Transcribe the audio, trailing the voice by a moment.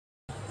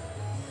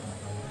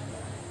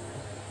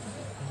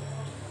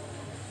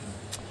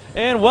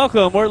And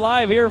welcome. We're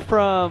live here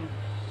from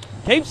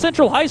Cape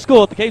Central High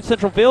School at the Cape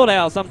Central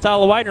Fieldhouse. I'm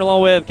Tyler Whitener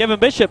along with Kevin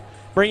Bishop,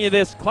 bringing you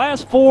this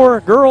Class 4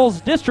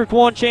 Girls District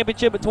 1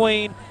 championship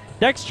between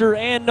Dexter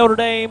and Notre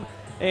Dame.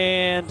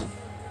 And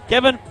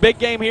Kevin, big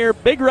game here,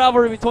 big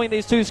rivalry between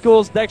these two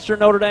schools, Dexter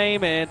and Notre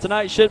Dame, and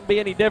tonight shouldn't be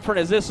any different,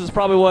 as this is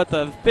probably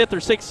the 5th or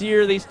 6th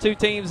year these two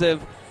teams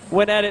have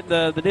went at it in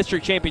the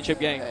district championship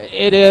game.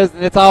 It is,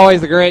 and it's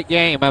always a great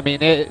game. I mean,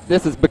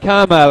 this has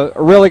become a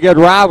really good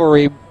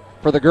rivalry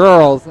for the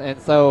girls, and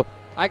so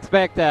I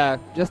expect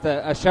just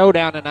a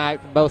showdown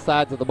tonight from both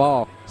sides of the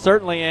ball.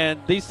 Certainly,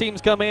 and these teams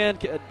come in,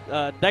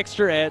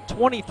 Dexter at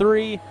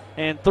 23-3,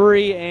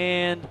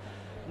 and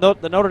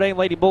the Notre Dame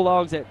Lady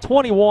Bulldogs at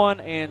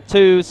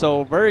 21-2,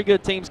 so very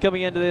good teams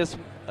coming into this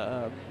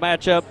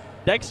matchup.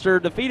 Dexter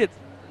defeated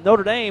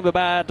Notre Dame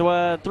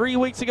about 3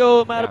 weeks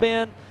ago, it might have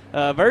been.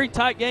 Very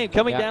tight game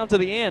coming down to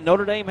the end.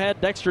 Notre Dame had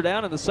Dexter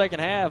down in the second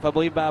half, I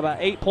believe, by about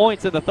 8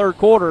 points in the third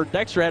quarter.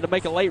 Dexter had to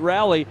make a late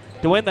rally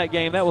to win that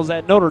game. That was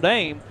at Notre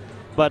Dame.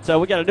 But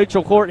we got a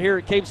neutral court here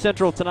at Cape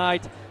Central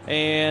tonight.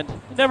 And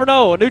you never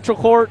know, a neutral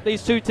court,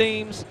 these two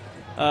teams,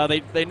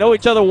 they know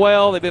each other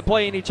well. They've been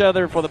playing each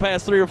other for the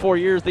past 3 or 4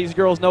 years. These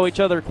girls know each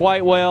other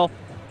quite well.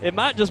 It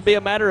might just be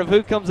a matter of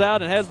who comes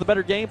out and has the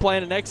better game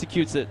plan and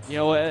executes it. You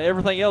know,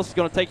 everything else is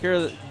going to take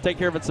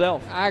care of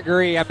itself. I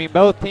agree. I mean,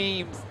 both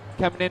teams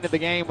coming into the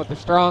game with a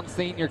strong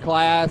senior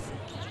class.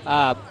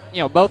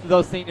 Both of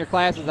those senior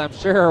classes, I'm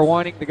sure, are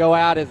wanting to go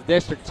out as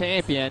district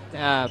champion.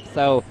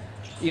 So,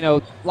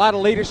 a lot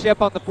of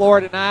leadership on the floor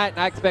tonight, and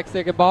I expect to see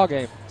a good ball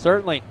game.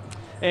 Certainly.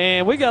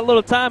 And we got a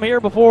little time here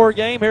before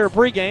game, here at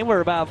pregame.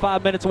 We're about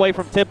 5 minutes away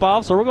from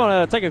tip-off, so we're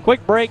going to take a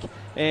quick break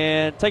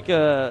and take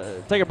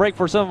a break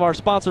for some of our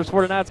sponsors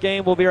for tonight's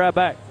game. We'll be right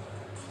back.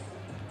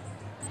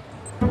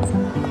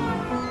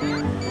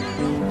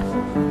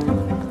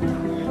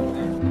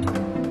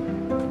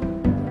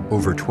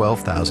 Over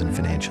 12,000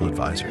 financial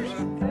advisors.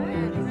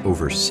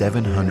 Over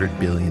 $700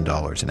 billion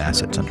in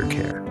assets under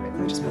care.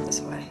 Just move this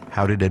away.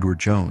 How did Edward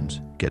Jones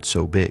get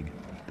so big?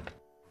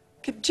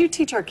 Could you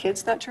teach our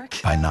kids that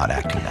trick? By not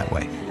acting that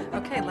way.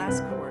 Okay,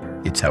 last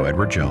quarter. It's how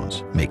Edward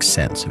Jones makes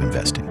sense of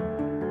investing.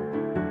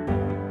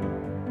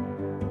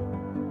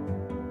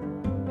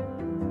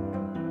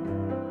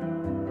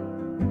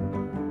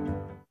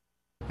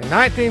 In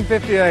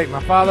 1958,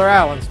 my father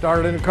Alan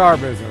started in the car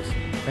business,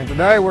 and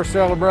today we're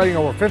celebrating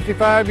over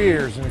 55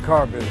 years in the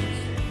car business.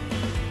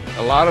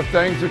 A lot of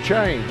things have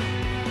changed.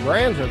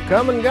 Brands have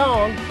come and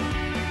gone,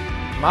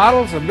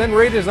 models have been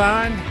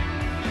redesigned,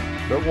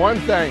 But one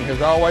thing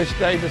has always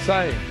stayed the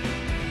same.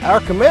 our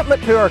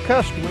commitment to our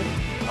customers,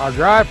 our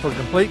drive for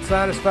complete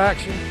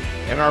satisfaction,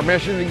 And our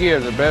mission to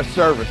give the best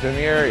service in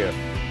the area.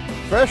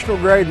 professional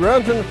grade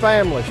runs in the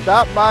family.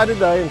 Stop by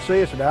today and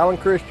see us at Allen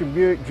Christian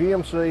Buick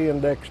GMC in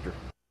Dexter.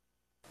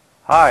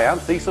 Hi, I'm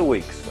Cecil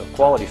Weeks of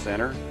Quality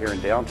Center here in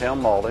downtown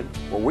Malden,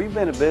 where we've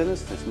been in business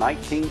since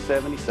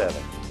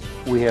 1977.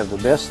 We have the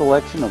best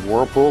selection of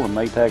Whirlpool and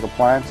Maytag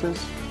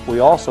appliances. We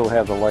also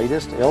have the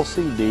latest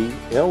LCD,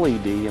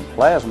 LED, and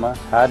plasma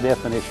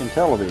high-definition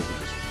televisions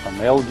from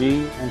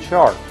LG and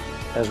Sharp,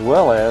 as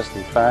well as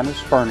the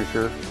finest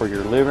furniture for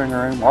your living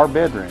room or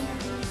bedroom.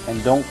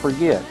 And don't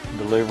forget,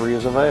 delivery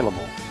is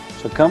available.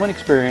 So come and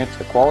experience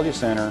the Quality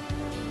Center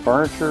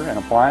Furniture and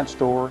Appliance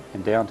Store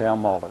in downtown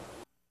Malden.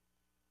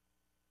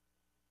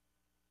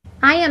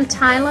 I am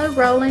Tyler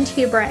Rowland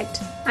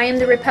Hubrecht. I am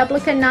the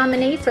Republican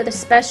nominee for the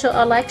special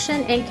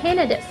election and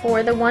candidate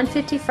for the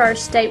 151st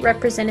State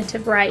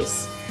Representative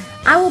race.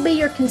 I will be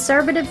your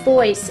conservative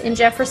voice in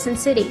Jefferson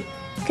City,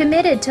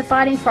 committed to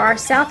fighting for our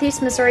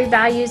Southeast Missouri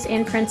values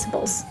and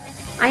principles.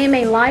 I am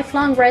a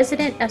lifelong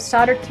resident of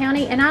Stoddard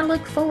County, and I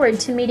look forward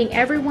to meeting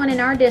everyone in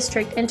our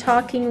district and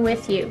talking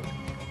with you.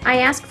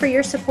 I ask for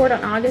your support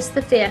on August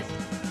the 5th.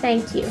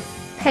 Thank you.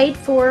 Paid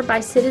for by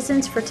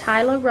Citizens for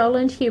Tyler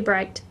Rowland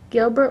Hubrecht,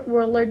 Gilbert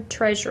Woolard,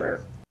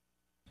 Treasurer.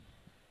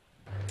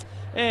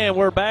 And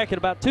we're back at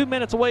about 2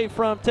 minutes away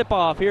from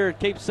tip-off here at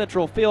Cape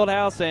Central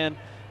Fieldhouse. And,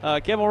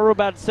 Kevin, we're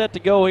about set to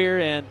go here.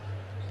 And,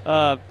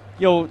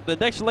 the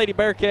Dexter Lady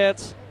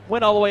Bearcats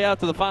went all the way out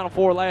to the Final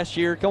Four last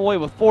year, come away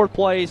with 4th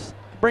place,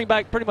 bring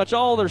back pretty much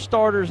all their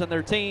starters and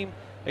their team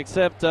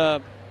except,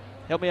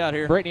 help me out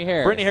here. Brittany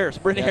Harris.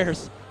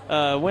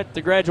 Went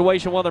to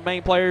graduation, one of their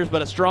main players,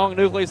 but a strong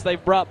nucleus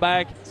they've brought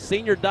back.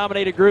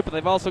 Senior-dominated group, and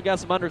they've also got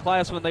some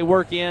underclassmen they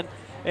work in.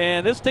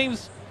 And this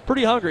team's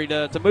pretty hungry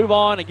to move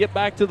on and get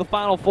back to the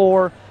Final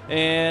Four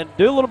and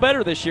do a little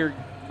better this year,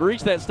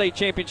 reach that state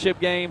championship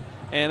game,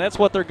 and that's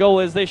what their goal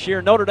is this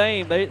year. Notre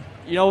Dame,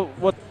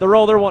 what the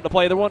role they're wanting to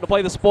play. They're wanting to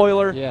play the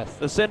spoiler,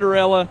 the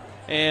Cinderella,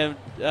 and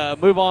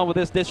move on with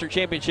this district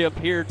championship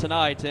here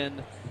tonight.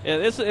 And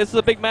this is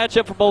a big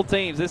matchup for both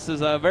teams. This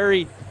is a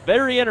very,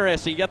 very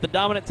interesting. You got the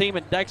dominant team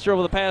in Dexter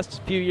over the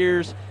past few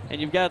years,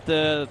 and you've got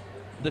the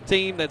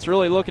team that's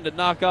really looking to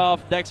knock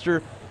off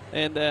Dexter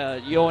and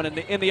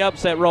in the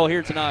upset role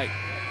here tonight.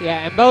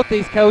 Yeah, and both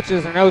these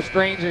coaches are no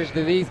strangers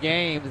to these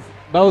games.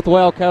 Both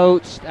well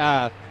coached.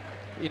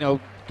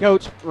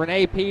 Coach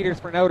Renee Peters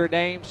for Notre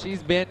Dame.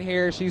 She's been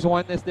here. She's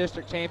won this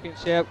district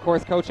championship. Of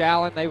course, Coach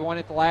Allen, they've won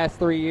it the last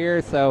 3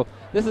 years. So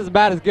this is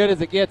about as good as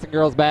it gets in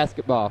girls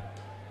basketball.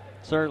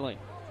 Certainly.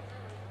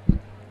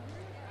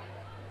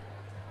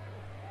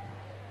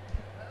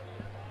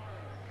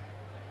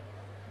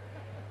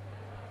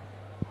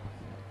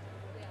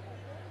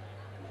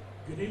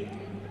 Good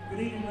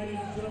evening, ladies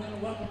and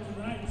gentlemen. Welcome to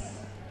tonight's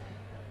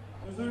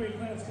Missouri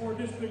Class 4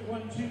 District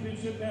 1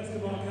 Championship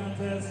Basketball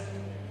Contest.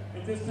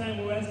 At this time,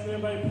 we'll ask that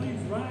everybody please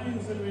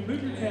rise and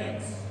remove your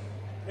caps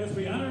as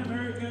we honor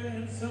America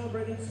and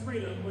celebrate its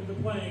freedom with the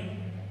playing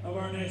of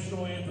our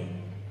national anthem.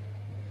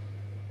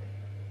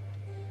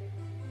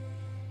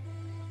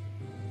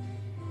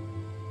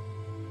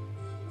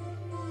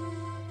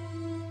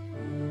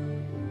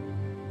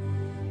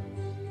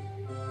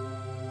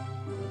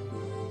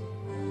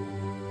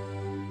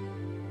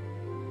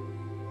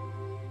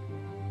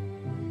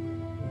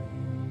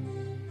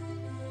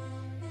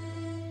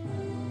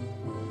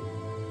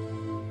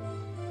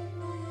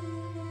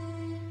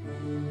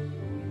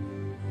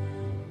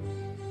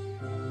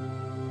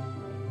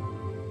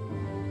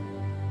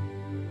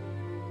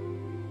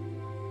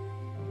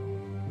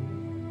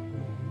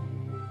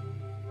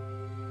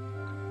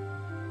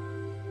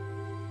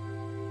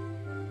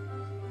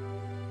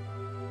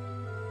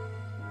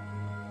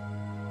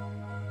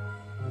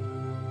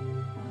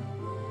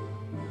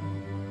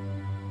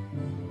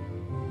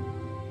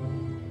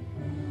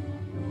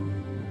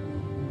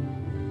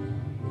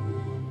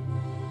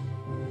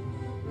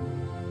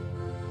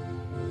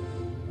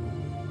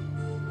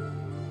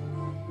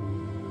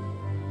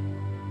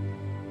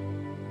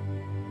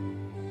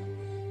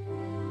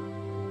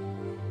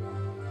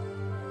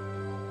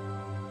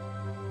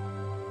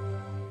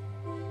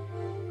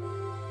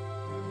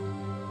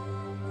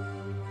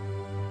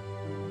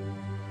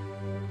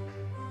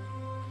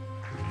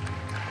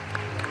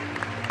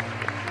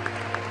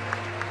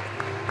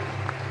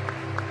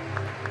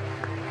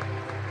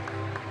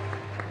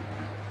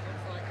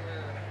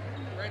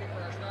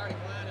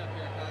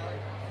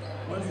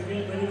 Once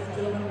again, ladies and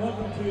gentlemen,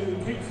 welcome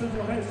to Cape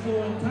Central High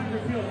School and Tiger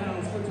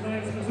Fieldhouse for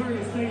tonight's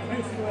Missouri State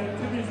High School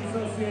Activities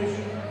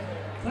Association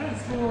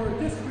Class 4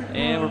 District 1.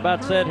 And we're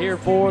about set here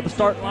for the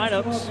start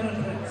lineups.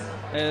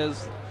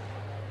 As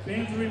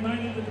fans are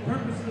reminded that the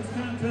purpose of this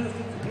contest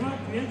is to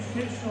promote the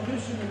educational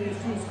mission of these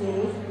two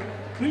schools.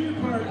 Do your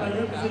part by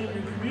representing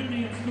your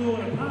community and school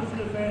in a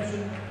positive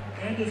fashion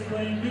and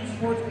displaying good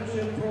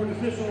sportsmanship toward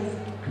officials,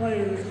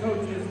 players,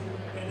 coaches,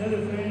 and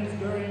other fans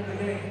during the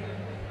game.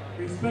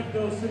 Respect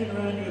those sitting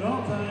around you at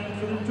all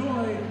times and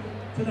enjoy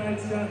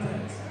tonight's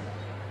contest.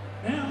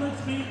 Now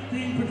let's meet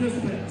the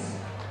participants.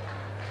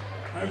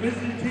 Our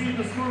visiting team,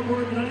 the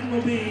scoreboard tonight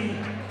will be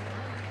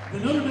the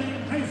Notre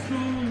Dame High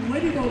School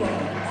Lady Bulldogs.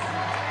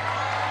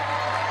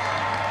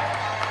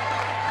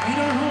 And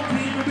our home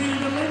team will be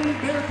the Lady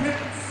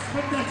Bearcats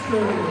from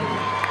Dexter.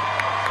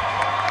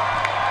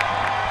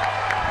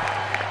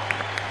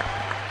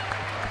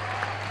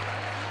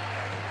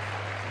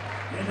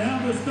 And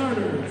now the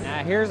starters.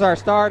 Now here's our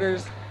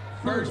starters.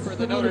 First for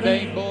the Notre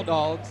Dame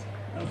Bulldogs.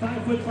 A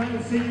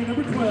 5'5" senior,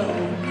 number 12,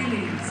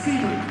 Annie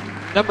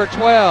Siebert. Number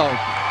 12,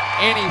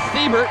 Annie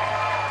Siebert.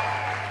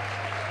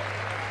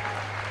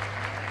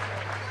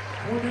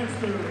 For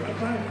Dexter, a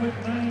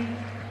 5'9"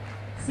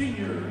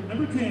 senior,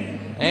 number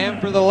 10.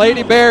 And for the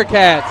Lady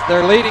Bearcats,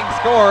 their leading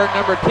scorer,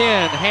 number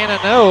 10, Hannah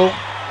No.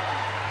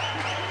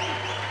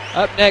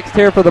 Up next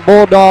here for the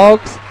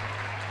Bulldogs.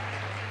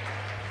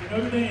 For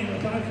Notre Dame, a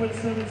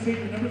 5'7"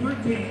 senior, number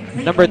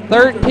 13. Number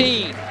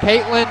 13,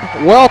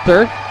 Caitlin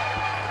Welter.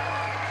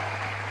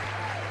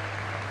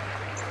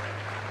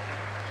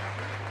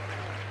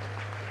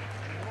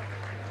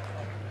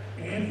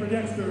 And for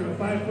Dexter, a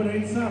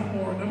 5'8"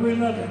 sophomore, number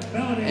 11,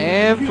 Melanie.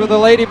 And for the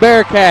Lady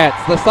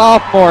Bearcats, the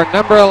sophomore,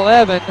 number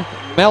 11,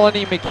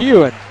 Melanie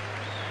McEwen.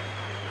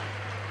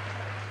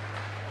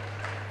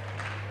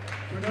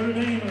 For Notre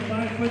Dame, a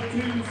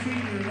 5'2"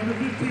 senior, number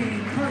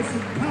 15,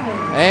 Carson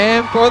Powers.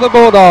 And for the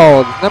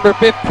Bulldogs, number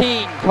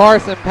 15,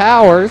 Carson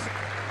Powers.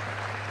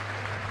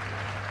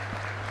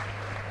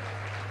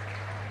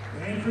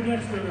 And for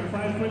Dexter, a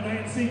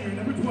 5'9" senior,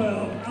 number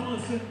 12,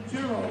 Allison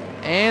Gerald.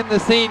 And the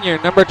senior,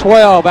 number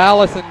 12,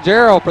 Allison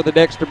Gerald for the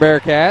Dexter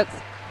Bearcats.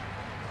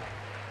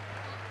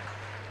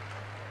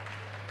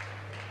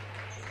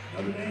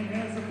 Notre Dame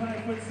has a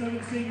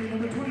 5'7" senior,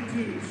 number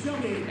 22,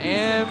 Shelby.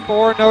 And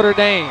for Notre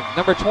Dame,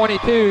 number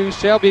 22,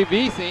 Shelby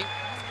Vesey.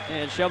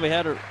 And Shelby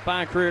had a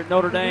fine career at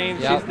Notre Dame.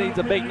 Yep. She needs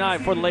a big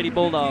night for the Lady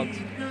Bulldogs.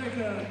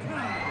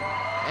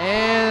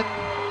 And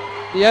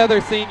the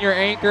other senior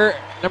anchor,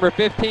 number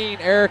 15,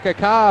 Erica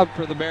Cobb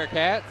for the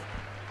Bearcats.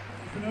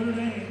 For Notre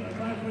Dame, a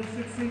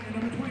 5'6" senior,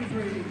 number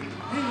 23,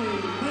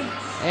 Haley Lynch.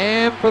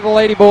 And for the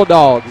Lady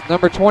Bulldogs,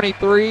 number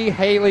 23,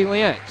 Haley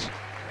Lynch.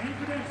 And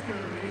for Dexter,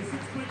 a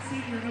 6'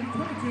 senior, number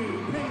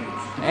 22,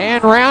 Paige.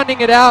 And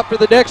rounding it out for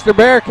the Dexter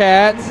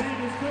Bearcats,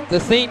 the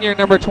senior,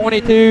 number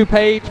 22,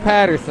 Paige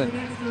Patterson.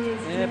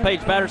 And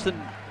Paige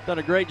Patterson done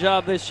a great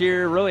job this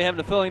year, really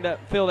having to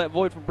fill that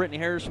void from Brittany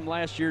Harris from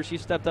last year. She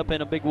stepped up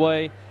in a big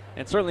way.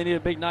 and certainly need a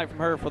big night from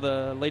her for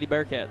the Lady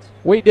Bearcats.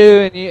 We do,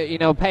 and you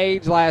know,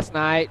 Paige last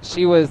night,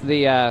 she was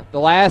the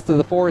last of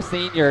the 4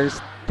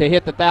 seniors to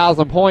hit the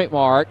 1,000-point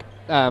mark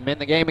in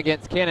the game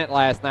against Kennett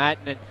last night,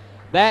 and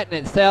that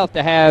in itself,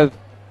 to have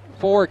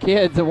 4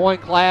 kids in one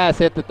class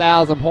hit the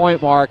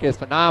 1,000-point mark is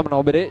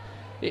phenomenal. But it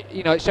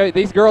shows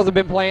these girls have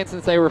been playing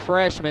since they were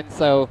freshmen,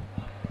 so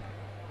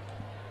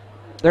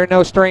they're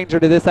no stranger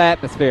to this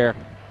atmosphere.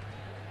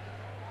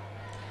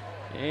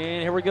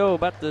 And here we go,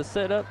 about to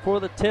set up for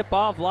the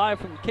tip-off live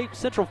from Cape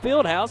Central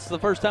Fieldhouse. It's the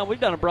first time we've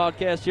done a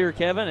broadcast here,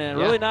 Kevin, and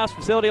a really nice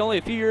facility, only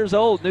a few years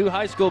old. New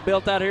high school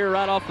built out here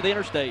right off of the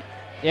interstate.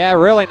 Yeah,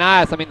 really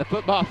nice. I mean, the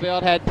football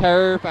field had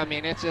turf. I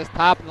mean, it's just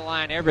top of the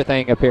line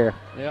everything up here.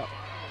 Yep.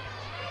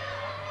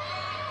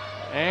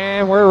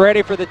 And we're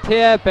ready for the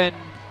tip, and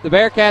the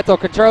Bearcats will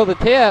control the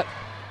tip.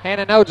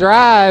 Hannah No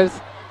drives,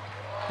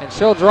 and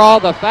she'll draw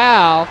the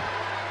foul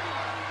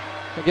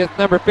against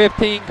number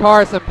 15,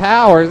 Carson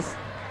Powers.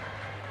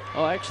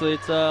 Oh, actually,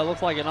 it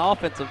looks like an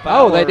offensive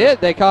foul. Oh, they did.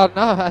 They called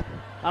no.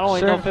 I don't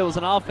even know if it was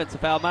an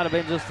offensive foul. It might have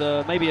been just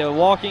maybe a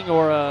walking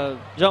or a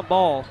jump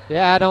ball.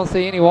 Yeah, I don't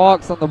see any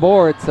walks on the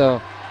board, so.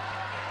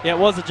 Yeah, it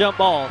was a jump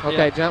ball.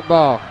 Okay, jump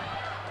ball.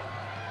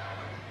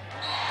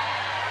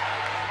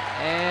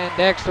 And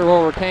Dexter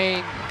will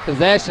retain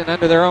possession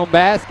under their own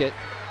basket.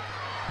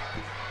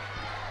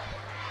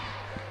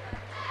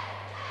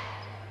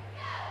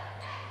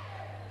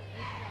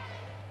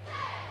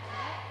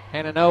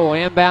 Hannah No will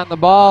inbound the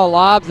ball,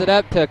 lobs it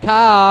up to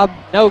Cobb.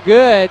 No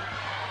good.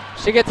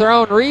 She gets her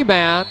own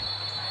rebound.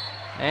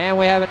 And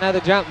we have another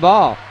jump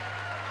ball.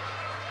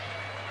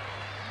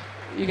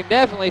 You can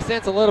definitely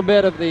sense a little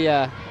bit of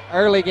the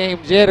early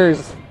game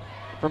jitters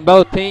from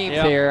both teams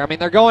here. I mean,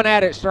 they're going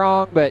at it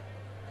strong, but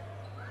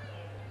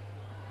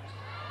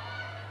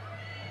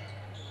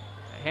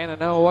Hannah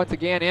No once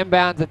again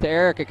inbounds it to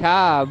Erica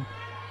Cobb.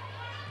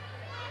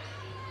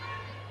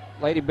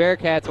 Lady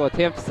Bearcats will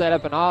attempt to set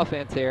up an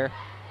offense here.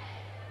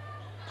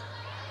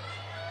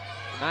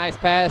 Nice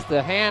pass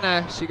to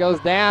Hannah. She goes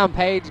down.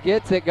 Paige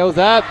gets it. Goes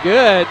up.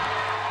 Good.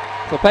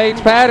 So Paige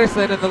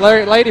Patterson and the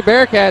Lady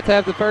Bearcats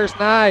have the first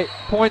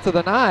points of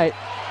the night.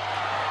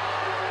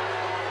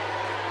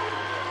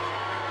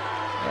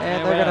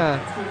 And they're going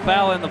to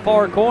foul in the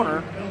far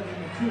corner.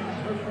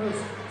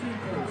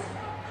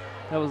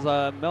 That was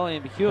Melanie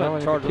McEwen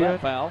in charge of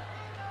that foul.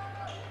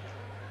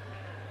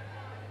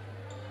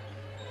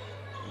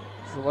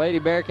 So the Lady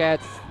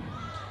Bearcats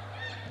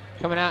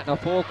coming out in a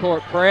full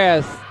court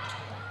press.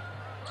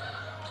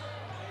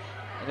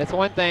 And it's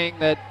one thing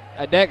that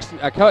a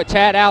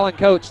Chad Allen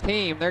coach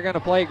team, they're going to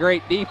play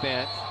great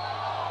defense.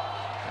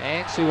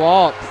 And she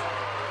walks.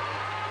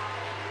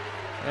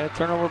 And a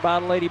turnover by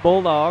the Lady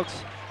Bulldogs.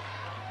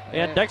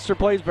 And Dexter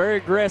plays very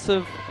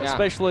aggressive,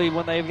 especially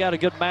when they've got a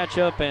good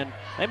matchup, and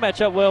they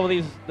match up well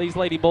with these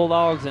Lady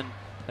Bulldogs, and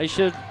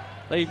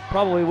they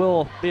probably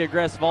will be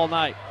aggressive all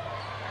night.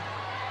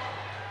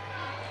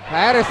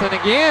 Patterson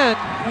again.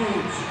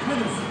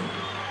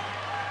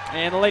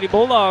 And the Lady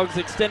Bulldogs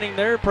extending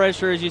their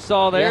pressure, as you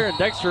saw there, and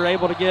Dexter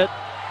able to get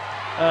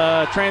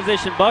a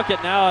transition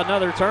bucket. Now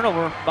another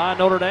turnover by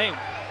Notre Dame.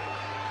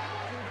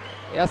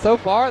 Yeah, so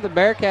far the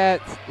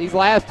Bearcats, these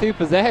last 2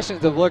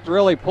 possessions have looked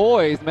really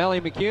poised.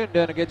 Melanie McEwen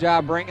doing a good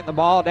job bringing the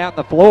ball down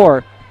the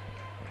floor.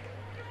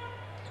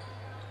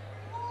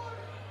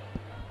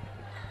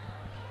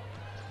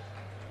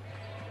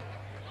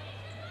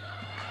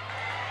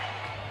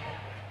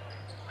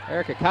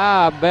 Erica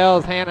Cobb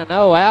bails Hannah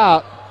No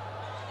out.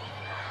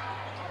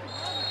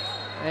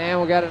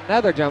 And we got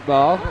another jump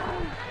ball.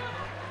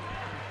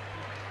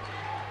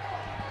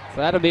 So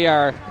that'll be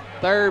our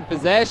 3rd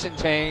possession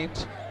change.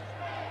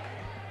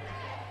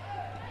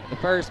 The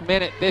first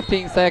minute,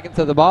 15 seconds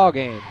of the ball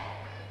game.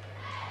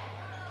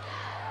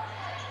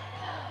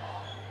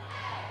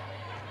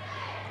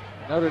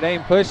 Notre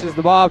Dame pushes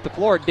the ball up the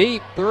floor.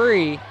 Deep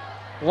 3.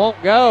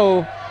 Won't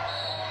go.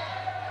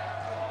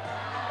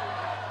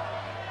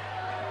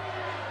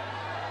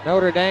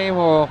 Notre Dame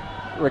will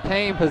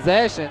retain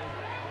possession.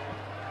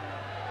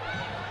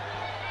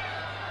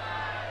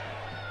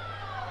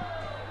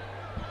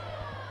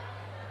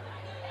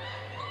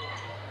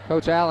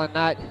 Coach Allen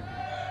not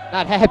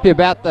happy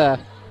about the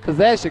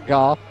possession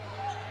call.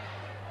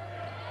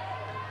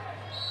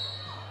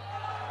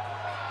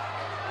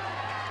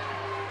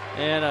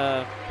 And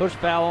a push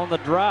foul on the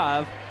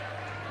drive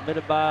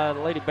committed by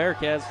the Lady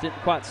Bearcats.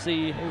 Didn't quite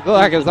see. It looked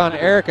like it was on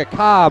Erica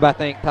Cobb, I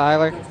think,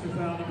 Tyler. That's the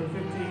foul number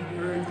 15,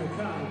 Erica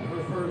Cobb,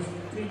 her first,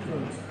 team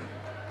first.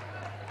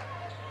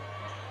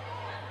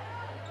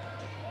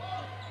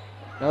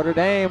 Notre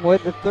Dame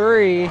with the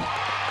 3.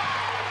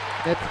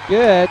 That's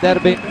good.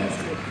 That'll be.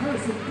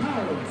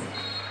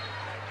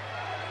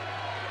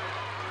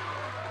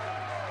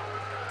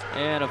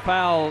 And a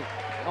foul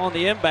on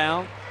the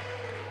inbound.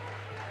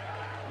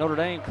 Notre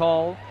Dame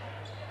called,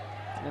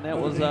 and that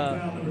was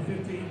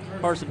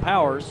Carson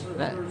Powers.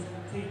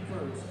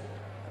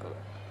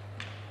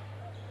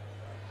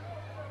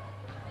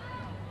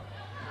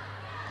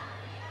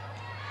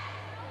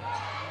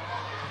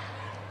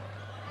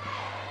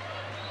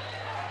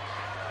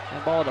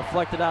 The ball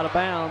deflected out of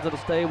bounds. It'll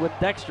stay with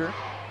Dexter.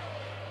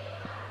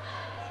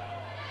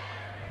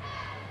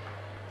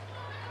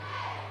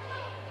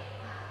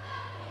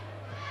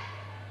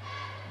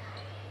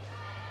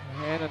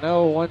 And a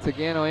no once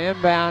again will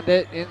inbound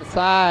it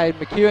inside.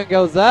 McEwen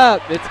goes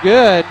up. It's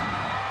good.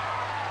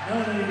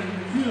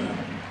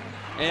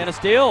 And a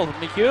steal.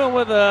 McEwen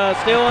with a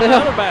steal on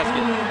another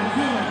basket.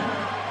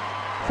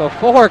 So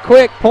 4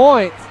 quick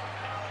points.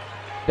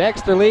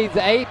 Dexter leads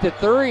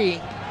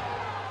 8-3.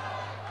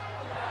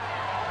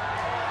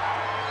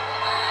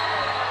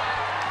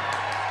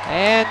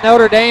 And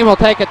Notre Dame will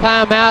take a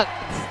timeout.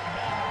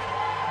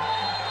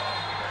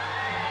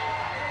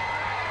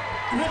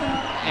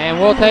 And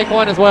we'll take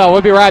one as well.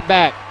 We'll be right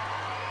back.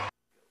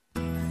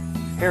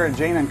 Here at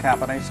Gene &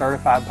 Company,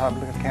 Certified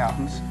Public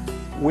Accountants,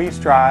 we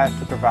strive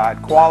to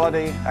provide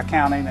quality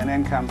accounting and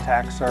income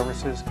tax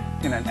services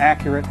in an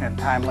accurate and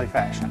timely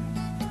fashion.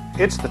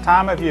 It's the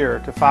time of year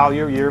to file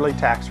your yearly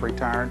tax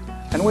return,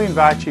 and we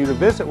invite you to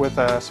visit with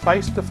us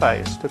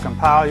face-to-face to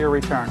compile your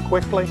return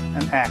quickly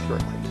and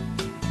accurately.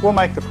 We'll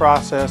make the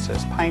process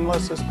as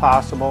painless as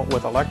possible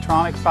with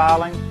electronic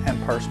filing and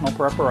personal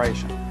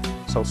preparation.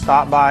 So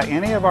stop by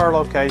any of our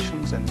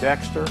locations in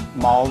Dexter,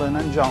 Malden,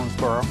 and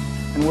Jonesboro,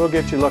 and we'll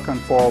get you looking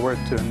forward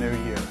to a new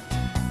year.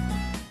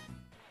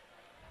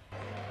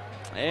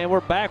 And we're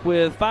back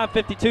with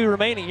 5:52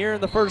 remaining here in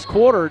the first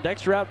quarter.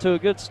 Dexter out to a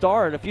good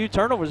start. A few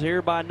turnovers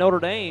here by Notre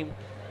Dame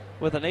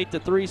with an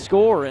 8-3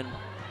 score, and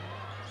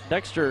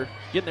Dexter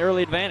getting the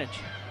early advantage.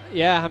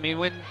 Yeah, I mean,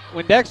 when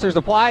Dexter's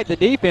applied the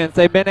defense,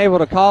 they've been able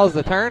to cause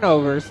the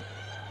turnovers.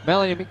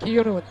 Melanie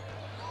McEwen with,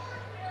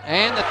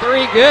 and the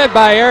 3 good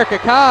by Erica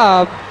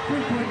Cobb.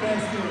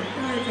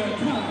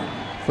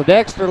 So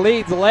Dexter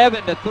leads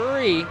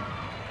 11-3.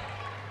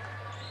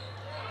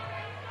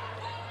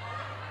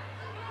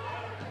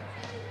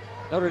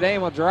 Notre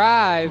Dame will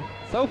drive.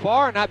 So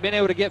far, not been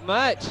able to get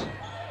much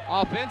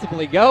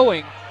offensively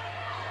going.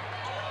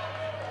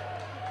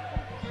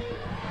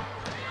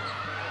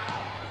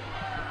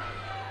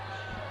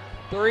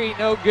 Three,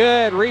 no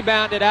good.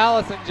 Rebounded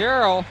Allison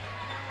Gerald.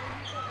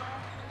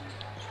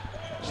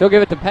 She'll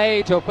give it to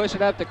Page. He'll push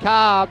it up to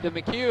Cobb, to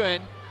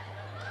McEwen.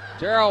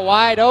 Gerald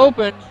wide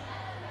open.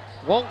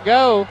 Won't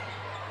go.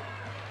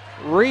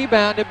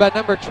 Rebounded by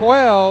number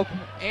 12,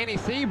 Annie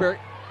Siebert.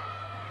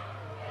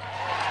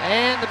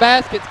 And the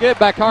basket's good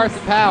by Carson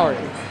Powers.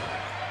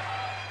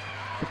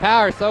 The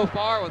Powers so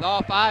far with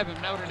all 5 of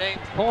Notre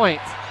Dame's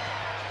points.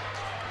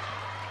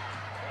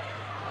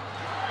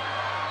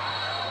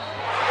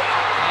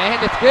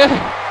 And it's good.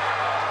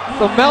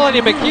 So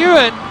Melanie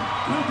McEwen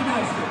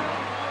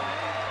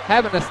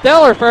having a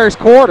stellar first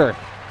quarter.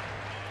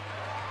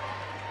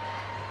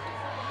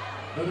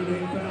 Notre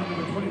Dame found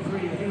number 23,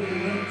 Haley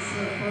Lynch,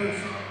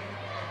 first.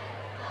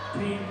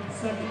 Team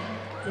second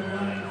to the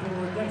line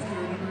for Dexter,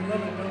 number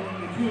 11,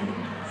 Melanie McEwen,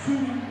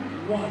 shooting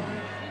 1.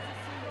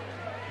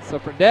 So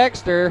for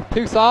Dexter,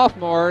 2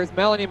 sophomores,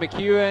 Melanie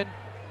McEwen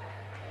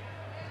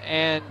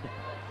and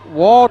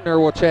Waldner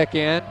will check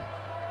in.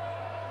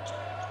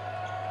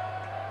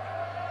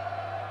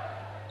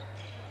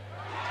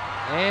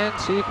 And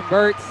she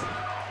converts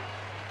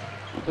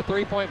the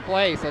 3-point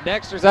play. So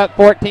Dexter's up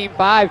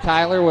 14-5,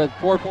 Tyler, with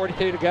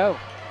 4:42 to go.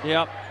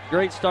 Yep,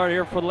 great start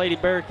here for the Lady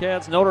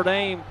Bearcats. Notre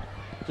Dame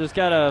just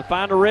got to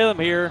find a rhythm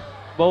here,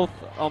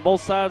 on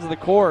both sides of the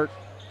court.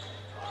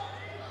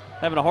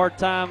 Having a hard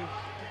time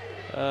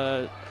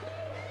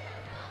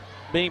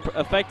being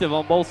effective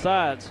on both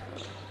sides.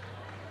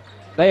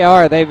 They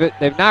are.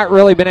 They've not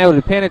really been able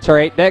to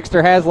penetrate.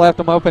 Dexter has left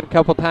them open a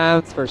couple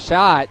times for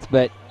shots,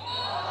 but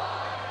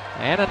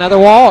and another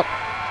walk.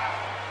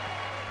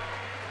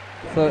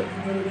 So,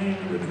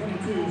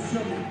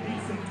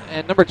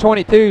 and number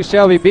 22,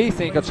 Shelby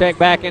Beesink, will check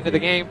back into the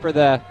game for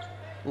the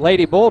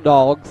Lady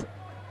Bulldogs.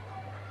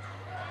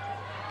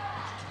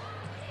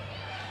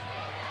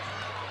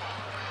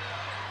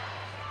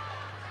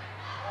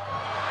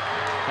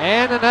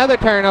 And another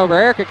turnover.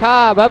 Erica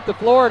Cobb up the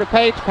floor to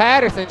Paige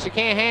Patterson. She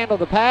can't handle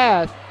the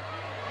pass.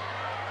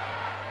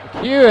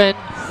 McEwen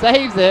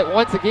saves it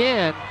once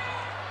again.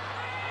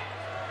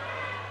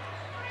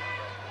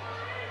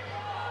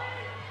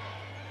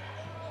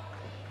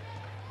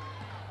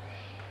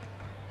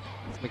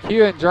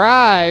 McEwen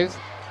drives.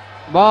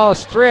 Ball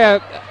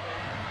stripped.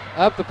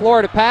 Up the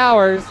floor to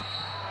Powers.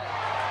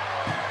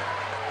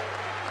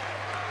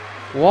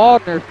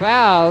 Waldner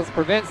fouls,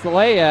 prevents the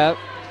layup.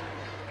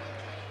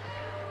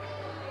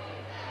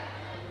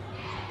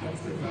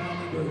 Dexter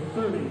found number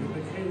 30,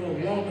 Michaela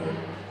Waldner,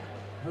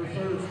 her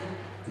first,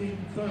 team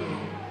third,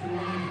 to the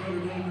line for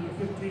Notre Dame, number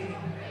 15,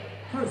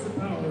 Carson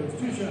Powers,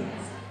 2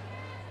 shots.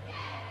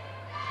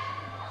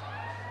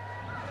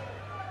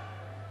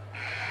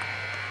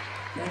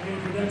 That game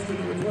for Dexter,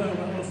 number 12,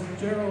 Allison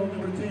Gerald,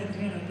 number 10,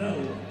 Hannah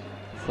No.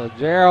 So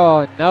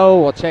Gerald and No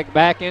will check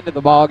back into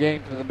the ball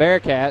game for the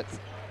Bearcats.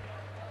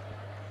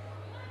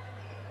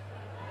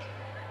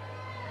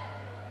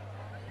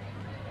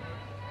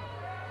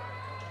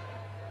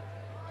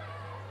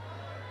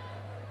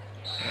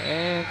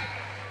 And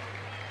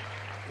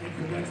in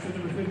for Dexter,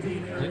 number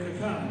 15, Erica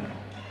Cobb.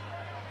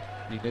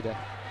 you today.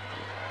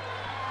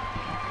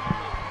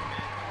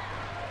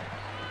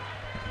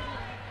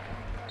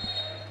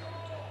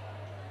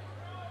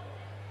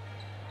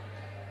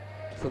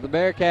 So the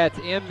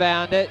Bearcats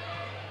inbound it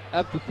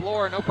up the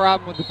floor, no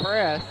problem with the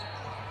press.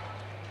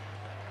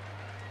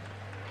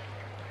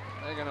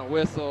 They're going to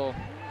whistle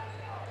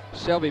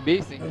Shelby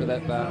Beesing for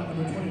that foul.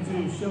 Number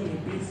 22, Shelby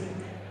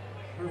Beesing,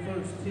 her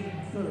first, team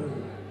third.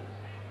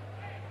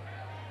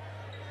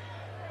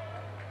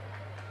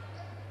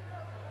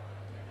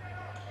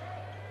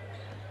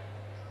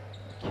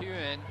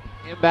 Kewen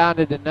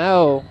inbounded to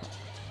no.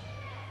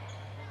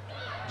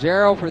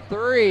 Gerald for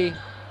three.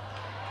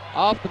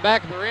 Off the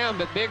back of the rim,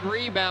 but big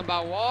rebound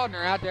by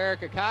Waldner out to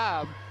Erica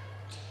Cobb.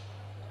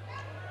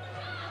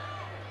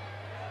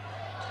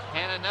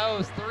 Hannah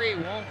knows three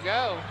won't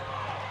go.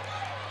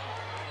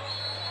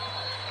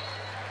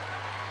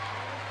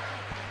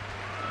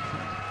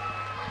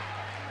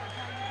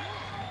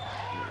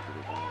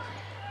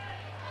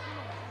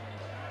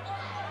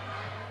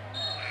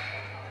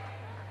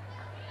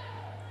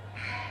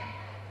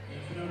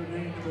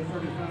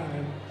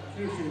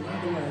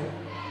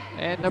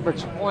 And number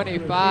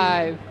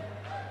 25,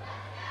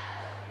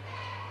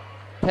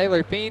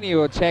 Taylor Feeney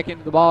will check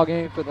into the ball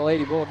game for the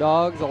Lady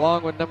Bulldogs,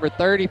 along with number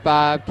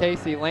 35,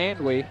 Casey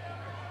Landwy.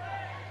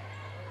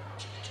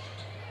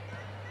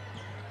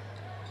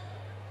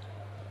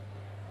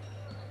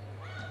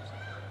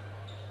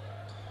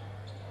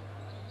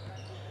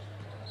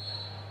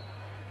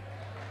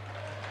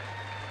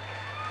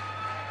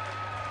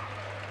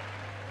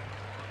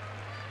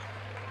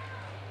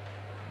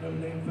 Notre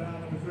Dame foul,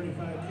 number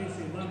 35,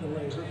 Casey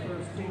Lundelay, her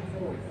first, team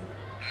fourth.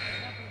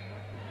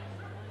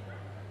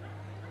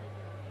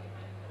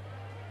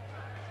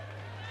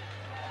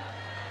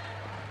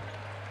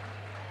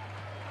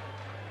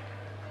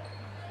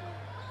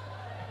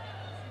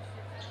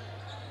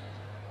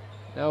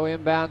 No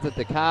inbounds at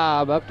the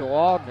Cobb, up to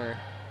Waldner.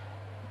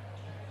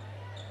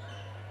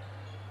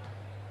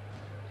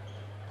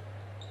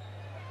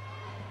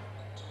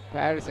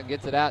 Patterson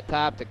gets it out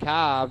top to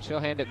Cobb. She'll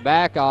hand it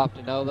back off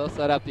to No. They'll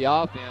set up the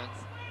offense.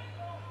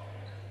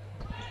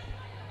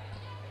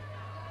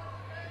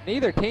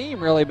 Neither team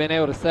really been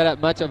able to set up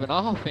much of an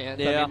offense.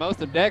 Yeah. I mean,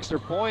 most of Dexter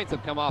points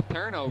have come off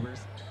turnovers.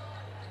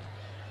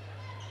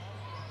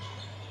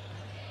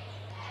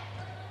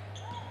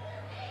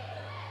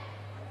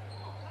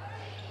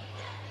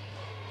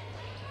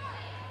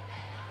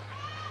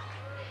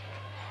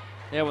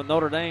 Yeah, with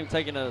Notre Dame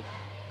taking an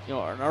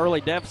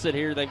early deficit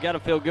here, they've got to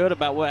feel good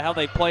about how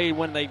they play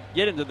when they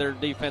get into their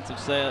defensive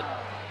set.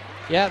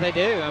 Yeah, they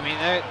do. I mean,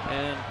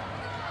 and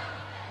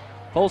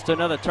pulls to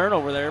another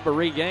turnover there, but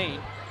regain.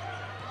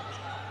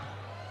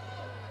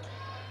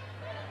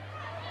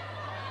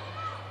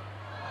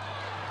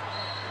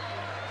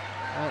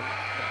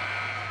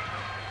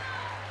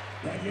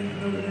 Back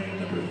in Notre Dame,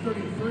 number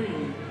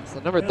 33. So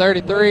number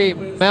 33,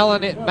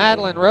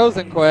 Madeline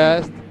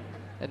Rosenquist.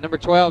 And number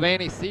 12,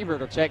 Annie Siebert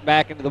will check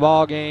back into the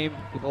ball game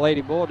for the Lady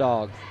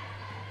Bulldogs.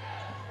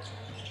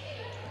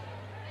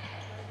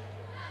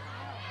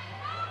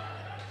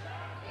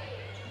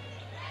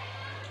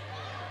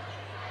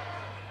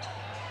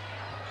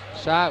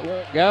 Shot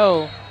won't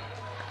go.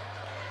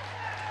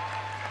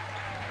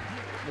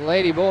 The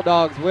Lady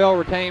Bulldogs will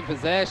retain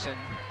possession.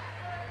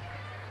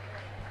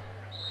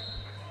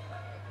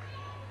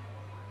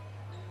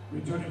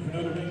 Returning for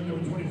Notre Dame,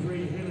 number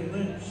 23, Haley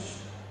Lynch.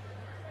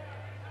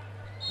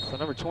 So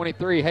number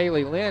 23,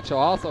 Haley Lynch, will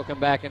also come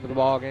back into the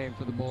ball game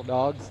for the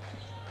Bulldogs.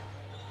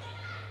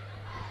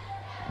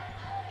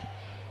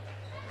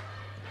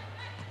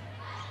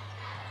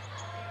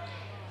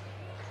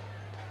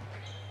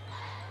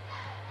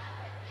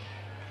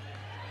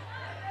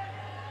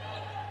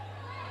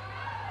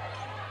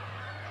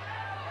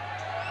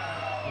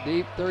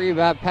 Deep three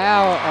by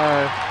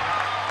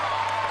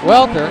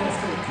Welter.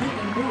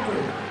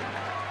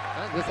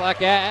 Just like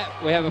that,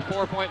 we have a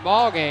 4-point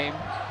ball game.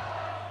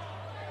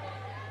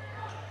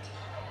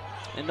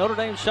 And Notre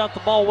Dame shot the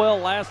ball well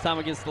last time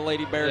against the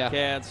Lady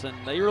Bearcats, and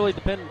they really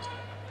depend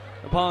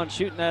upon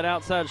shooting that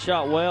outside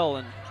shot well.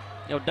 And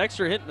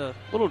Dexter hitting a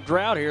little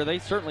drought here. They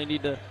certainly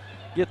need to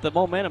get the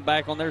momentum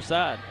back on their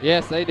side.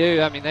 Yes, they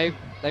do. I mean,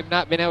 they've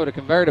not been able to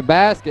convert a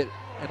basket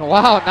in a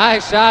while.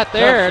 Nice shot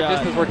there,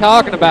 just as we're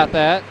talking about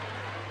that.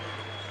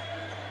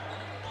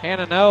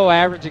 Hannah No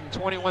averaging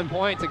 21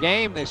 points a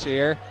game this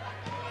year.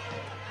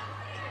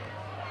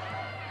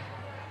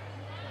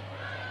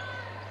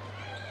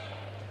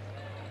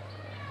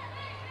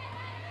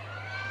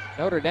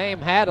 Notre Dame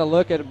had a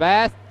look at the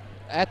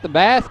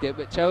basket,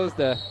 but chose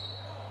to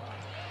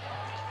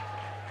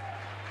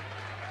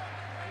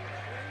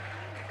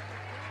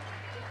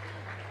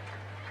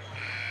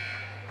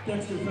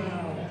Dexter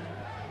foul,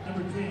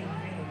 number 10,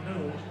 Hannah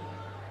No,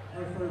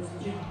 her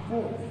first, team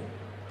fourth.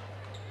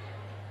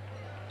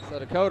 So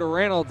Dakota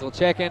Reynolds will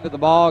check into the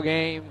ball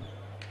game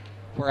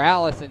for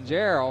Allison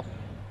Gerald.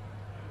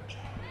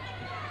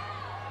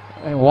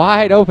 And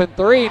wide open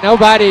three,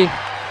 nobody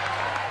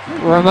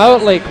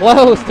remotely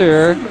close to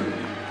her.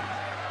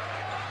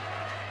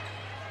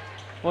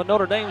 Well,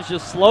 Notre Dame's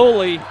just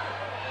slowly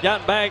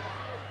gotten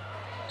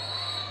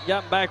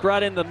back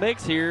right in the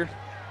mix here.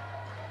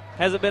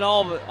 Hasn't been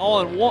all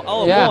at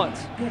once.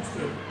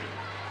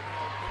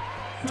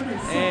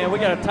 And we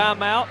got a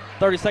timeout,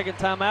 30-second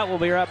timeout. We'll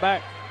be right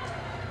back.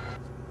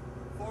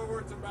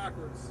 Forwards and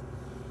backwards.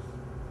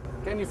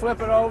 Can you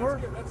flip it over?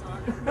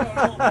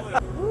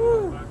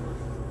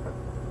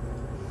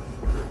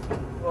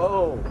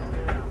 Whoa.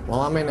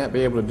 While I may not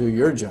be able to do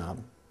your job,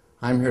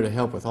 I'm here to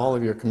help with all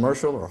of your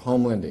commercial or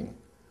home lending.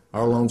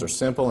 Our loans are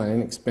simple and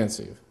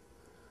inexpensive.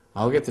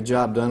 I'll get the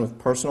job done with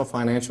personal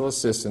financial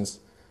assistance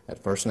at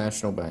First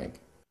National Bank,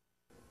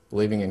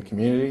 believing in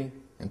community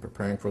and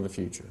preparing for the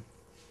future.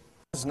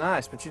 It's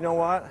nice, but you know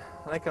what?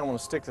 I think I'm going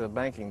to stick to the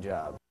banking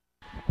job.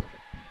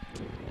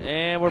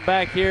 And we're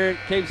back here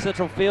at Cape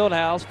Central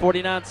Fieldhouse.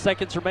 49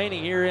 seconds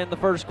remaining here in the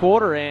first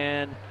quarter,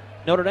 and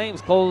Notre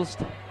Dame's closed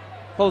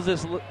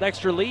this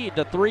Dexter lead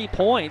to 3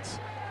 points.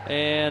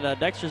 And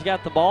Dexter's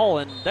got the ball,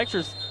 and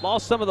Dexter's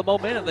lost some of the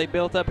momentum they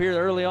built up here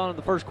early on in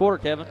the first quarter,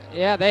 Kevin.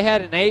 Yeah, they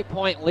had an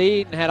 8-point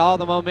lead and had all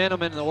the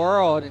momentum in the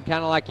world, and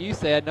kind of like you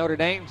said, Notre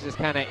Dame's just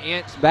kind of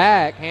inched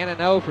back. Hannah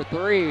 0 for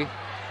 3.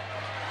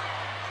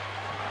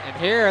 And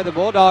here the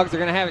Bulldogs are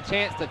going to have a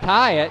chance to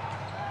tie it.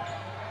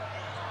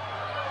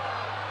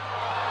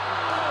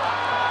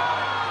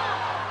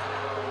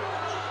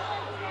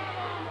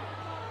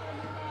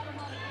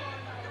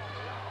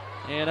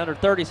 And under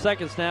 30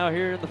 seconds now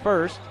here in the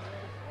first.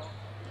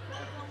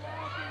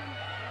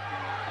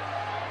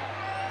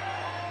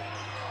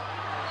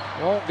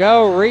 Won't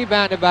go.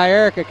 Rebounded by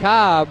Erica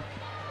Cobb.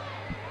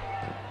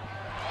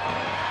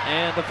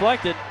 And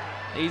deflected.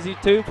 Easy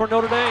 2 for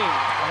Notre Dame.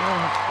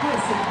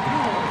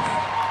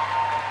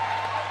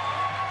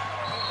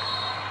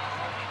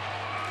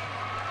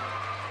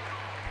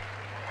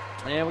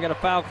 And we got a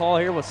foul call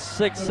here with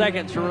 6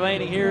 seconds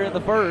remaining here in the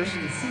first.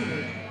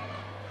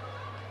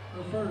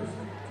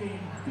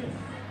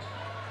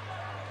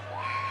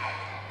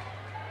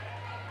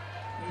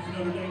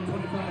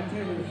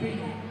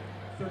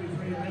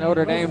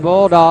 Notre Dame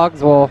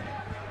Bulldogs will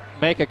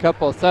make a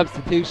couple of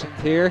substitutions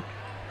here.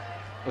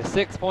 With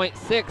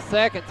 6.6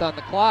 seconds on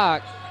the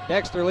clock,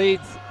 Dexter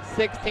leads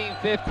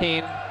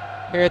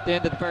 16-15 here at the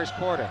end of the first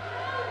quarter.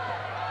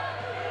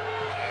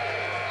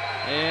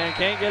 And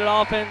can't get it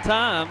off in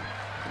time.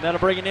 And that'll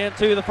bring it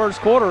into the first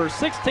quarter.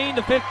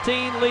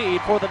 16-15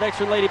 lead for the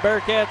Dexter Lady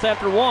Bearcats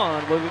after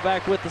 1. We'll be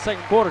back with the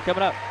second quarter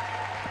coming up.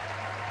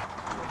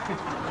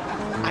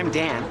 I'm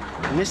Dan,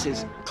 and this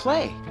is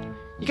Clay.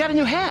 You got a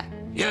new hat.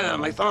 Yeah,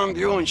 my Farm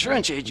Bureau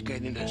insurance agent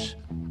gave me this.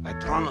 I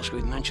promised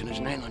we'd mention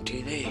his name on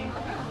TV.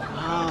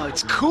 Oh,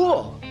 it's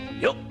cool.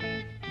 Yep.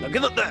 Now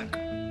give it back.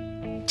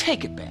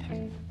 Take it back.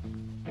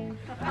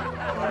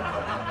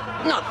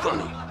 Not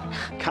funny.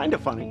 Kind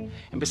of funny.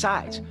 And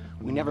besides,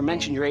 we never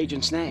mentioned your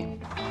agent's name.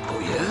 Oh,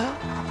 yeah?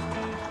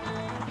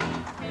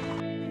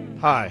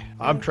 Hi,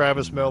 I'm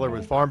Travis Miller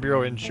with Farm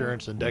Bureau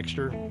Insurance in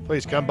Dexter.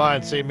 Please come by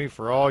and see me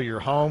for all your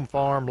home,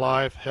 farm,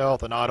 life,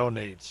 health, and auto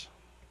needs.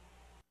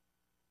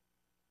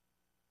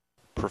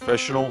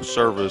 Professional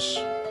service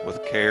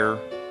with care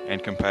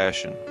and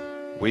compassion.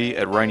 We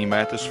at Rainey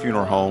Mathis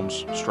Funeral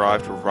Homes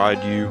strive to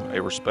provide you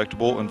a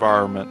respectable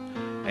environment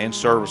and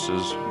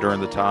services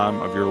during the time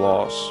of your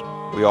loss.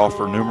 We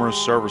offer numerous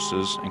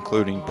services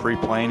including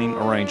pre-planning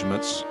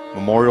arrangements,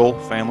 memorial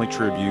family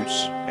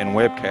tributes, and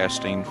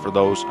webcasting for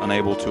those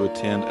unable to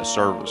attend a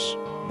service.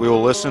 We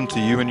will listen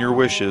to you and your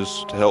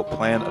wishes to help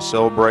plan a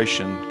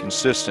celebration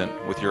consistent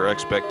with your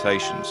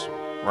expectations.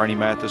 Rainey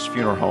Mathis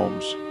Funeral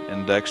Homes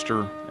in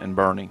Dexter and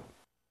Bernie.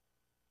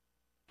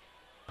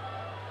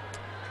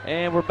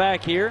 And we're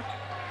back here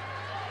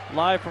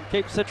live from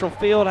Cape Central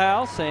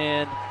Fieldhouse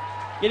and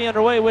getting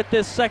underway with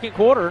this second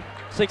quarter.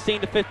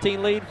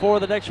 16-15 lead for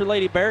the Dexter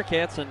Lady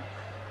Bearcats.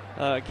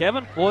 And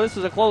Kevin, boy, this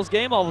is a close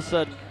game all of a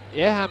sudden.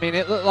 Yeah, I mean,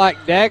 it looked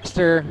like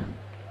Dexter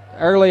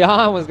early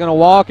on was going to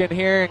walk in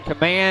here and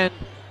command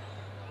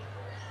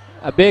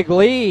a big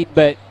lead,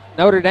 but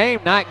Notre Dame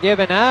not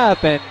giving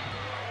up. And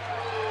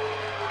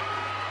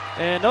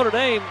Notre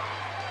Dame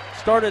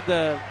started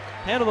to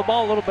handle the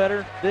ball a little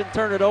better, didn't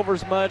turn it over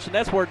as much, and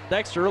that's where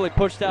Dexter really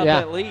pushed out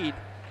that lead.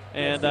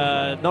 And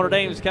Notre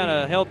Dame's kind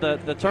of held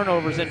the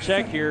turnovers in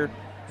check here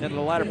in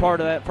the latter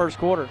part of that first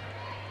quarter.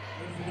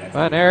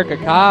 Well, and Erica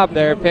Cobb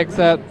there picks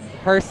up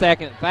her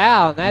second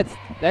foul, and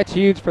that's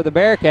huge for the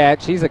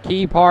Bearcats. She's a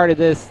key part of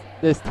this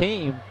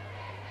team.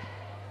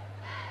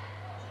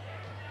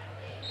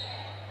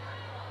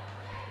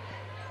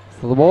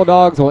 So the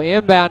Bulldogs will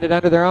inbound it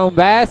under their own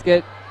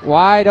basket.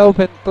 Wide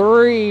open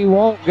 3,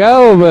 won't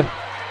go, but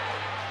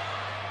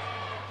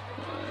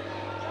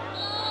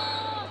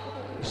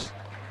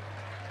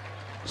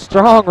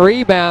strong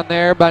rebound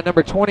there by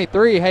number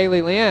 23,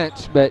 Haley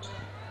Lynch, but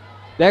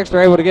Dexter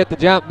able to get the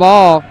jump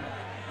ball.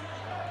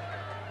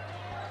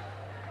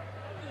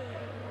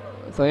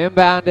 So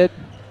inbounded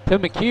to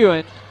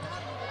McEwen.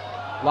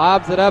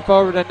 Lobs it up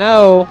over to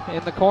No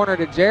in the corner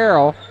to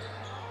Gerald.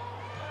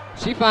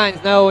 She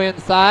finds No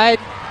inside.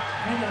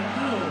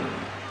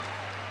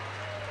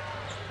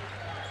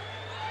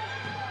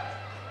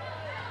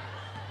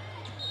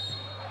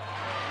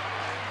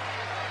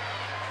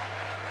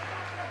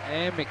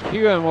 And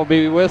McEwen will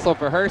be whistled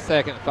for her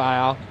second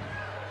foul.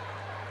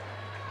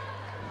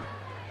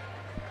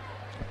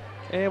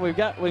 And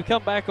we've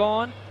come back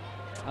on.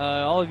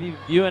 All of you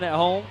viewing at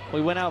home, we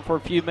went out for a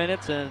few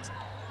minutes, and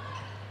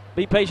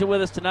be patient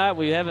with us tonight.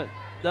 We haven't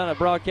done a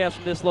broadcast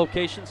from this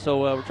location,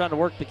 so we're trying to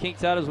work the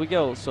kinks out as we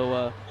go.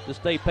 So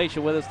just stay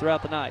patient with us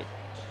throughout the night.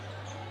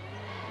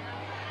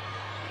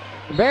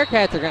 The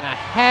Bearcats are going to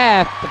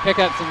have to pick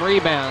up some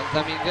rebounds.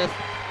 I mean, just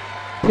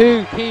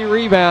 2 key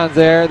rebounds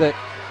there that.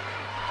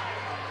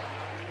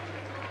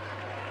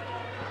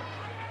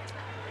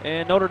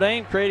 And Notre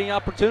Dame creating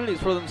opportunities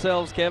for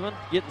themselves, Kevin,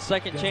 getting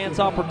second chance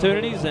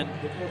opportunities. And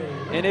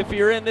if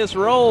you're in this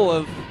role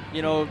of,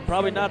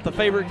 probably not the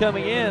favorite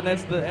coming in,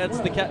 that's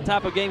the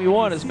type of game you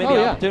want, as many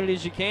opportunities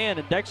as you can.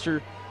 And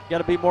Dexter got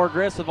to be more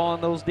aggressive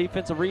on those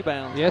defensive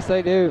rebounds. Yes,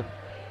 they do.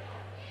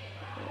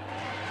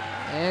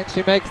 And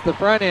she makes the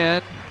front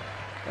end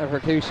of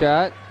her 2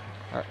 shot,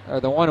 or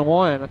the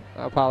 1-and-1,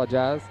 I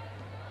apologize.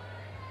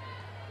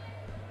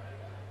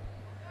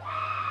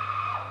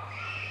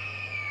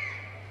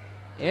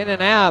 In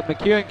and out,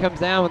 McEwen comes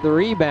down with the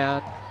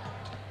rebound.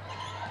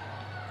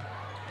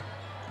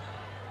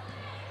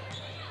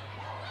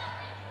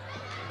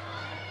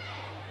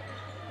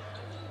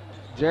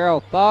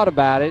 Gerald thought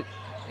about it.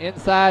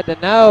 Inside to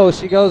no,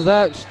 she goes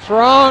up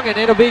strong and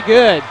it'll be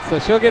good. So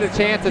she'll get a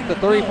chance at the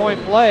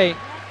 3-point play.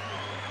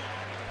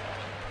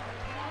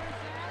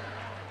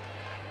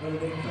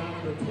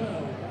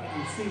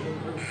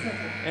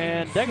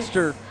 And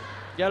Dexter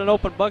got an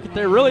open bucket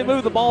there. Really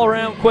moved the ball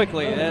around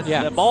quickly.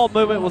 The ball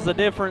movement was the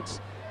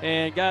difference,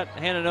 and got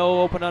Hannah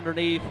No open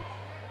underneath.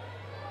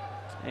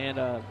 And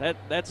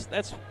that's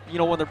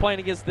when they're playing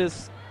against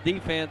this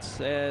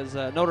defense as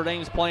Notre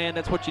Dame's playing,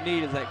 that's what you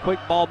need, is that quick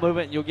ball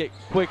movement, and you'll get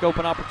quick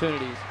open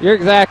opportunities. You're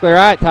exactly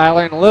right,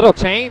 Tyler. And a little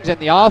change in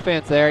the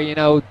offense there.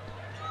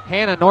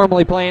 Hannah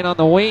normally playing on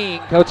the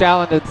wing. Coach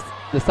Allen is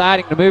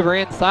deciding to move her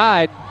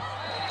inside.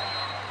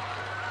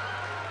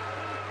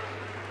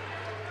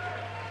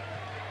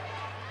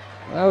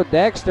 Oh,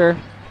 Dexter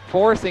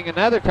forcing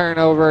another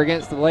turnover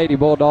against the Lady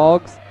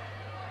Bulldogs.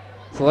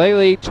 So they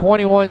lead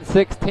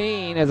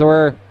 21-16 as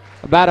we're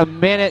about a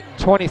minute and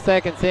 20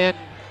 seconds in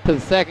to the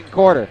second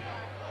quarter.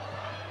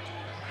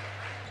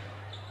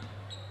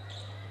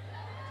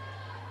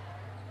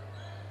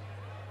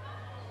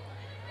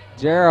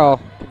 Gerald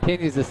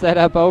continues to set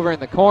up over in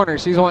the corner.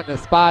 She's wanting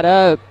to spot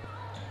up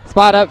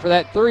for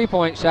that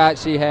 3-point shot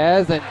she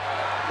has. And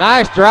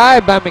nice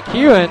drive by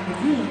McEwen.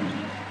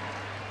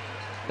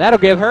 That'll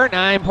give her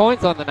 9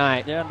 points on the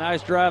night. Yeah,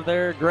 nice drive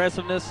there,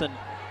 aggressiveness, and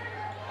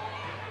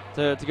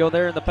to go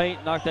there in the paint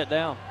and knock that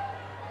down.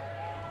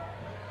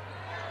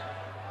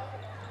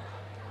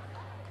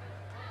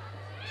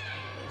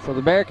 So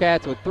the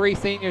Bearcats with 3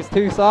 seniors,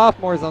 2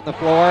 sophomores on the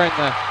floor,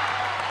 and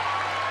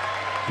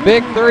the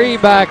big 3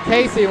 by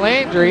Casey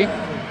Landry.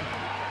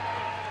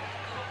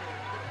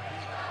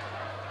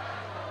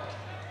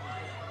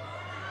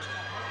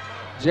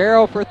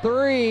 Gerald for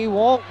 3,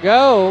 won't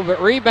go,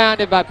 but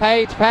rebounded by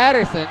Paige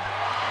Patterson.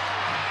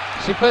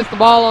 She puts the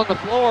ball on the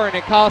floor, and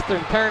it cost her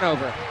a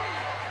turnover.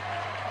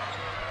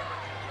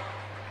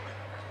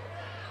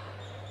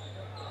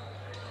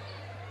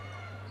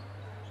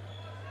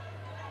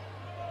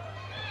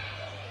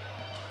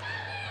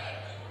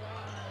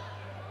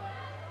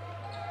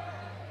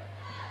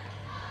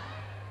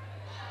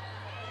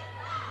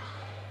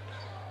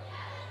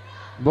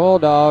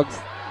 Bulldogs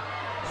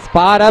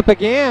spot up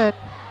again.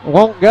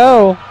 Won't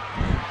go.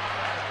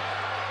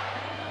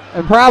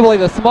 And probably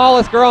the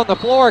smallest girl on the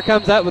floor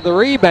comes up with the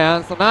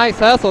rebound. So nice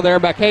hustle there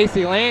by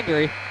Casey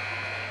Landry.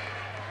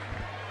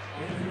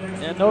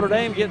 And Notre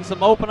Dame getting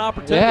some open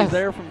opportunities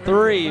there from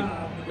 3.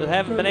 That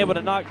haven't been able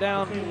to knock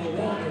down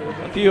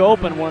a few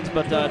open ones,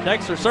 but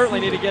Dexter certainly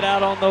need to get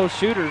out on those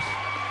shooters.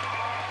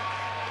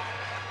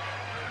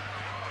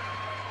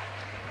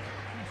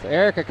 So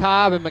Erica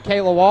Cobb and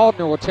Michaela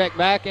Waldner will check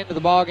back into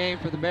the ball game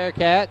for the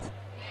Bearcats.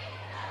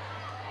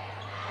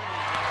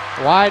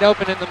 Wide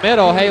open in the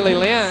middle, Haley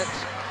Lynch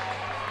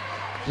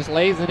just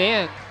lays it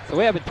in. So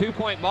we have a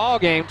 2-point ball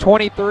game,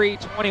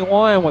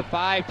 23-21 with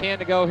 5:10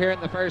 to go here in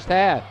the first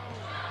half.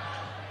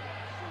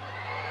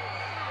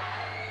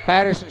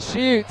 Patterson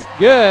shoots,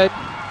 good.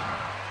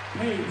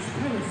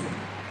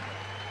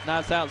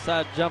 Nice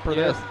outside jumper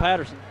there from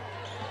Patterson.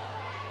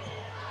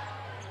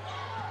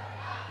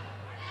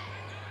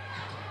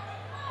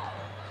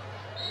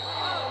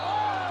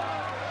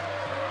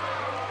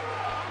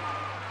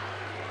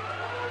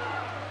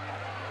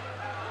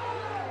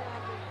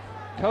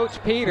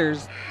 Coach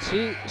Peters,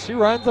 she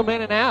runs them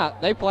in and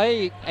out. They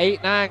play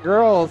 8-9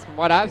 girls from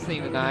what I've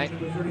seen tonight.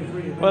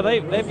 Well,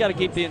 they've got to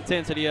keep the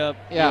intensity up.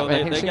 Yeah,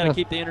 they've got to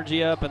keep the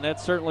energy up, and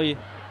that's certainly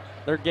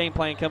their game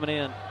plan coming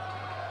in.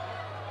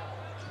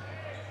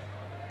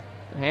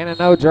 Hannah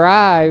No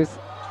drives.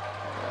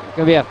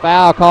 Going to be a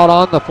foul called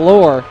on the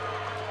floor.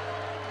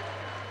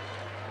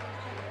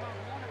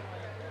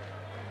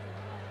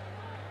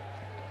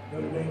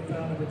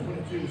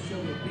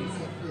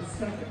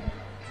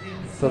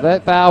 So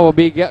that foul will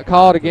be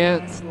called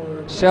against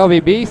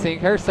Shelby Beesink,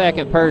 her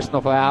second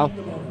personal foul.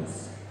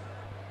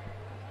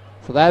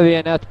 So that'll be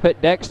enough to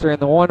put Dexter in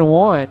the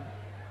 1-1.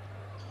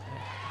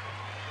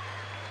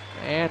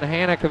 And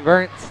Hannah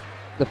converts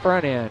the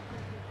front end.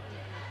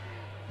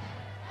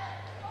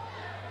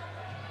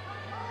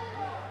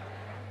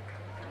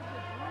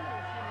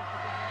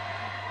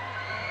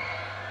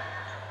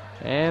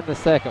 And the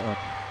second one.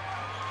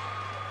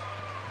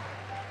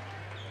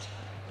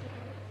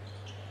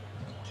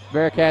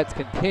 Bearcats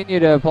continue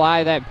to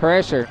apply that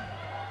pressure.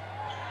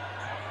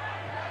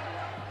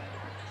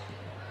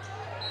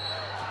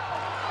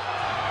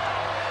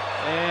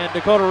 And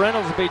Dakota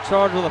Reynolds will be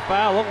charged with a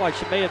foul. Looked like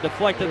she may have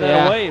deflected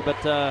that away,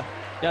 but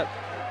got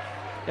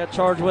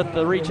charged with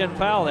the reach-in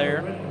foul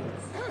there.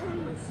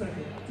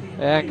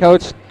 And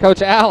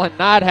Coach Allen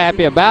not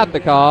happy about the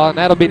call, and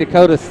that'll be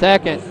Dakota's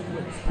second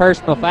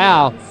personal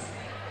foul.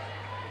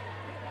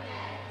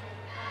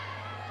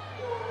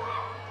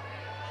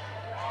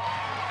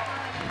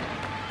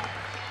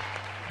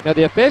 You know,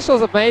 the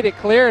officials have made it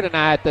clear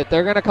tonight that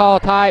they're going to call a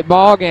tight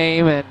ball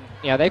game, and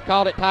they've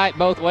called it tight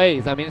both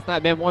ways. I mean, it's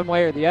not been one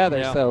way or the other.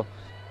 Yeah. So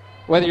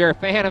whether you're a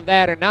fan of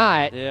that or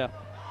not,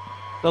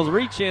 those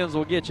reach-ins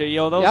will get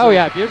you. Those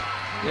if you're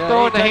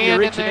throwing the hand you're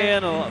reaching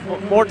in,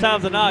 more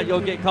times than not, you'll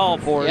get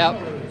called for it.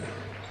 Yep.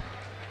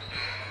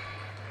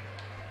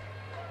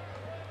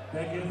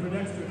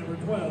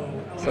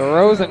 So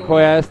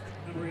Rosenquist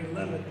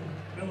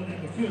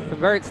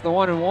converts the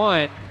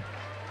 1-1.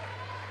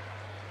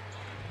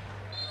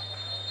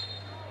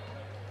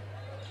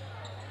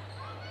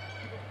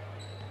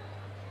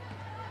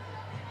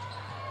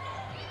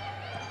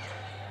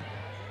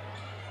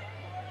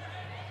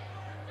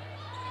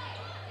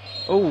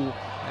 Ooh.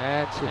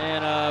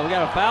 And we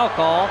got a foul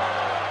call.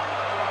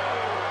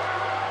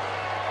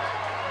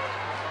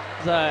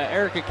 It's,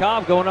 Erica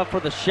Cobb going up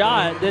for the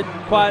shot. Didn't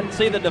quite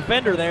see the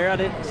defender there. I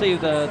didn't see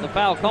the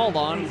foul called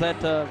on. Is that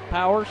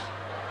Powers?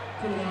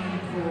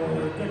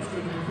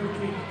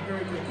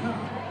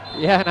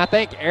 Yeah, and I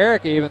think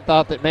Erica even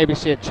thought that maybe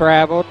she had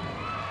traveled.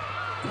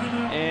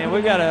 And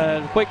we've got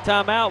a quick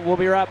timeout. We'll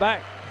be right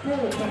back. What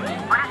is your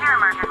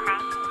emergency?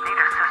 Need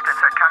assistance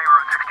at County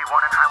Road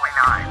 61 and Highway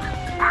 9.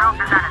 Help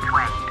is on its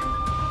way.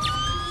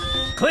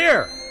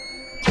 Clear!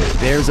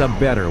 There's a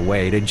better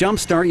way to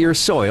jumpstart your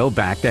soil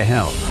back to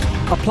health.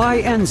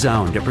 Apply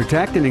Endzone to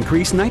protect and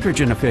increase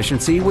nitrogen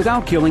efficiency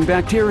without killing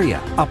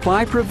bacteria.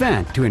 Apply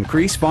Prevent to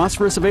increase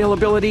phosphorus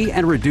availability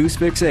and reduce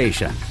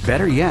fixation.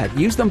 Better yet,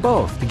 use them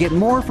both to get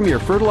more from your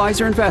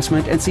fertilizer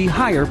investment and see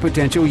higher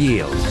potential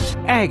yields.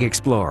 Ag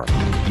Explorer,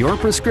 your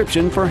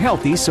prescription for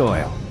healthy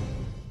soil.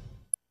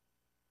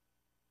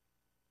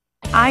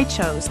 I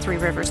chose Three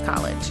Rivers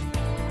College.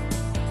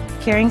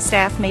 Caring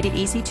staff made it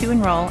easy to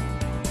enroll.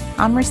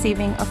 I'm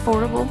receiving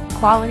affordable,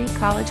 quality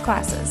college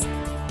classes.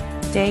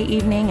 Day,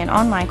 evening, and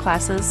online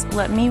classes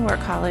let me work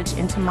college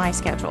into my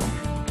schedule.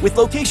 With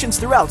locations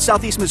throughout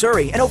Southeast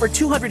Missouri and over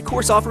 200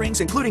 course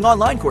offerings, including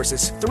online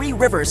courses, Three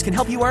Rivers can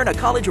help you earn a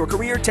college or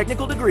career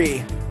technical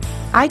degree.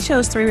 I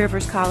chose Three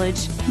Rivers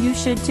College. You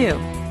should too.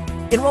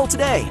 Enroll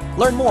today.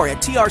 Learn more at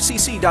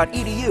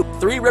trcc.edu.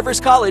 Three Rivers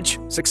College.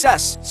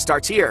 Success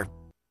starts here.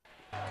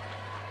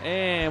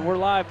 And we're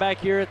live back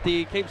here at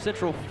the Cape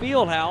Central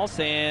Fieldhouse,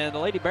 and the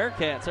Lady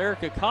Bearcats,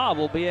 Erica Cobb,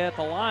 will be at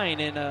the line,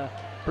 and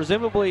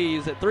presumably,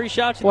 is it 3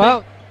 shots?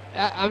 Well,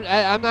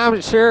 I'm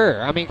not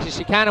sure. I mean,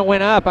 she kind of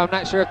went up. I'm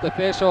not sure if the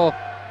official,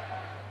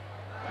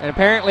 and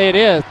apparently it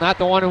is, not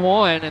the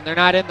 1-1, and they're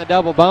not in the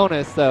double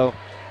bonus, so.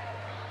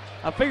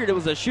 I figured it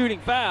was a shooting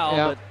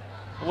foul,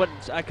 but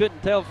I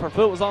couldn't tell if her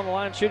foot was on the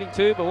line shooting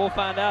 2, but we'll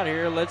find out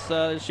here. Let's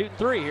shooting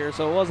 3 here,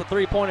 so it was a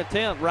 3-point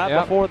attempt right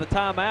before the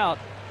timeout.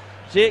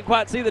 She didn't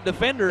quite see the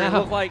defender. It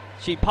looked like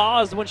she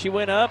paused when she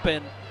went up,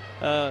 and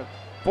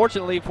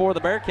fortunately for the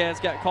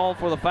Bearcats, got called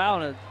for the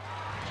foul and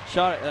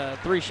shot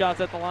 3 shots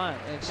at the line.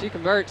 And she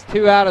converts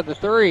 2 out of the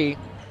 3,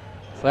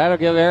 so that'll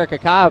give Erica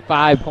Cobb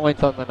 5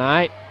 points on the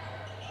night.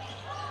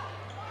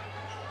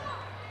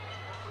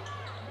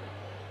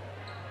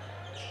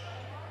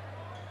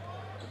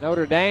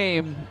 Notre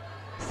Dame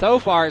so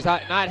far has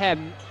not had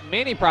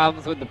many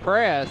problems with the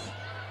press.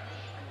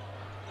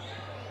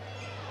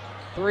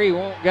 3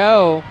 won't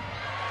go.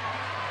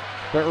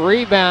 But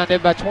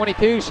rebounded by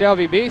 22,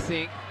 Shelby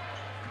Beesink.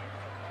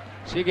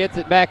 She gets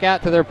it back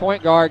out to their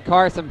point guard,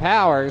 Carson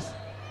Powers.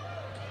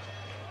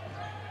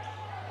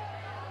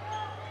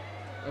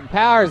 And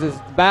Powers is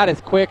about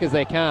as quick as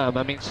they come.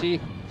 I mean, she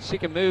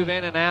can move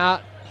in and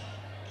out.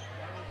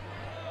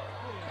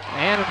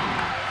 And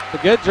a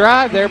good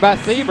drive there by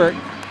Siebert.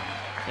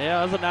 Yeah,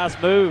 that was a nice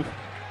move.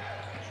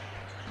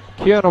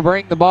 Kuhn will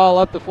bring the ball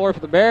up the floor for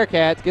the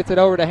Bearcats, gets it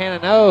over to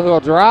Hannah No, who will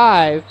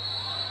drive.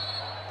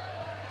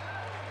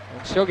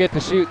 And she'll get to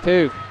shoot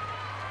too.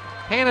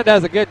 Hannah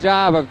does a good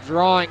job of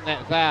drawing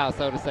that foul,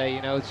 so to say.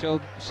 You know,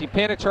 she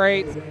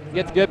penetrates,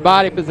 gets good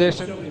body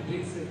position.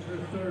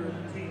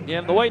 Yeah,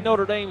 and the way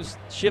Notre Dame's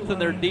shifting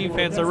their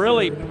defense, they're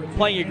really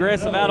playing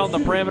aggressive out on the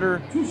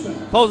perimeter,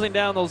 closing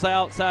down those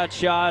outside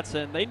shots,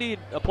 and they need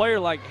a player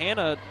like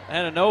Hannah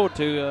No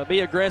to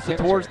be aggressive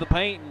towards the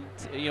paint and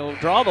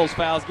draw those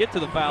fouls, get to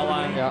the foul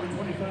line. Yeah.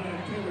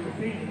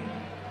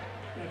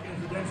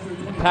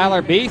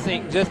 Tyler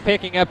Beesink just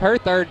picking up her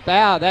third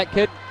foul. That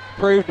could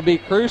prove to be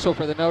crucial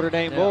for the Notre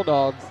Dame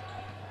Bulldogs.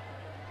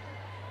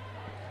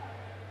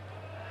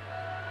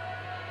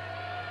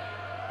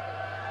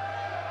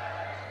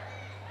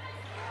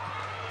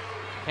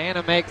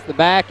 Hannah makes the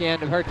back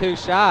end of her 2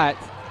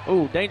 shots.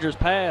 Ooh, dangerous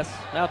pass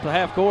out to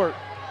half court,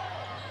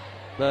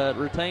 but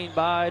retained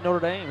by Notre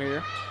Dame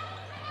here.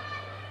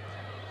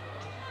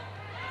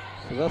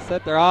 So they'll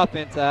set their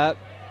offense up.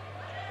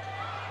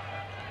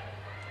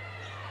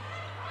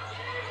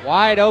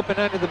 Wide open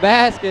under the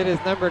basket is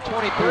number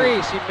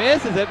 23. She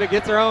misses it, but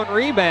gets her own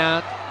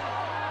rebound.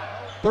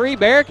 3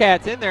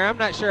 Bearcats in there. I'm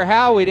not sure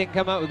how we didn't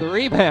come up with the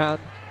rebound.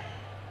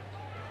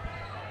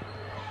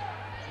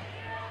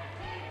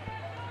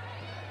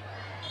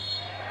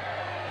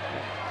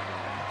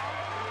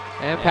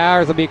 And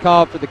Powers will be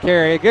called for the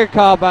carry. A good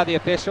call by the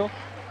official.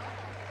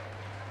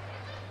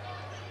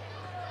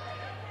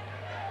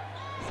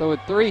 So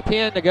with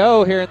 3:10 to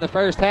go here in the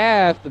first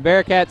half, the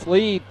Bearcats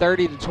lead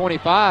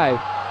 30-25.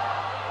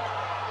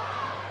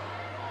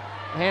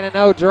 Hannah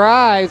No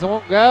drives,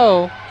 won't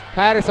go.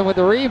 Patterson with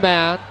the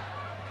rebound.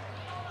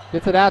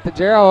 Gets it out to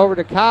Gerald, over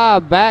to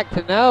Cobb, back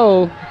to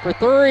No for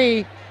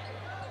 3.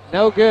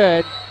 No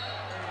good.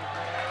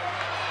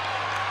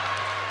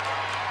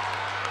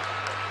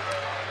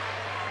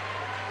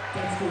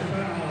 Dexter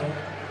foul.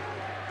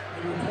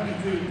 Number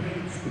 22,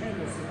 Paige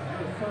Patterson,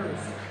 her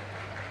first.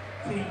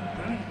 Team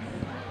 9th.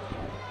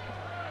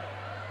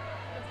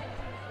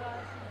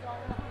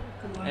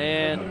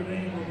 And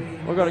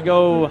we're going to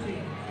go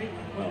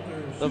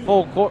the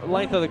full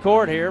length of the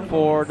court here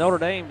for Notre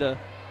Dame to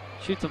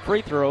shoot some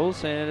free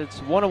throws, and it's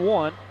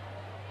 1-1.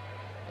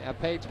 Yeah,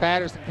 Paige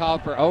Patterson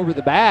called for over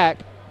the back.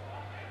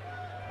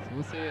 So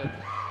we'll see it.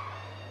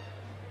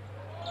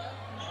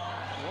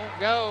 Won't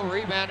go.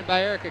 Rebounded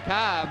by Erica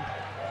Cobb.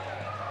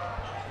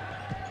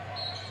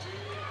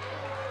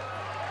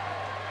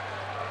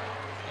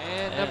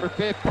 And number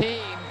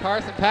 15,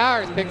 Carson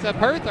Powers, picks up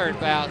her 3rd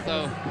foul.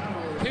 So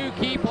 2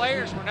 key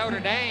players for Notre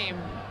Dame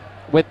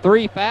with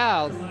 3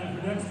 fouls.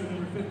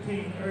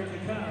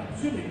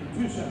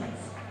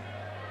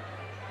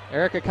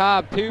 Erica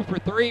Cobb 2 for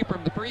 3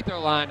 from the free throw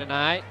line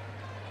tonight.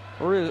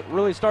 We're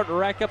really starting to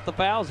rack up the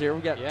fouls here.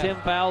 We've got 10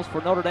 fouls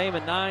for Notre Dame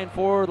and 9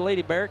 for the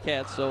Lady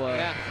Bearcats. So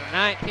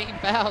 19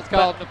 fouls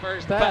called in the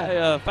first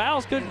half.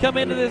 Fouls could come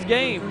into this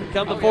game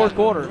come the fourth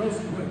quarter.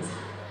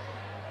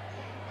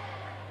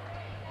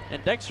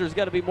 And Dexter's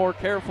got to be more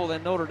careful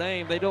than Notre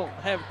Dame. They don't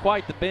have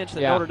quite the bench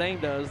that Notre Dame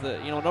does.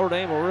 That Notre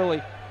Dame will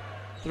really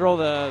throw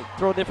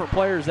different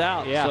players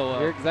out. Yeah, so,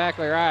 you're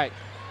exactly right.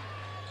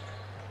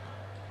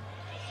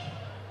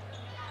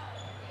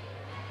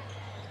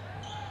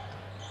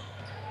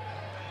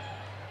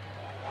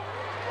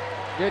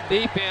 Good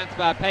defense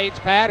by Paige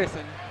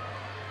Patterson.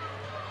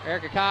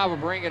 Erica Cobb will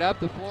bring it up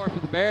the floor for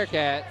the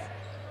Bearcats.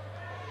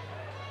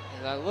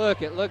 As I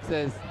look, it looks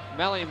as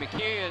Melanie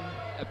McCune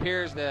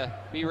appears to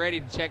be ready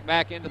to check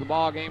back into the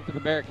ball game for the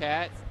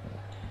Bearcats.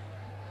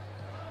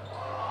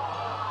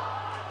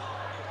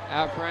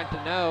 Out front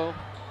to No.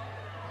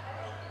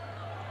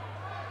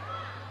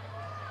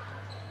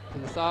 To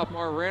the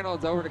sophomore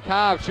Reynolds, over to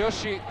Cobb. She'll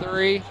shoot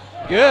 3.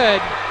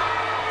 Good.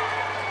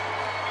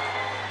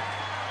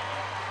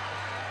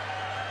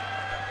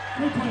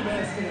 Three-point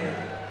basket,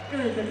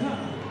 Erica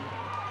Cobb.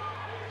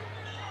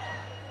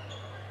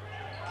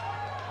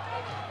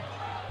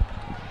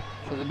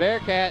 So the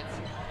Bearcats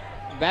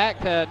back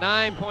to a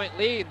 9-point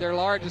lead, their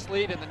largest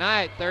lead of the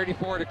night,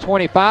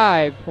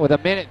 34-25, with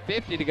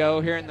 1:50 to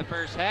go here in the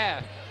first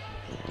half.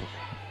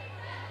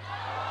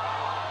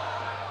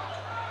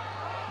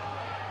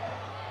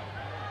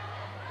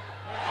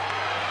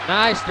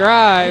 Nice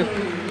drive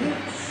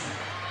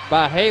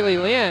by Haley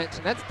Lynch,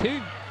 and that's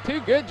two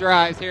good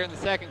drives here in the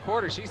second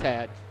quarter she's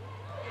had.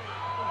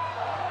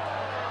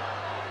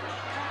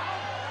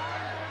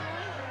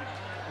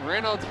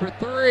 Reynolds for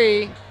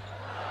 3.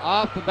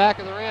 Off the back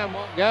of the rim,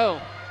 won't go.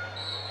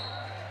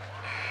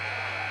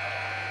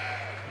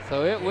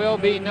 So it will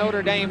be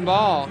Notre Dame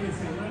ball.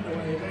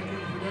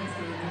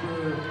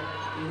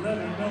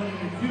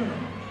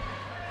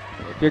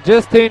 If you're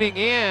just tuning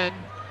in,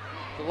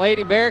 the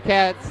Lady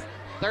Bearcats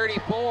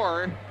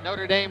 34,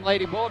 Notre Dame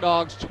Lady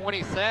Bulldogs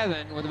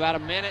 27, with about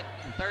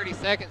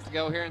 1:30 to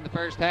go here in the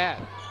first half.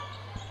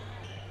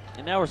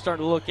 And now we're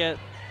starting to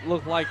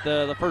look like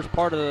the first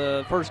part of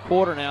the first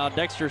quarter now.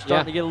 Dexter's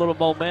starting to get a little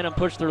momentum,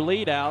 push their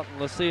lead out,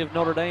 and let's see if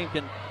Notre Dame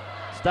can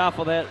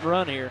stifle that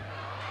run here.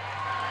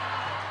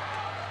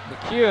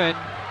 McEwen,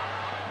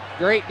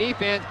 great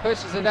defense,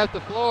 pushes it up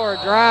the floor,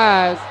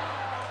 drives.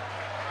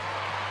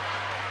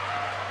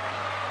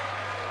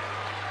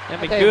 And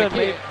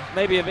McEwen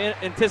maybe have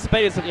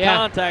anticipated some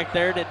contact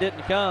there that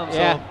didn't come,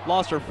 so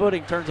lost her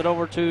footing, turns it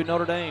over to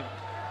Notre Dame.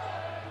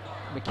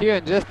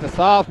 McEwen just a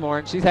sophomore,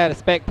 and she's had a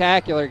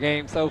spectacular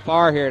game so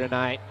far here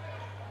tonight.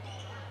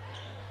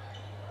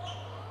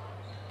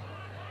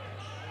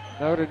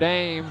 Notre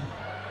Dame.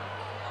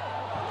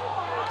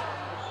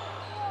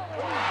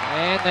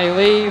 And they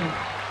leave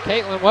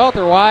Caitlin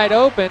Welter wide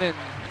open,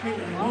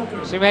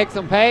 and she makes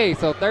them pay.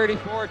 So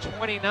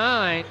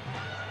 34-29.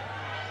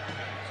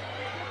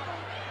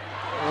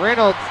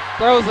 Reynolds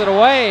throws it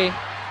away.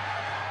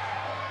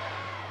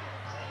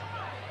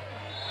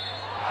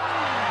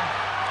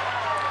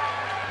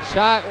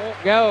 Shot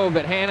won't go,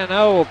 but Hannah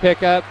No will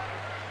pick up.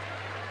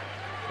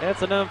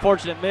 That's an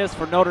unfortunate miss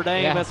for Notre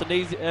Dame. Yeah.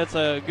 That's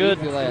a good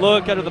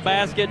look under the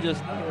basket.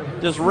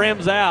 Just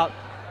rims out.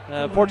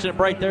 Fortunate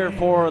break there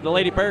for the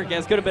Lady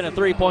Bearcats. Could have been a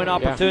three-point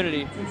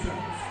opportunity.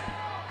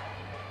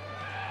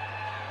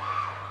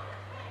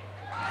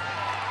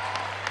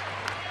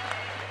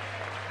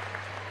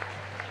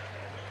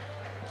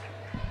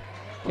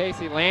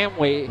 Casey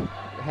Lamway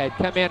had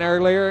come in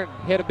earlier and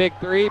hit a big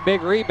three,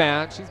 big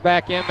rebound. She's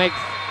back in, makes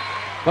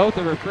both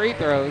of her free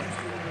throws.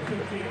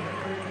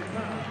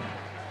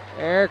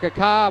 Erica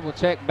Cobb will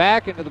check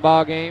back into the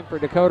ball game for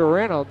Dakota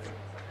Reynolds.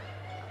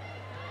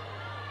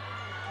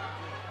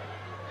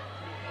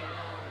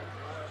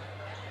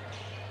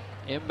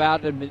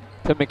 Inbound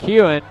to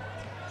McEwen.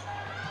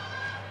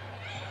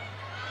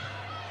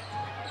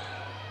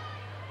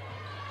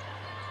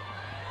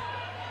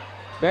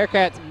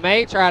 Bearcats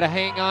may try to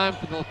hang on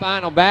for the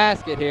final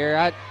basket here.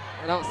 I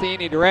don't see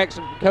any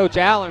direction from Coach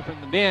Allen from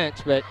the bench,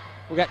 but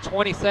we got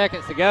 20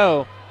 seconds to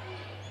go.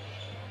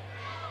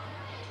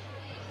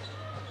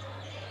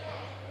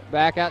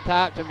 Back out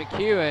top to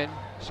McEwen.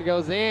 She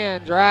goes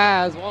in,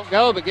 drives, won't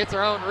go, but gets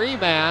her own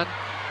rebound.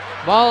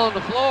 Ball on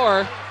the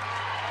floor.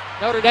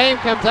 Notre Dame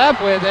comes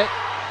up with it.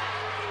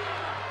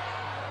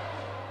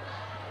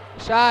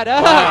 Shot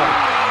up.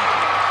 Wow.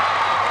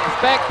 A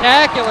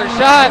spectacular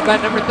shot by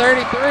number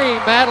 33,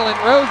 Madeline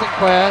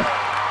Rosenquist.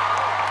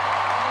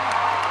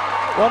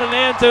 What an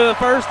end to the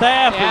first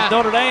half Yeah. as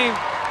Notre Dame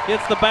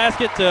gets the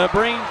basket to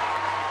bring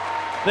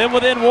them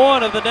within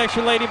one of the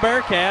Dexter Lady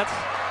Bearcats.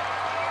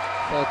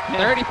 So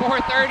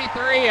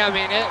 34-33, I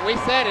mean, we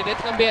said it, it's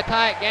going to be a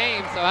tight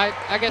game. So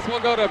I guess we'll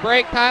go to a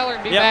break, Tyler,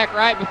 and be back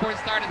right before the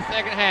start of the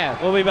second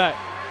half. We'll be back.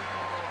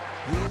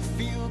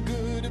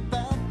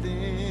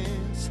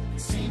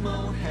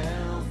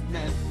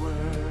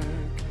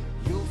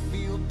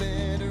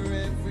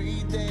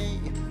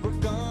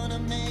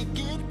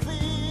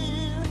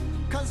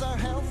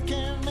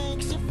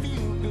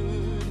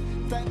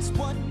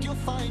 What you'll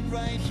find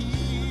right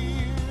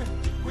here.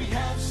 We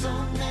have so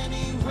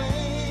many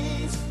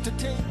ways to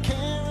take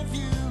care of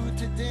you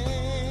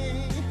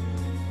today.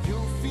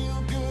 You'll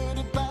feel good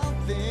about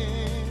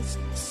this.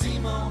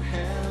 SEMO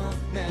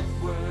Health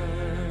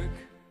Network.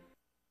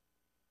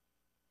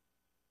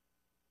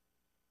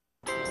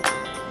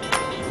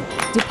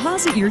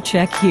 Deposit your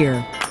check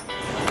here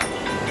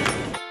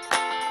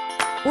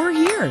or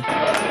here.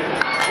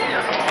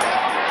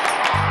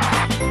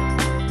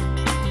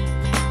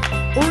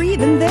 Or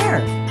even there.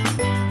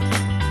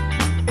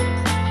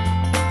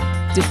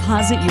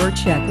 Deposit your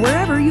check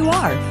wherever you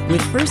are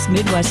with First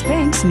Midwest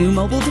Bank's new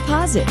mobile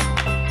deposit.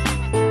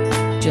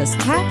 Just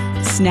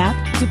tap, snap,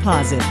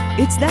 deposit.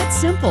 It's that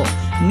simple.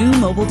 New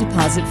mobile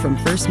deposit from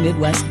First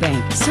Midwest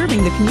Bank,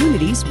 serving the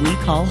communities we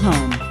call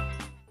home.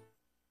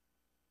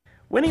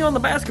 Winning on the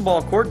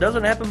basketball court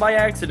doesn't happen by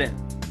accident.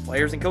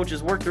 Players and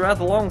coaches work throughout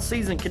the long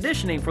season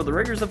conditioning for the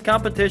rigors of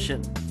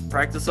competition.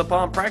 Practice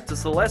upon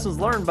practice, the lessons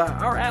learned by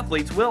our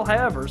athletes will,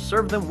 however,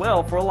 serve them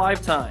well for a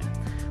lifetime.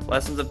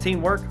 Lessons of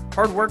teamwork,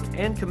 hard work,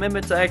 and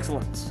commitment to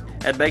excellence.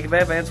 At Bank of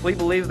Advance, we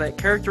believe that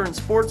character in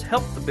sports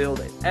help to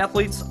build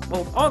athletes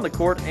both on the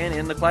court and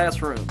in the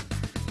classroom.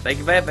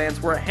 Bank of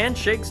Advance, where a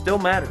handshake still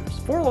matters.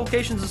 4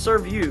 locations to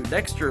serve you: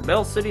 Dexter,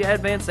 Bell City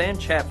Advance, and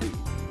Chaffee.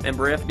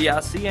 Member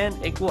FDIC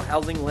and equal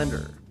housing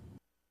lender.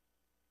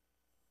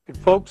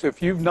 Folks,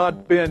 if you've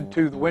not been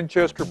to the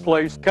Winchester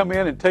Place, come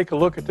in and take a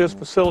look at this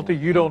facility.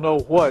 You don't know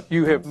what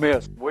you have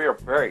missed. We are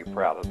very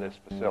proud of this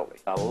facility.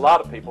 A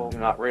lot of people do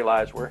not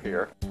realize we're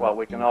here, what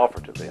we can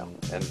offer to them,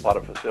 and what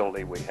a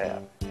facility we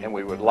have. And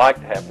we would like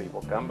to have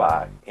people come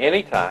by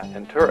anytime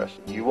and tour us.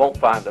 You won't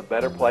find a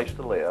better place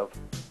to live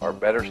or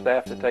better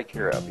staff to take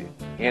care of you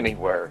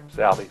anywhere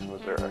southeast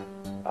Missouri.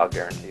 I'll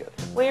guarantee it.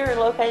 We are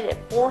located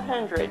at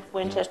 400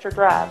 Winchester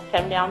Drive.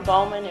 Come down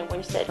Bowman, and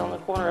we sit on the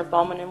corner of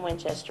Bowman and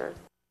Winchester.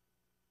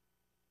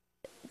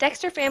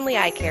 Dexter Family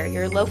Eye Care,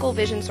 your local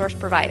vision source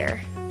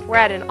provider. We're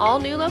at an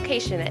all-new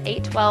location at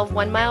 812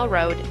 One Mile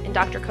Road in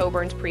Dr.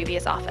 Coburn's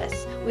previous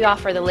office. We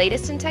offer the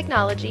latest in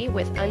technology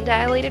with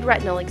undilated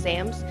retinal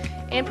exams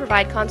and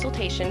provide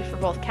consultation for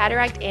both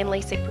cataract and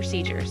LASIK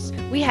procedures.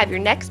 We have your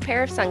next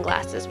pair of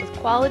sunglasses with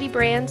quality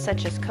brands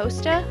such as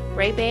Costa,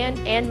 Ray-Ban,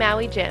 and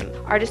Maui Jim.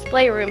 Our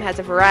display room has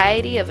a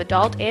variety of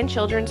adult and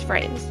children's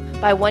frames.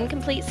 Buy one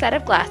complete set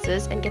of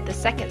glasses and get the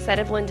second set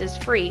of lenses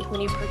free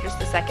when you purchase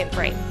the second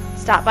frame.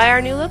 Stop by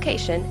our new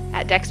location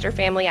at Dexter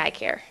Family Eye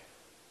Care.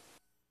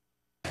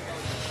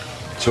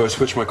 So I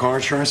switched my car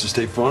insurance to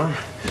State Farm.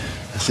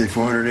 I saved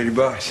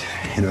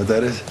 $480. You know what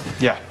that is?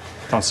 Yeah,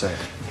 don't say it.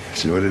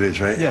 You know what it is,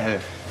 right? Yeah, hey,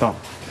 don't.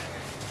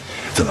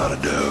 It's a lot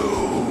of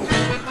dough.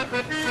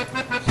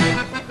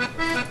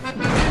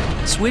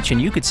 Switch and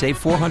you could save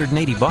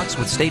 $480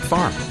 with State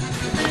Farm.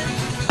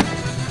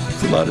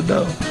 lot of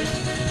dough.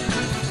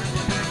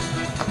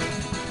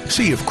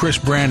 See if Chris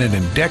Brannon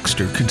and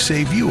Dexter could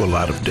save you a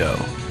lot of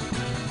dough.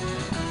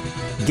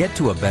 Get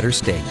to a better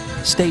state.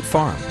 State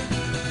Farm.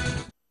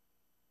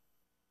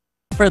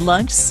 For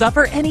lunch,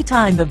 supper,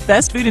 anytime, the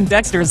best food in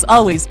Dexter is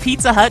always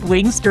Pizza Hut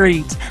Wing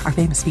Street. Our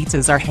famous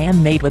pizzas are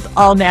handmade with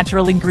all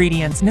natural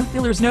ingredients, no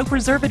fillers, no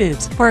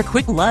preservatives. For a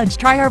quick lunch,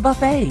 try our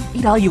buffet.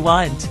 Eat all you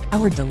want.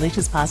 Our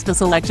delicious pasta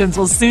selections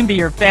will soon be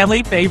your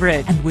family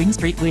favorite. And Wing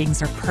Street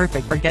wings are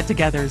perfect for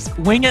get-togethers.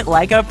 Wing it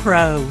like a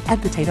pro.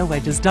 Add potato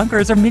wedges,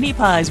 dunkers, or mini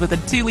pies with a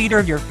 2-liter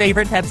of your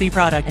favorite Pepsi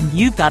product, and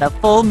you've got a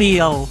full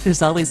meal.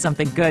 There's always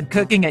something good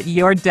cooking at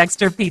your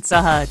Dexter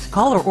Pizza Hut.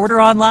 Call or order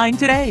online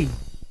today.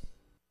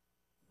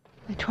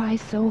 I try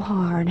so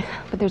hard,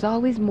 but there's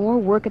always more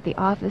work at the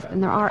office than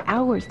there are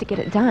hours to get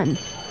it done.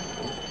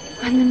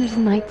 And then there's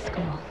night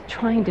school,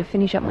 trying to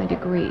finish up my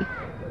degree.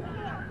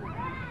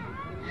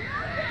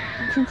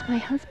 And since my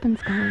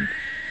husband's gone,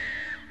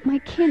 my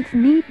kids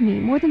need me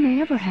more than they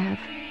ever have.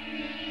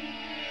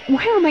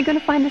 Where am I going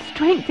to find the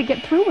strength to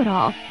get through it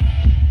all?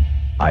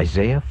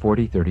 Isaiah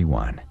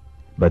 40:31.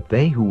 But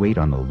they who wait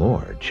on the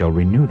Lord shall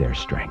renew their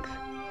strength.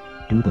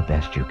 Do the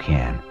best you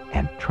can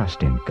and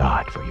trust in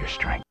God for your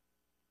strength.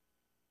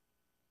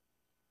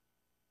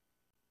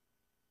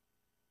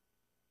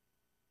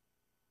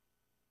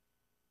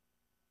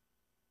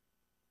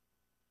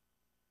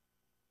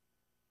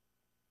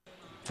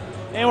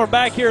 And we're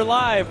back here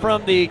live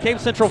from the Cape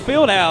Central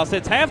Fieldhouse.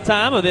 It's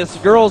halftime of this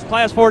girls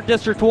Class 4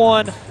 District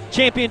 1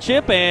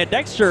 championship, and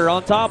Dexter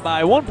on top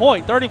by 1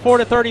 point,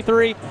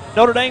 34-33.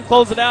 Notre Dame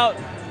closed it out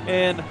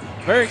in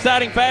very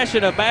exciting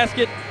fashion, a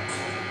basket.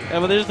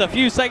 And with just a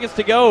few seconds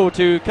to go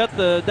to cut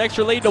the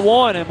Dexter lead to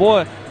 1. And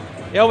boy,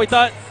 you know, we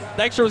thought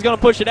Dexter was going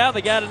to push it out.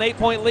 They got an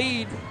 8-point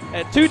lead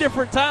at 2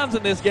 different times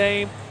in this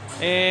game.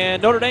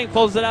 And Notre Dame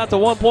closes it out to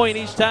 1 point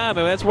each time,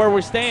 and that's where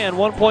we stand.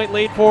 1 point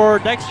lead for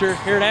Dexter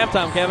here at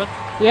halftime, Kevin.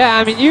 Yeah,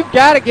 I mean, you've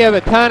got to give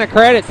a ton of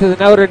credit to the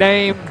Notre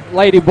Dame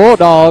Lady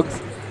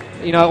Bulldogs.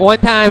 You know, at one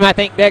time I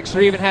think Dexter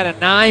even had a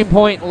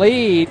 9-point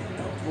lead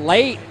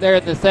late there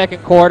in the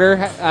second quarter.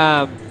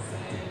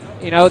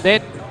 You know,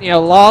 then, you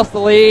know, lost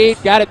the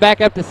lead, got it back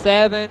up to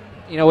 7.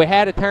 You know, we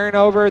had a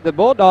turnover. The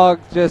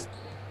Bulldogs just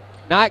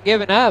not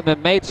giving up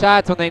and made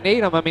shots when they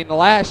need them. I mean, the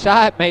last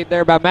shot made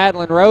there by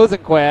Madeline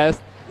Rosenquist,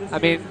 I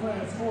mean,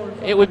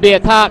 it would be a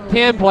top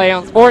 10 play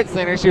on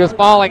SportsCenter. She was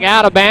falling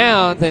out of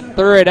bounds and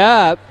threw it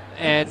up.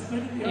 And,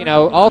 you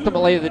know,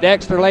 ultimately the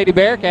Dexter Lady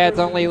Bearcats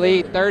only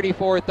lead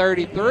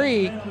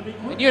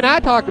 34-33. And you and I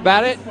talked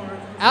about it.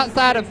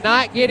 Outside of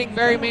not getting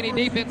very many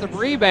defensive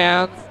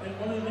rebounds,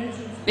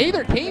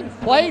 neither team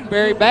played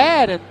very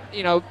bad. And,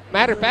 you know,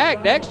 matter of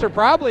fact, Dexter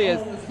probably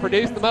has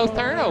produced the most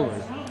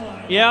turnovers.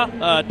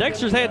 Yeah,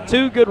 Dexter's had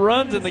 2 good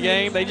runs in the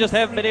game. They just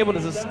haven't been able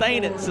to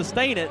sustain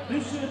it.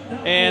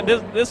 And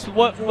this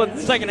what the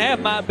second half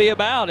might be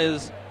about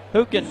is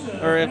who can,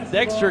 or if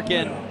Dexter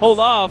can hold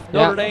off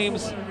Notre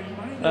Dame's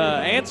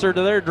answer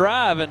to their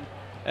drive. And,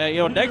 you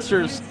know,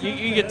 Dexter's,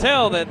 you can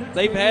tell that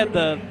they've had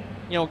the,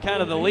 you know,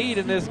 kind of the lead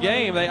in this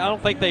game. I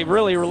don't think they've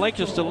really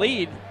relinquished the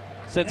lead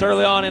since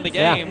early on in the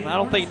game. I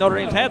don't think Notre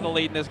Dame's had the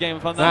lead in this game,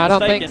 if I'm not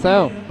mistaken. I don't think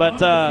so.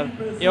 But,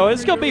 you know,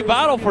 it's going to be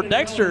vital for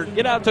Dexter to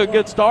get out to a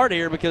good start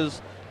here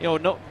because, you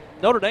know,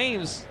 Notre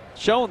Dame's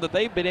shown that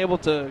they've been able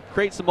to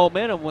create some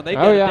momentum when they've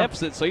been in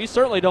deficit. So you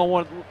certainly don't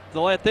want to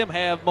let them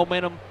have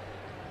momentum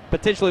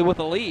potentially with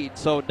a lead.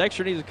 So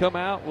Dexter needs to come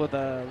out with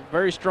a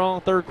very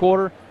strong third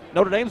quarter.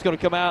 Notre Dame's going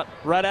to come out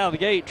right out of the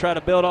gate, try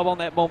to build up on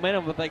that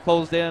momentum that they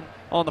closed in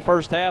on the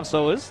first half.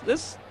 So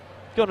this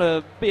going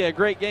to be a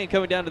great game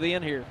coming down to the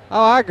end here.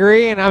 Oh, I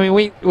agree, and I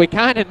mean we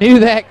kind of knew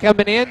that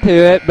coming into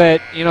it,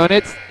 but you know,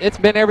 and it's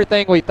been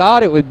everything we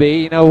thought it would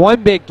be. You know,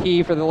 one big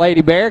key for the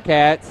Lady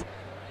Bearcats,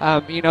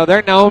 you know,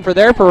 they're known for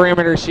their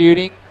perimeter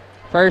shooting.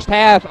 First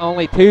half,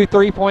 only 2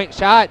 3-point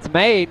shots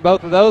made,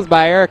 both of those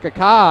by Erica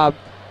Cobb.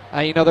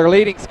 You know, their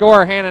leading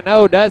scorer, Hannah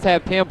No, does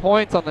have 10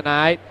 points on the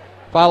night,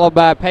 followed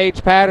by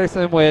Paige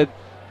Patterson with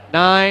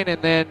 9, and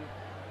then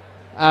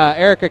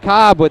Erica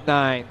Cobb with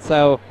 9.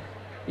 So,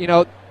 you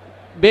know,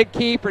 big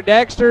key for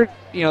Dexter.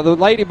 You know, the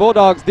Lady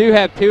Bulldogs do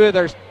have 2 of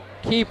their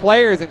key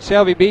players in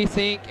Shelby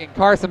Beesink and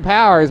Carson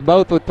Powers,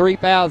 both with 3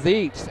 fouls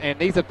each, and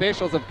these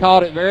officials have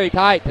called it very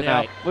tight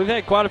tonight. Yeah, we've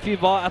had quite a few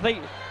I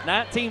think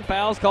 19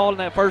 fouls called in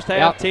that first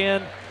half,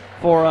 10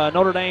 for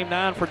Notre Dame,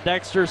 9 for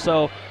Dexter.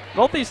 So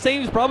both these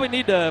teams probably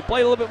need to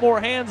play a little bit more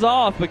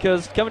hands-off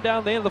because coming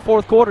down to the end of the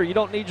fourth quarter, you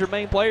don't need your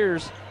main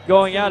players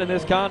going out in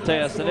this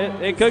contest,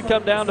 and it could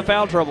come down to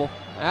foul trouble.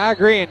 I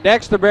agree, and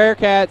Dexter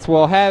Bearcats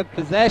will have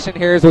possession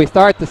here as we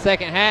start the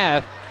second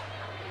half.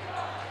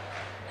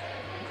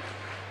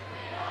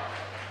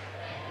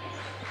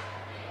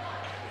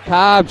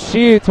 Cobb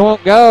shoots,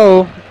 won't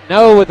go.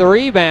 No with the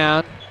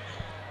rebound.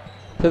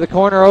 To the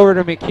corner over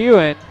to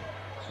McEwen.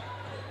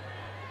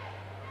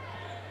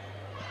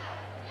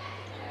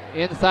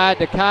 Inside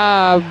to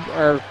Cobb,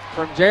 or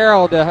from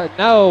Gerald to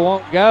No,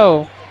 won't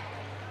go.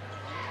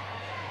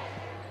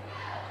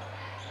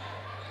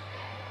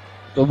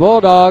 The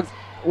Bulldogs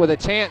with a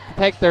chance to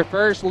take their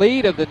first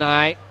lead of the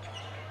night.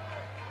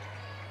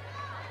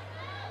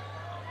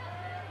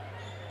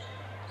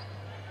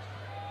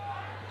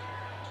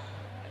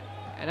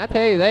 And I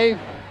tell you, they've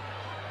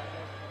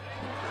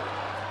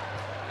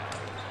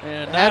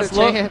and had nice a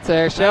look. chance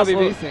there. Shelby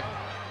Nice look. Beesing.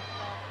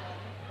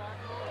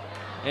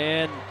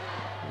 And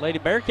Lady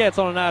Bearcats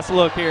on a nice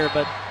look here,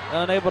 but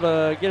unable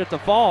to get it to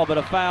fall, but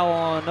a foul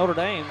on Notre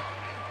Dame.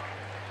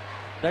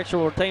 Dexter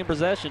will retain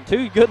possession.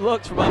 2 good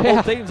looks from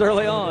both teams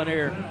early on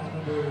here.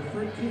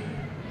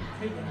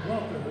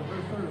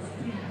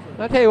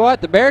 I'll tell you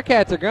what, the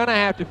Bearcats are going to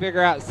have to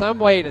figure out some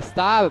way to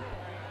stop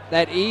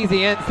that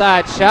easy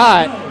inside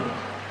shot.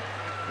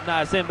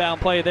 Nice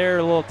inbound play there.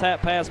 A little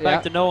tap pass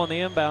back to Noah on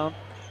the inbound.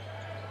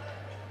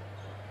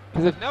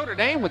 Because if Notre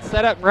Dame would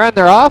set up and run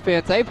their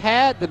offense, they've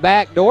had the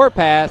backdoor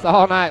pass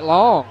all night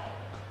long.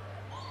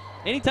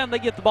 Anytime they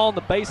get the ball in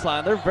the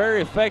baseline, they're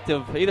very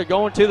effective, either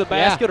going to the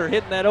basket or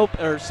hitting that open,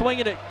 or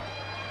swinging it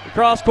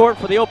across court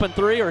for the open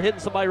 3, or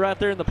hitting somebody right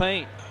there in the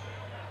paint.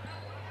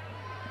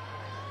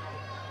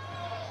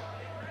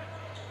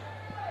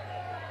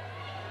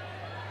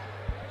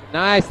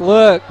 Nice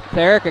look to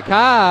Erica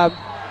Cobb,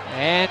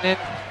 and then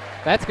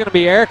that's going to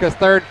be Erica's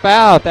 3rd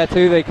foul if that's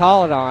who they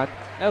call it on.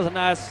 That was a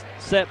nice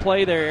set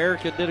play there.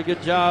 Erica did a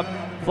good job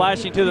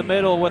flashing to the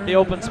middle with the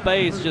open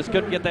space, just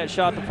couldn't get that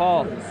shot to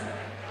fall.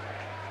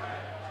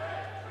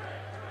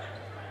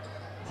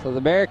 So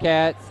the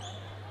Bearcats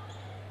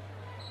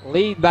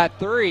lead by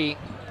 3.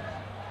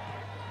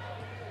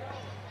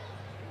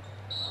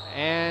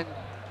 And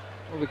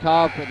will be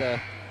called for the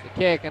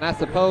kick. And I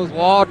suppose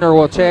Waldner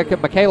will check him.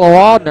 Michaela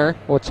Waldner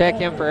will check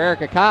him for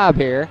Erica Cobb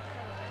here.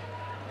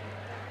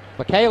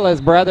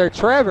 Michaela's brother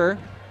Trevor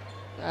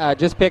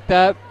just picked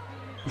up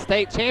the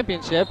state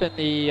championship in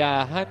the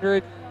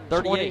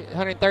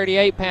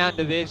 138-pound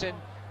division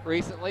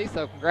recently.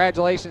 So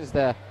congratulations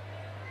to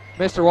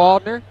Mr.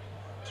 Waldner.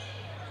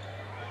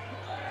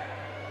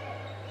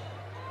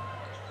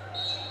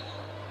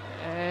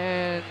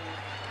 And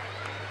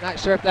not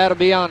sure if that'll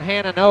be on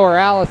Hannah Noe or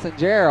Allison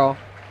Jarrell.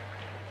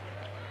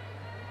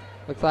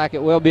 Looks like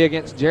it will be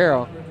against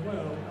Jarrell.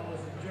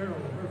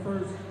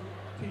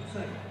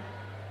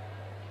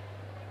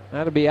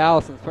 That'll be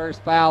Allison's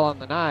first foul on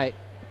the night.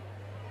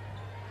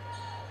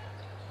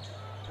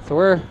 So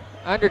we're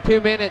under 2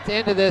 minutes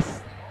into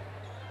this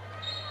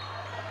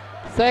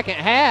second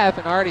half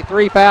and already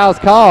 3 fouls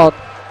called.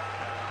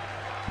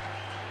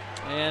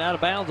 And out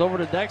of bounds over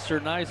to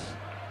Dexter. Nice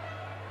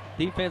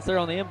defense there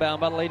on the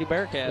inbound by the Lady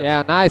Bearcats.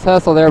 Yeah, nice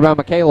hustle there by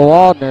Michaela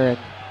Waldner.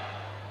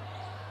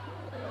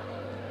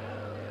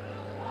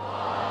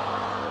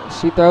 And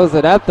she throws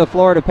it up the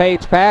floor to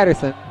Paige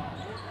Patterson.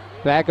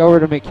 Back over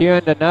to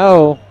McEwen to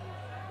Noe.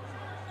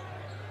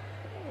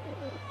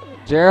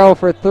 Jarrell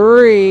for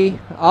 3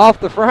 off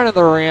the front of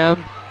the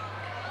rim.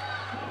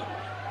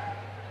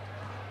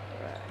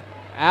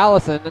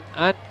 Allison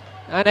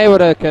unable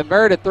to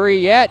convert a 3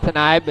 yet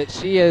tonight, but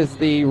she is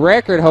the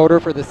record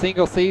holder for the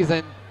single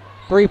season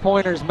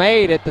 3-pointers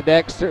made at the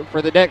Dexter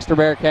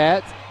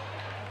Bearcats.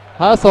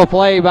 Hustle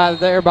play by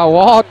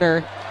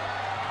Waldner,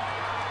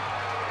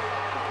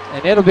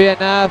 and it'll be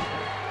enough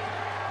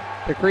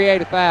to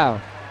create a foul.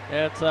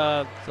 Yeah, it's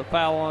a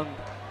foul on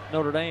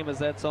Notre Dame, as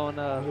that's on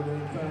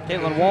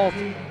Caitlin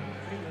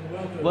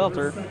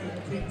Welter.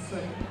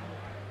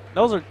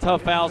 Those are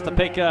tough fouls to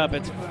pick up.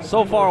 It's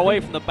so far away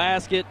from the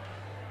basket,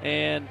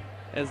 and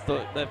as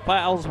the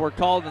fouls were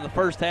called in the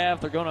first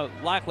half, they're going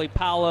to likely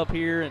pile up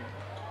here, and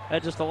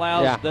that just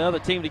allows the other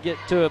team to get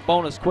to a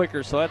bonus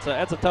quicker. So that's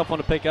a tough one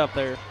to pick up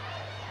there.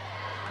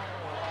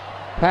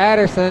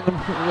 Patterson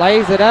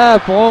lays it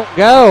up, won't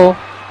go.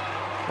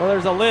 Well,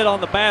 there's a lid on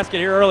the basket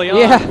here early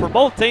on for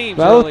both teams.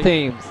 Both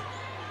teams.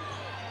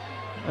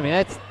 I mean,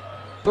 that's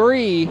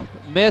 3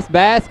 missed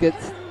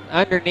baskets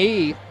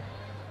underneath,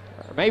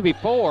 or maybe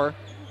 4.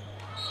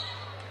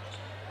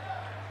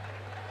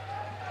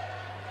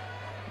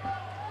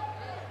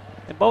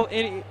 And both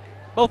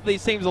of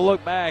these teams will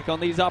look back on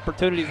these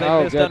opportunities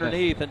they missed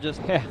underneath and just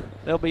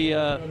they'll be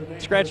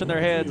scratching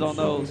their heads on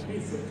those.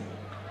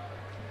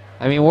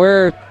 I mean,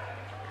 we're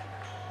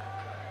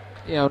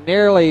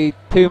nearly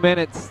 2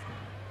 minutes,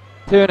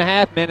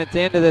 2.5 minutes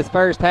into this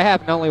first half,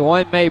 and only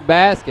 1 made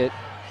basket.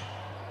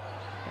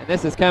 And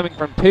this is coming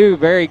from 2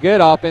 very good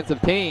offensive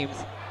teams.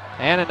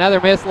 And another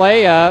missed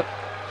layup.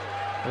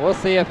 We'll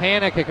see if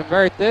Hannah can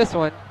convert this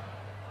one.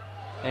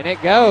 And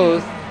it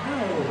goes.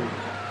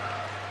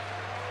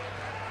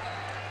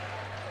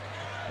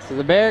 So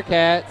the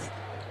Bearcats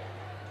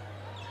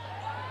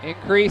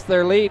increase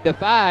their lead to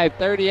 5,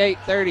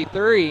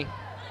 38-33.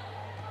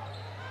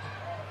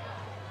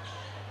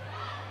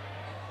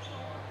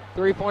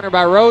 3-pointer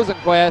by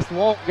Rosenquist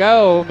won't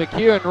go.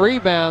 McEwen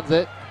rebounds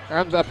it. I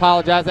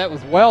apologize, that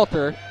was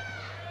Welter.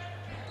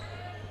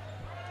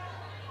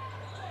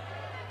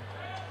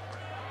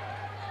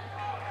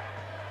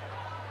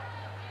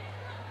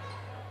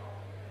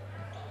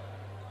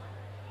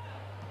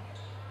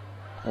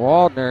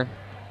 Waldner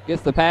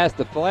gets the pass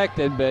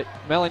deflected, but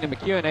Melanie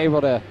McEwen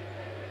able to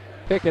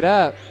pick it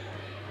up.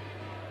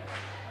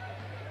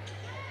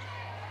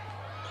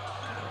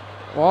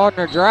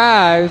 Waldner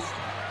drives.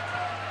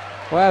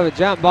 We'll have a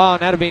jump ball,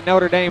 and that'll be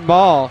Notre Dame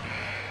ball.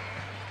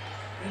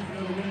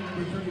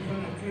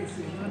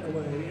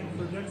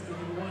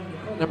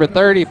 Number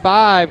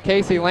 35,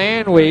 Casey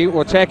Landweed,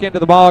 will check into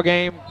the ball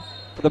game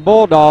for the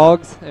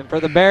Bulldogs. And for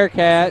the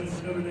Bearcats,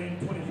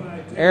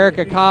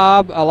 Erica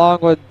Cobb along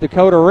with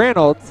Dakota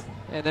Reynolds.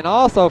 And then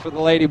also for the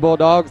Lady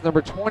Bulldogs,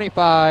 number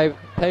 25,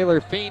 Taylor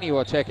Feeney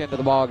will check into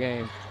the ball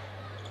game.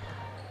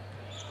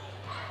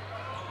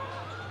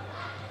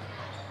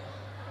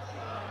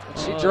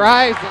 She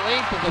drives the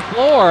length of the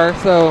floor,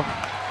 so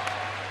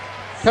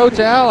Coach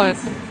Allen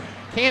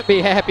can't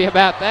be happy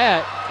about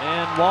that.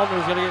 And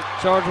Waldner's going to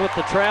get charged with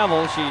the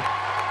travel. She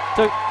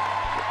took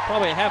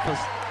probably half an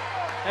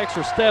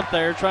extra step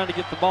there trying to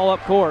get the ball up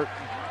court.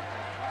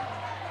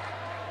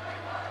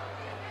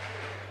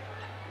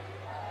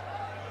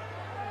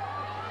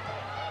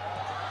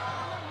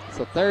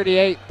 So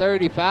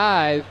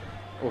 38-35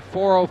 with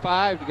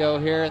 4:05 to go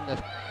here in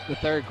the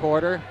third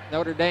quarter.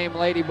 Notre Dame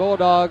Lady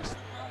Bulldogs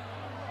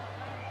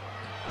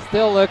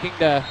still looking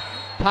to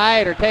tie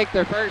it or take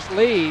their first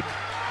lead.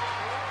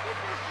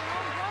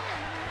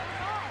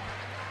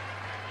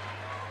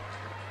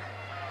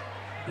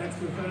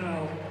 Dexter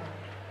foul,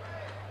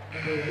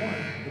 number 1,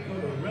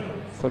 Dakota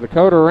Reynolds. So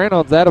Dakota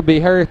Reynolds, that'll be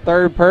her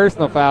third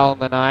personal foul on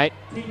the night.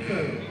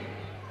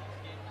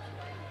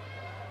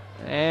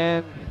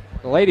 And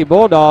the Lady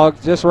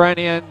Bulldogs just run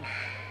in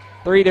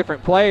 3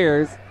 different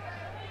players.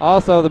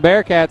 Also, the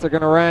Bearcats are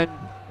going to run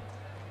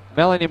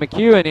Melanie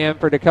McEwen in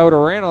for Dakota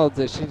Reynolds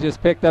as she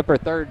just picked up her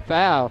third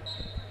foul.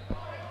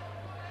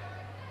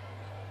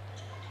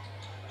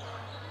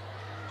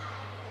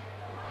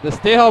 The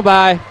steal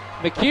by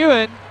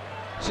McEwen.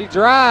 She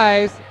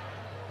drives,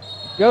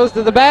 goes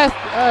to the basket.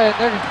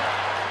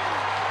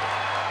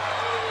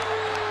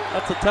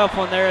 That's a tough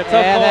one there. A tough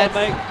ball to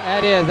make.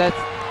 That is. That's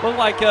looked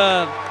like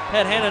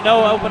had Hannah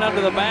Noah open under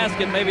the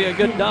basket. Maybe a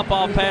good dump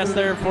off pass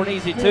there for an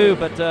easy 2,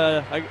 but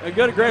a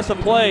good aggressive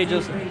play.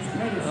 Just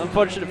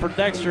unfortunate for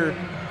Dexter.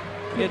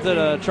 Gets it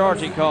a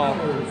charging call.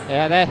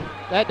 Yeah,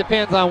 that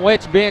depends on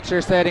which bench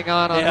you're sitting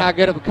on how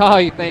good of a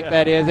call you think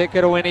that is. It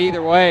could have went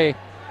either way.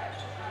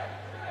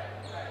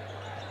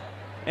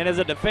 And as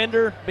a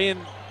defender, being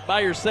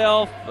by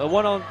yourself, a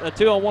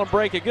 2-on-1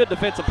 break, a good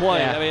defensive play.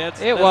 Yeah. I mean, that's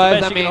the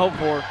best you can hope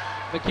for.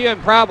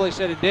 McEwen probably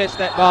should have dished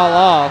that ball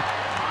off.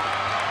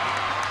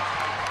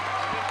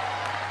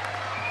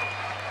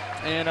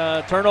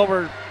 And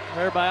turnover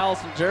there by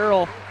Allison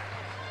Gerald.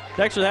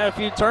 Dexter had a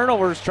few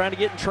turnovers trying to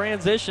get in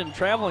transition,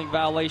 traveling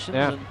violations,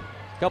 and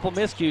a couple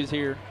miscues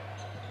here.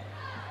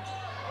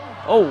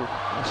 Oh.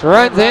 She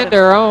runs into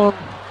her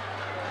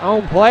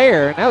own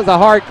player, and that was a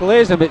hard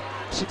collision, but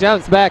she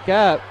jumps back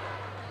up.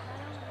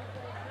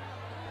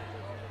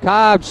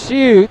 Cobb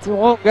shoots,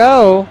 won't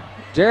go.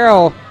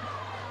 Gerald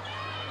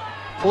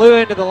flew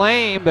into the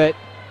lane, but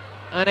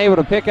unable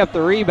to pick up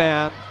the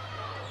rebound.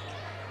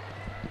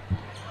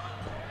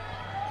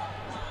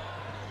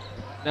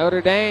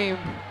 Notre Dame.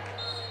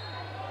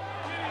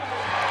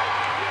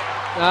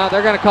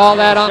 They're going to call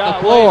that on the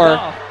floor.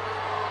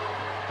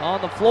 On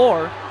the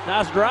floor.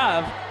 Nice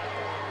drive.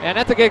 And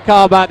that's a good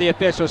call by the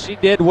official. She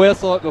did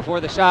whistle it before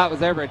the shot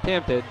was ever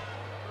attempted.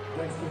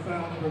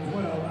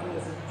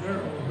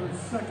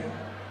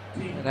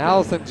 And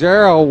Allison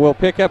Gerald will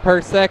pick up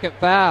her second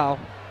foul.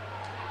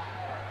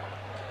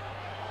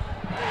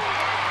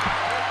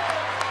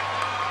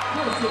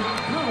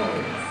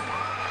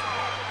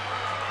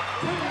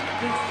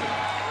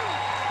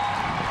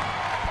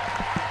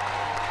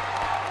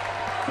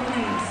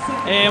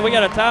 And we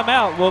got a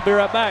timeout. We'll be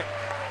right back.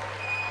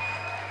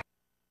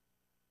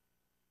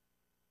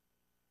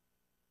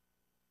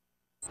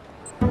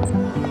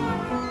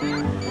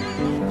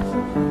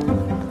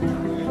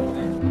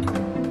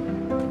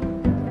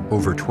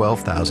 Over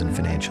 12,000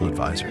 financial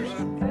advisors.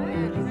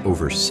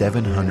 Over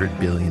 $700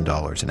 billion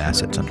in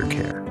assets under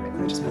care.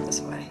 Just move this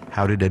away.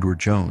 How did Edward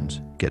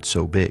Jones get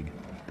so big?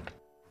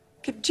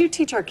 Could you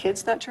teach our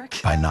kids that trick?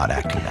 By not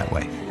acting that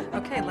way.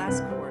 Okay,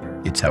 last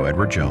quarter. It's how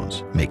Edward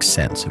Jones makes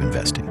sense of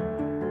investing.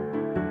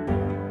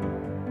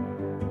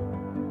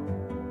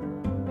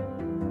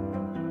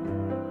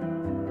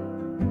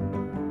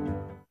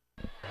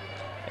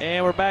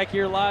 And we're back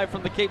here live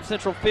from the Cape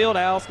Central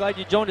Fieldhouse. Glad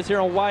you joined us here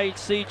on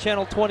YHC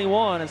Channel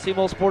 21 and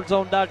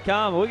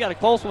CMOSportZone.com. We got a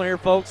close one here,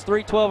 folks.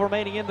 3:12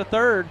 remaining in the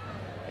third.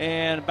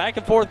 And back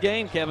and forth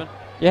game, Kevin.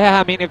 Yeah,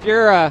 I mean, if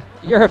you're a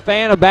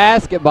fan of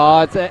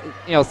basketball, it's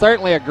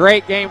certainly a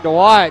great game to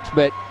watch,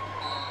 but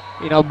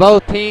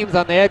both teams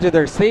on the edge of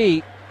their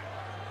seat.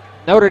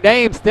 Notre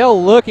Dame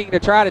still looking to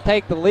try to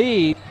take the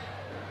lead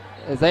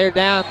as they're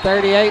down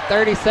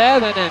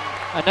 38-37, and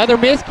another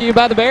miscue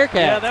by the Bearcats.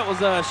 Yeah, that was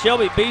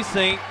Shelby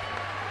Beesink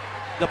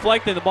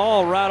deflecting the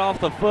ball right off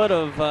the foot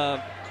of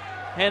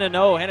Hannah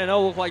Noe. Hannah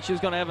Noe looked like she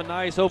was going to have a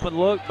nice open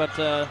look, but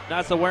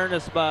nice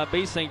awareness by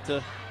Beesink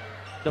to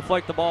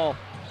deflect the ball.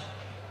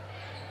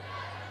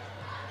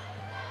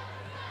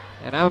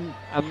 And I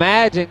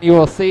imagine you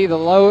will see the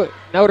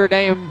Notre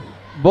Dame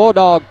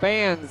Bulldog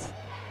fans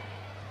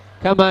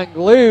come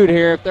unglued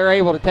here if they're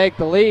able to take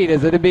the lead,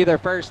 as it'd be their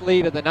first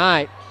lead of the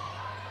night.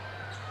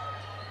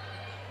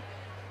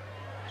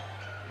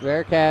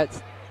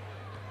 Bearcats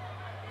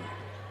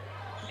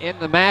in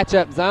the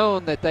matchup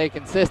zone that they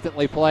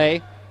consistently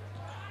play.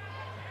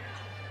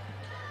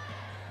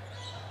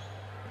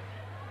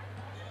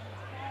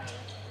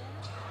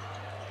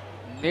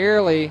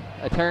 Nearly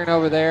a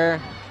turnover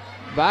there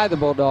by the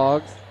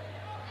Bulldogs.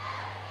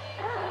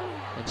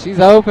 And she's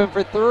open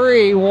for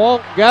three,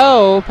 won't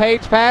go.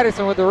 Paige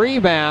Patterson with the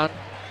rebound.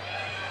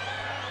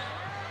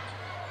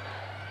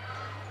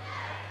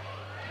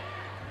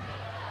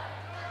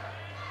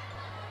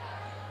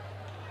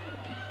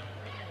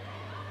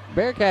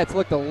 Bearcats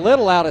looked a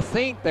little out of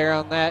sync there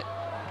on that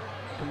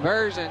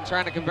conversion,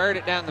 trying to convert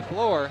it down the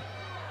floor.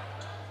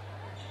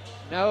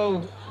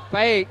 No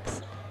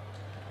fakes.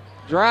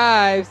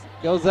 Drives,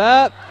 goes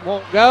up,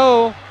 won't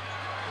go.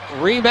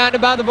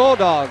 Rebounded by the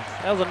Bulldogs.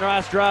 That was a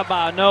nice drive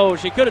by No.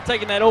 She could have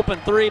taken that open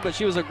three, but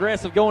she was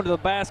aggressive going to the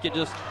basket,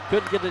 just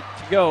couldn't get it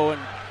to go.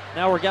 And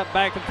now we're got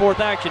back and forth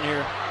action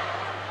here.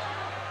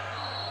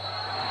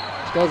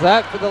 She goes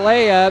up for the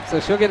layup, so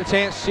she'll get a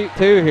chance to shoot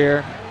two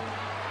here.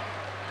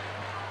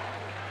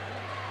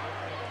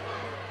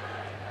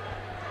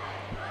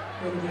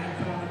 Notre Dame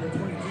foul number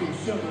 22,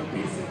 Shelby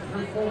Basic,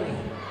 her fourth,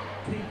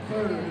 team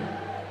third.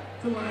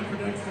 To line for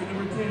Dexter,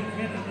 number 10,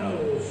 Hannah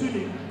No,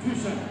 shooting 2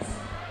 shots.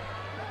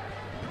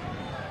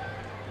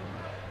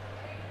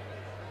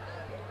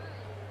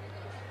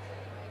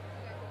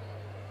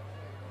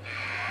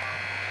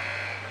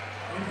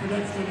 And for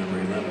Dexter,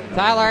 number 11.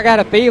 Tyler, I got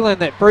a feeling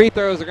that free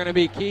throws are going to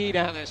be key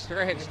down the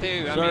stretch,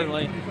 too.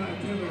 Certainly.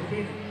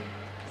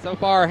 So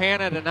far,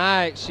 Hannah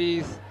tonight,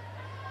 she's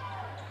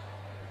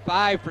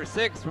 5 for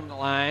 6 from the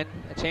line.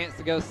 A chance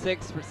to go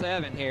 6 for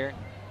 7 here.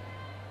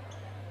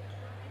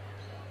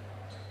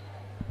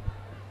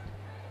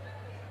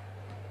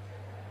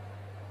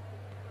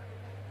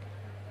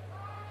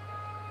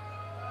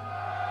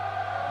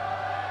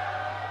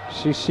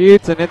 She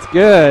shoots and it's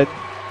good.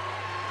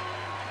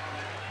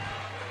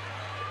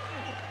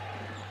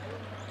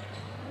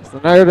 So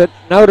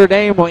Notre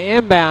Dame will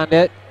inbound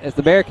it as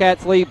the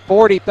Bearcats lead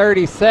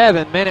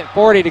 40-37. Minute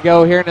 40 to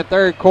go here in the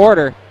third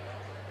quarter.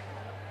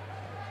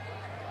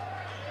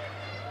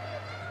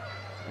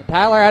 And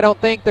Tyler, I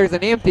don't think there's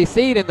an empty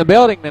seat in the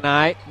building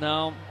tonight.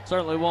 No,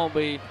 certainly won't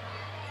be.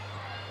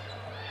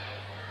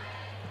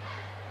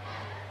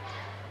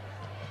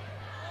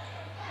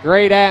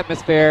 Great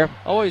atmosphere.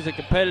 Always a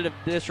competitive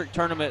district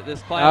tournament,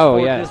 this Class 4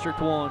 District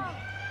 1.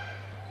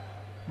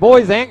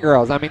 Boys and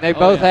girls. I mean, they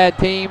both had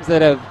teams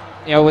that have,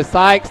 you know, with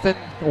Sykeston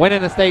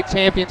winning the state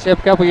championship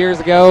a couple years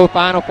ago,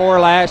 Final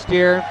Four last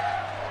year.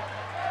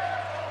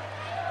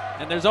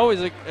 And there's always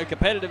a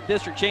competitive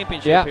district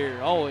championship here,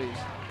 always.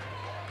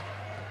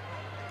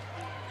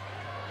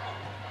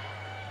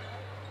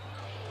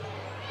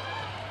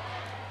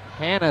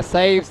 Hannah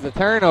saves the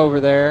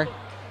turnover there.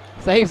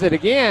 Saves it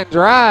again,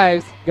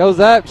 drives, goes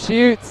up,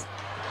 shoots,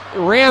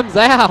 rims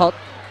out.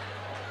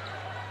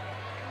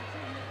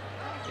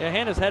 Yeah,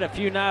 Hannah's had a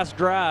few nice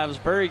drives,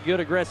 very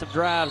good aggressive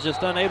drives,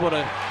 just unable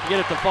to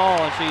get it to fall,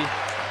 and she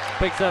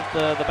picks up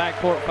the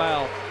backcourt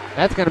foul.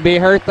 That's going to be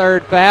her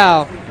third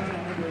foul.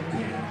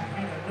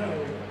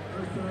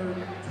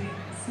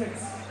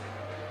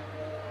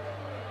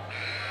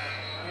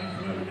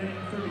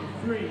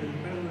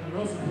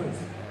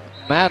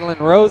 Madeline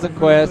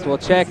Rosenquist will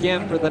check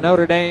in for the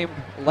Notre Dame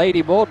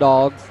Lady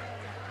Bulldogs,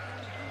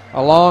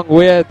 along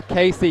with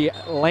Casey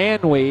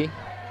Lanwy.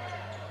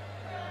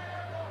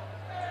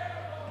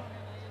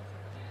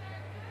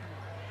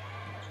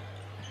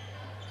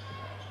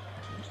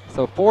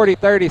 So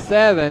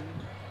 40-37.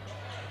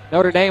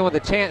 Notre Dame with a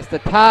chance to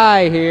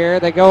tie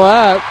here. They go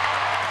up.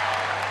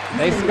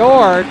 They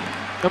scored.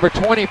 Number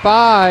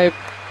 25,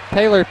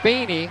 Taylor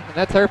Feeney, and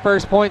that's her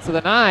first points of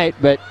the night,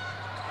 but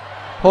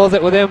pulls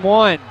it within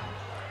one.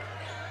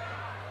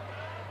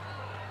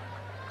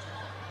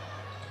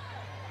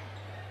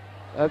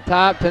 Up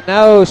top to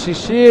No, she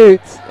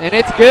shoots, and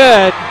it's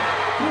good.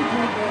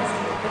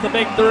 It's a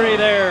big three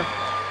there.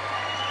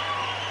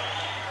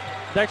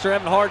 Dexter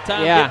having a hard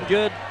time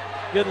getting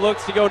good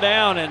looks to go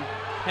down, and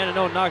Hannah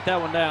No knocked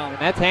that one down.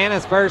 And that's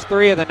Hannah's first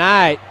three of the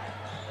night.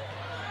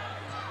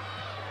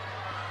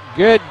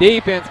 Good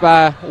defense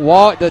by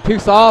the two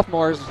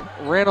sophomores,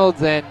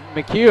 Reynolds and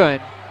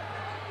McEwen.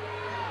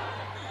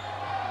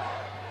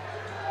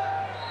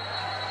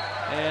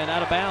 And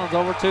out of bounds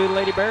over to the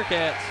Lady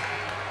Bearcats.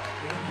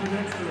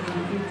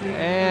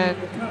 And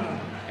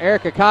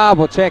Erica Cobb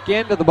will check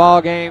into the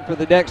ball game for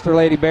the Dexter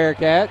Lady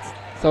Bearcats.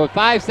 So with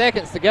 5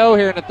 seconds to go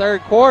here in the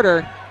third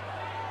quarter,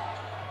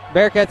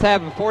 Bearcats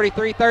have a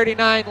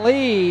 43-39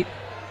 lead.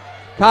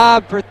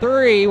 Cobb for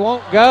three,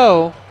 won't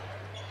go.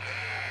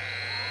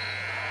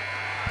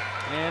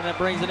 And that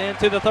brings it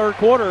into the third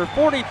quarter.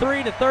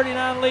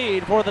 43-39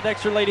 lead for the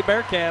Dexter Lady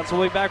Bearcats.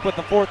 We'll be back with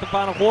the fourth and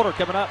final quarter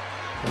coming up.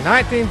 In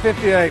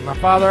 1958, my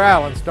father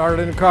Alan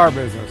started in the car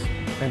business.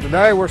 And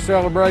today we're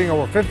celebrating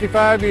over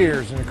 55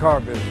 years in the car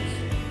business.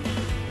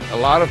 A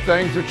lot of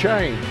things have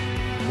changed.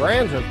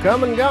 Brands have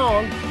come and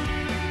gone.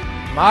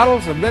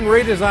 Models have been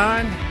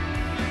redesigned.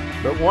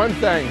 But one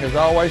thing has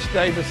always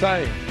stayed the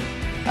same.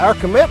 Our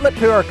commitment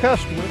to our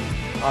customers,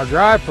 our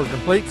drive for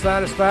complete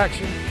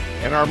satisfaction,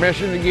 and our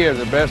mission to give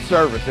the best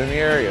service in the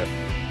area.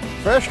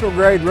 Professional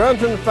grade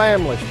runs in the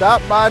family.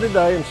 Stop by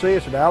today and see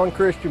us at Allen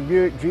Christian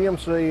Buick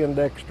GMC in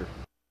Dexter.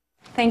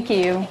 Thank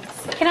you.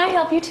 Can I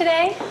help you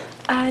today?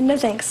 No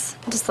thanks.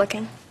 I'm just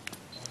looking.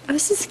 Oh,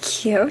 this is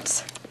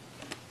cute.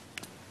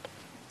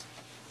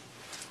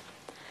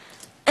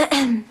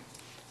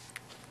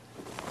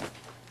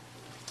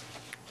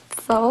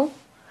 So?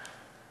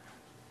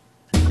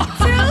 Too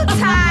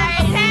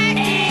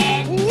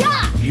tight-headed!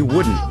 Yeah! You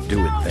wouldn't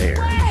do it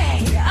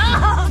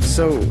there.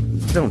 So,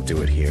 don't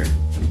do it here.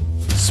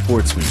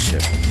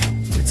 Sportsmanship.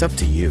 It's up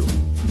to you.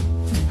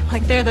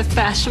 Like they're the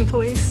fashion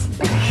police.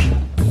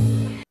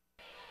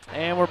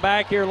 And we're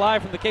back here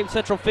live from the Cape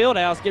Central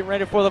Fieldhouse getting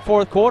ready for the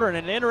fourth quarter. And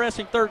an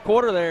interesting third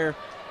quarter there.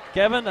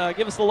 Kevin,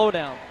 give us the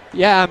lowdown.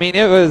 Yeah, I mean,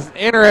 it was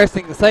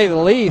interesting to say the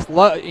least.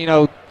 You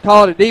know,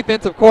 call it a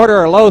defensive quarter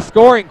or a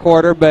low-scoring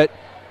quarter, but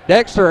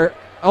Dexter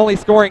only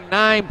scoring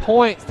 9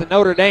 points to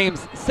Notre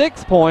Dame's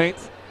 6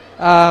 points.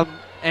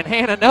 And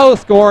Hannah No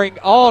scoring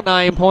all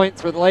 9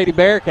 points for the Lady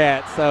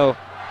Bearcats. So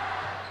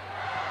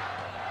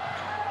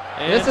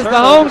this is the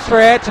home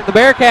stretch, and the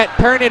Bearcats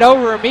turn it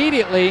over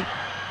immediately.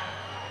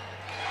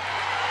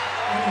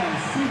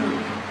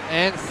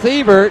 And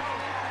Siebert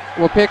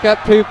will pick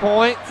up 2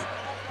 points.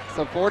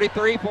 So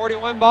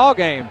 43-41 ball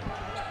game.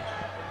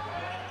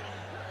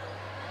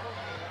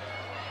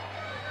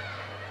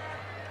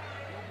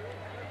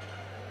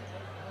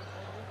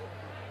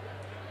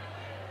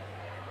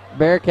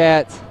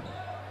 Bearcats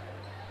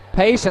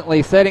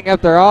patiently setting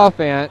up their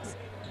offense.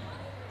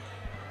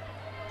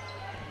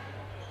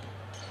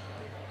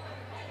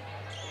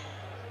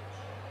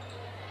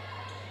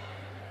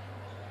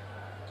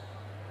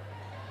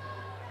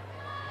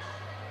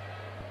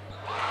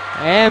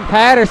 And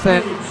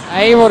Patterson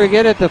able to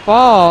get it to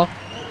fall.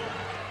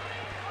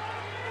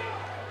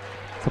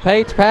 So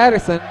Paige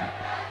Patterson.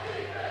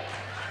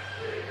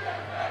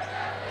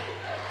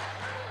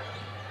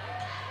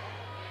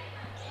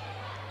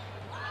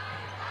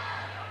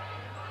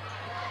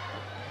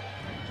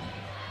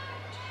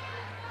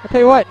 I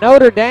tell you what,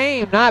 Notre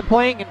Dame not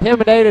playing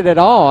intimidated at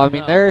all. I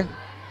mean,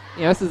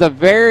 this is a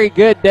very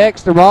good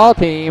Dexter ball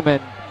team,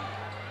 and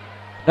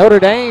Notre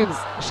Dame's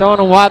showing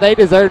them why they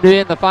deserve to be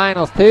in the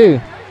finals too.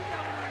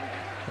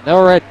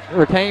 They'll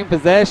retain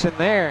possession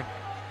there.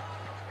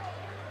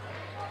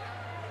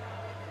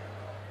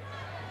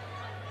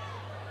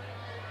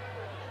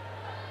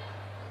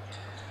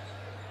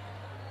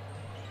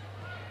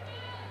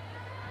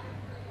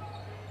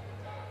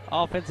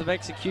 Offensive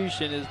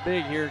execution is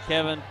big here,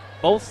 Kevin.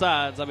 Both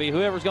sides. I mean,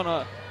 whoever's going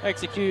to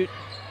execute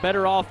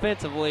better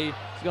offensively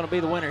is going to be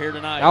the winner here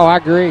tonight. Oh, I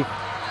agree.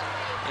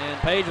 And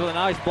Paige with a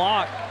nice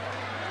block.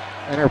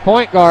 And her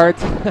point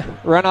guards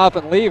run off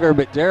and leave her,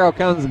 but Gerald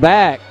comes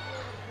back.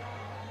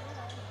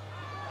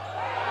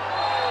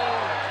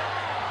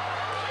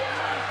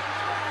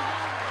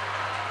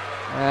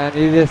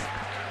 And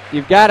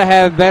you've got to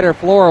have better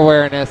floor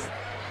awareness.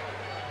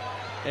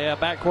 Yeah,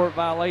 backcourt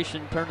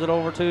violation turns it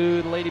over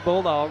to the Lady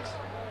Bulldogs.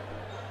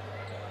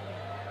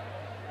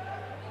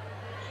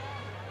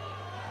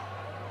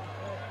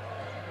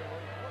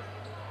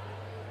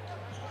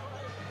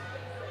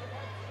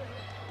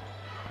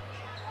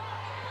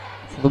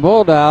 So the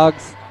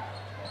Bulldogs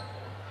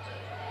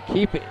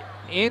keep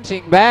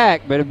inching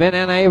back, but have been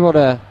unable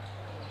to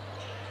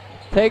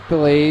take the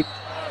lead.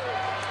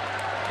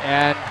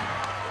 And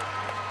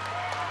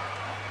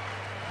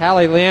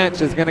Hallie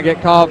Lynch is going to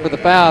get called for the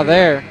foul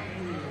there.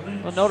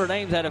 Well, Notre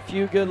Dame's had a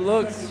few good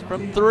looks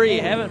from three.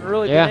 Haven't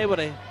really been able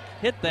to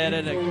hit that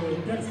at a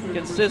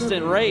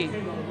consistent rate.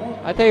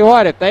 I tell you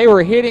what, if they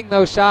were hitting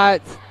those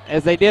shots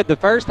as they did the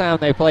first time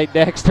they played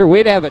Dexter,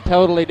 we'd have a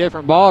totally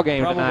different ball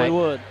game tonight. Probably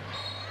would.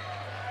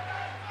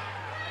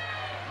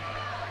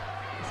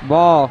 This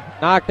ball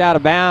knocked out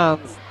of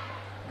bounds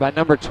by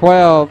number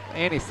 12,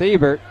 Annie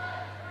Siebert.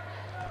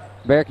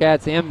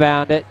 Bearcats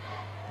inbound it.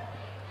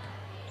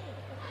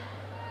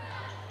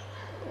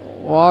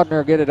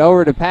 Waldner get it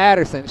over to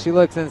Patterson. She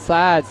looks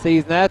inside,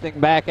 sees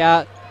nothing. Back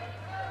out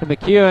to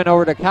McEwen,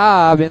 over to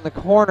Cobb in the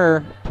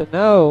corner to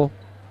No.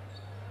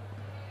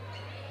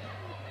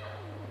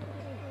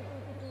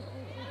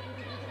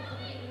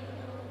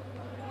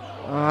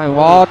 All right,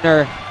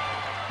 Waldner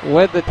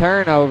with the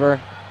turnover.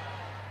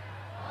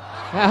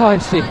 How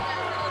is she?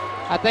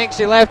 I think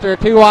she left her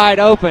too wide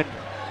open.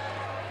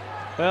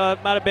 Well,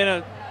 it might have been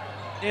an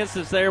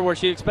instance there where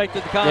she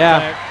expected the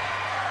contact.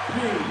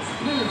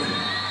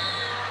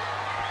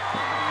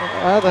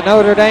 Well, the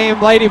Notre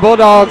Dame Lady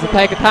Bulldogs will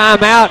take a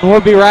timeout, and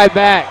we'll be right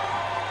back.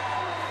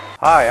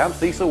 Hi, I'm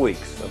Cecil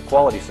Weeks of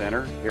Quality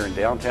Center here in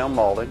downtown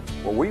Malden,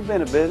 where we've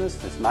been in business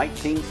since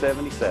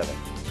 1977.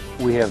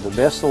 We have the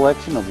best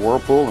selection of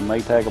Whirlpool and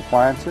Maytag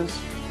appliances.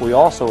 We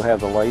also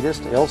have the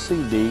latest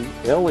LCD,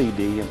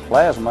 LED, and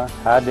plasma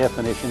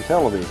high-definition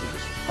televisions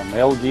from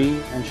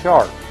LG and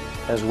Sharp,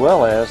 as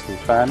well as the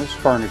finest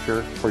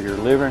furniture for your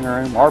living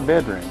room or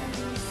bedroom.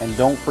 And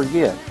don't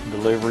forget,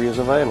 delivery is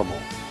available.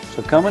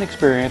 So come and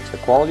experience the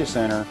Quality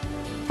Center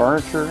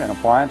Furniture and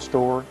Appliance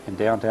Store in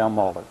downtown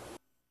Malden.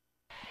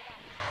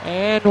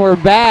 And we're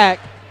back.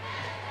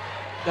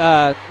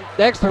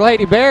 Dexter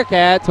Lady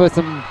Bearcats with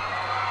some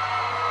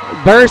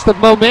burst of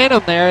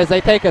momentum there as they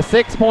take a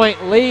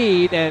 6-point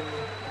lead and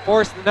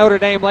force the Notre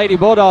Dame Lady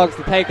Bulldogs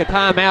to take a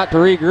timeout to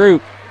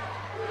regroup.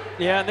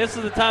 Yeah, and this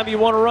is the time you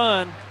want to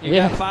run. You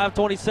Yeah. got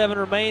 5:27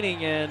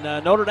 remaining,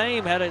 and Notre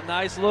Dame had a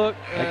nice look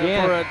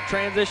for a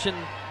transition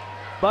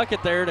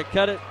bucket there to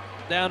cut it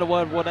down to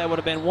what that would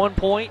have been 1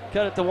 point.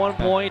 Cut it to 1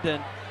 point,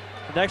 and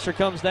Dexter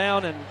comes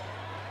down and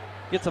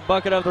gets a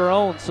bucket of their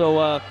own.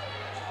 So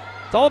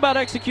it's all about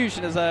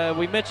execution, as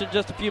we mentioned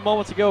just a few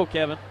moments ago,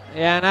 Kevin.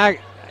 Yeah, and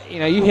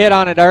you hit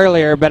on it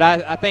earlier, but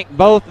I think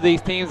both of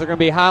these teams are going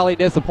to be highly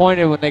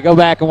disappointed when they go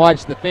back and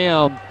watch the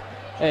film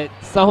at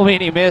so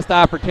many missed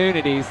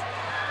opportunities.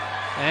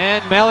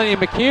 And Melanie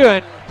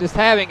McEwen just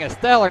having a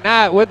stellar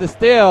night with the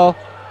steal.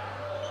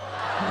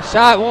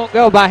 Shot won't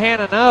go by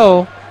Hannah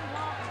No.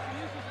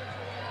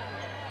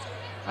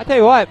 I tell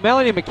you what,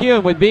 Melanie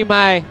McEwen would be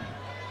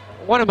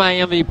one of my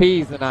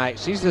MVPs tonight.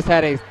 She's just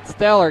had a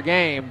stellar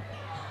game.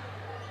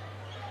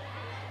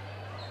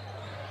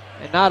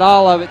 And not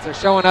all of it are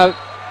showing up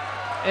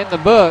in the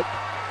book.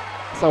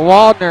 So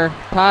Waldner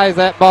ties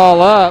that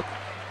ball up.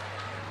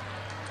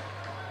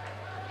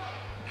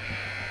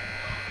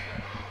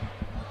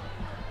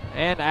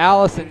 And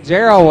Allison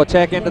Jarrell will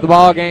check into the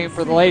ball game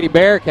for the Lady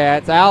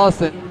Bearcats.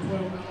 Allison,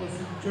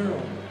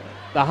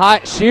 the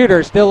hot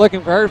shooter, still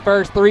looking for her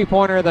first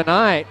three-pointer of the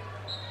night.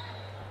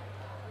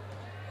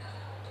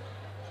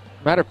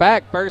 Matter of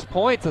fact, first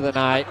points of the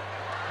night.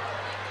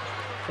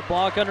 The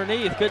block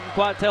underneath, couldn't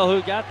quite tell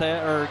who got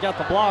that or got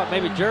the block.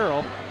 Maybe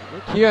Jarrell.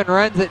 McEwen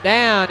runs it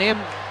down. Em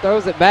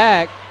throws it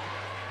back.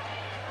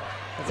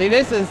 And see,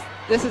 this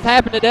has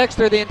happened to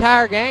Dexter the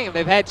entire game.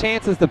 They've had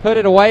chances to put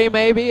it away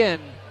maybe and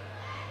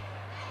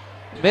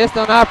missed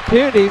on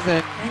opportunities,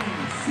 and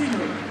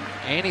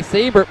Annie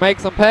Siebert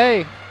makes them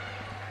pay.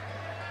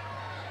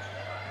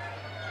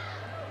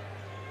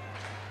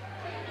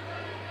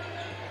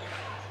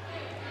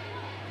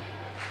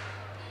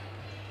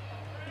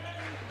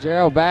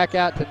 Gerald back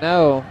out to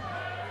No.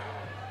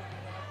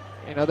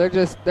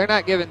 They're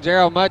not giving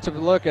Gerald much of a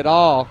look at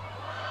all.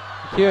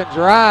 McEwen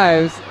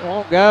drives,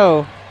 won't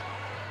go.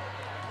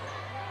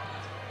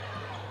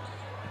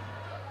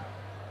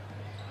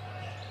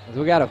 As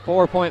we got a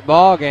 4-point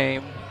ball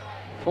game,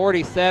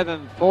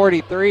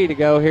 47-43 to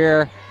go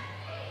here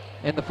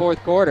in the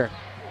fourth quarter.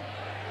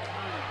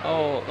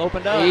 Oh,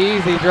 opened up.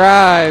 Easy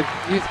drive.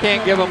 You just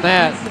can't give them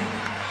that.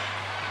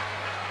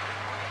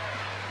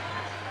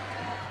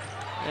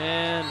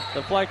 And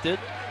deflected.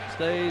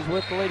 Stays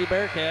with the Lady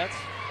Bearcats.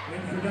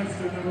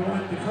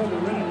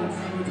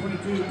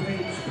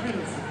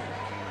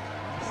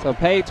 So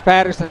Paige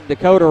Patterson,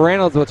 Dakota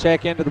Reynolds will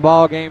check into the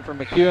ball game for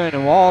McEwen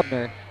and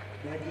Waldner.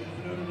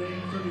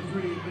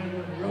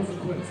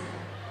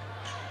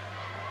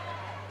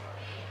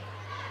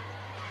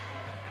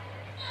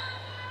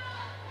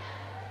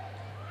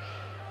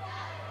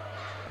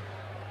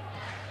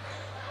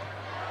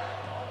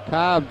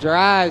 Cobb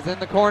drives in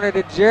the corner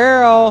to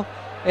Jarrell,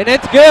 and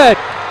it's good.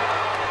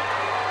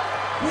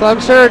 So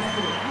I'm sure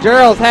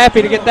Jarrell's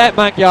happy to get that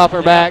monkey off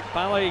her back.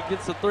 Finally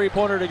gets the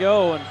three-pointer to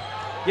go and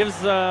gives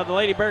the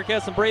Lady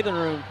Bearcats some breathing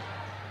room.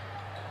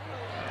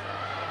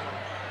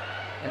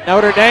 And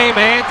Notre Dame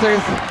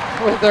answers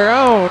with their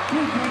own.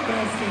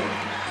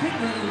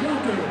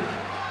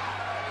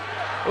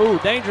 Ooh,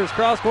 dangerous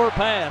cross-court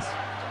pass.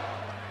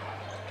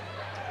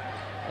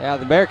 Yeah,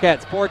 the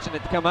Bearcats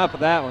fortunate to come up with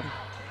that one.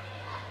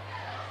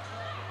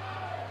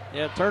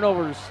 Yeah,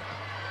 turnovers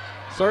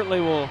certainly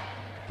will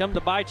come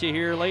to bite you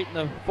here late in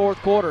the fourth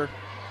quarter.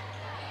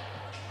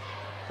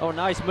 Oh,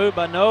 nice move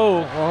by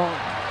No.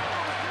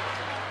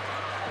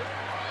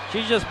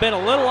 She's just been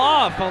a little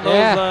off on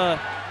those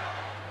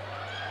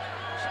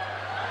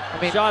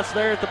shots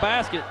there at the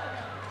basket.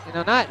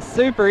 Not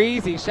super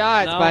easy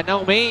shots by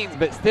no means,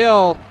 but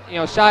still,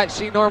 shots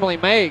she normally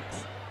makes.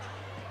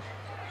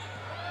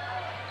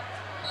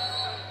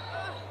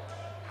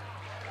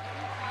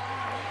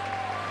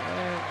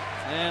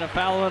 And a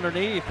foul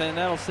underneath, and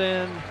that'll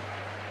send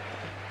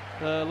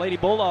the Lady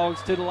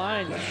Bulldogs to the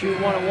line to shoot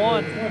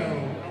 1-1.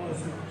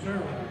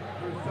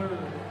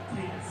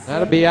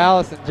 That'll be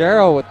Allison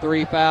Jarrell with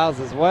 3 fouls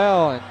as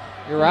well, and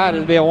you're right,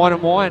 it'll be a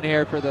 1-1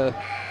 here for the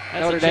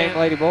Notre Dame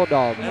Lady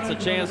Bulldogs. That's a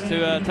chance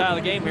to tie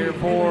the game here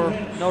for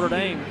Notre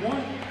Dame.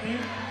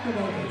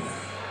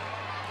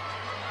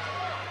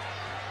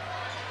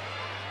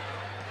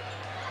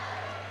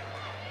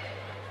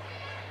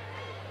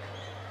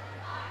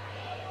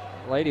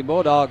 Lady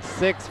Bulldogs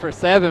 6 for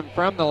 7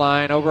 from the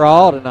line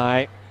overall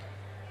tonight.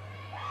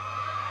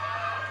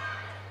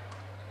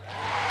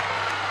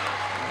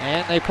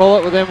 And they pull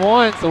it within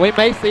one, so we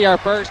may see our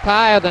first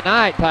tie of the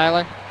night,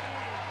 Tyler.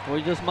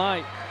 We just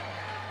might.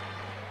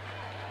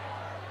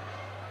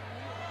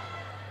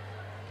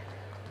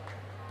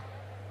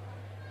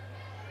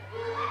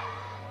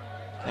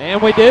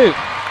 And we do.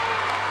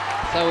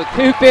 So with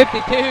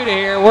 2:52 to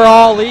here, we're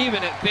all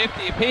even at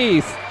 50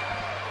 apiece.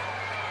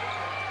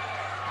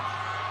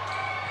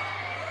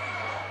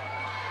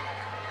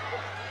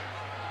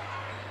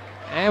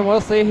 And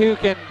we'll see who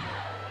can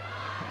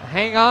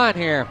hang on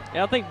here.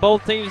 Yeah, I think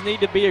both teams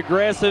need to be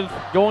aggressive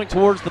going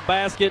towards the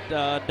basket.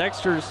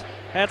 Dexter's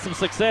had some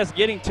success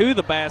getting to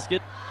the basket.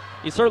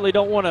 You certainly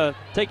don't want to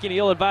take any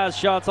ill-advised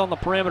shots on the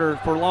perimeter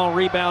for long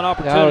rebound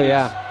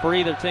opportunities for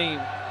either team.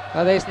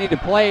 Well, they just need to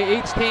play,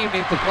 each team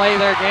needs to play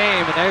their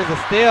game, and there's a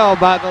steal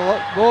by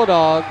the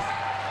Bulldogs.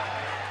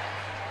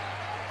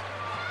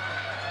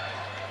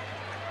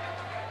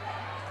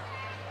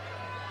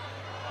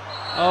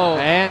 Oh,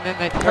 and then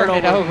they turn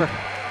it over.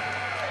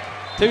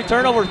 2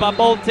 turnovers by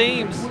both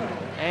teams.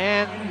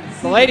 And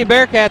the Lady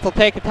Bearcats will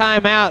take a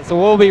timeout, so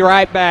we'll be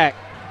right back.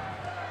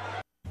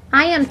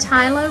 I am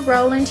Tyler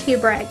Rowland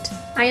Hubrecht.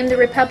 I am the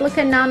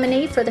Republican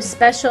nominee for the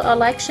special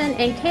election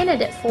and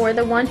candidate for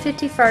the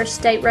 151st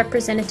State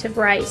Representative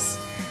race.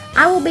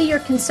 I will be your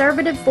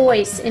conservative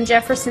voice in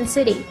Jefferson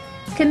City,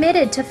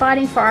 committed to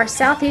fighting for our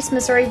Southeast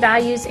Missouri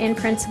values and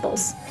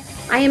principles.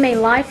 I am a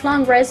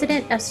lifelong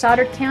resident of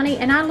Stoddard County,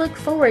 and I look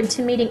forward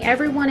to meeting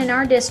everyone in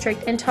our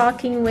district and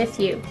talking with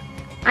you.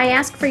 I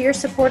ask for your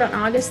support on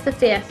August the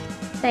 5th.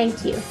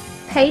 Thank you.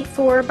 Paid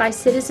for by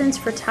Citizens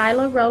for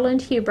Tyler Rowland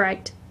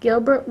Hubrecht,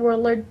 Gilbert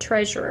Woolard,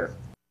 Treasurer.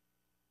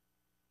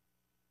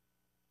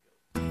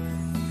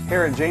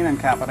 Here at Gene &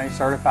 Company,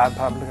 Certified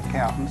Public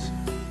Accountants,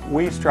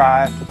 we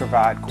strive to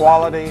provide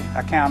quality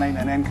accounting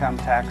and income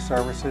tax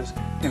services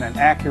in an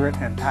accurate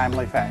and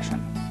timely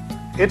fashion.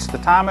 It's the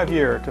time of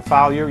year to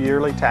file your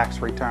yearly tax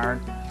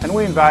return, and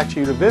we invite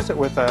you to visit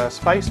with us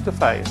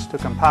face-to-face to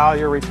compile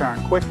your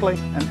return quickly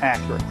and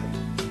accurately.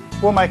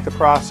 We'll make the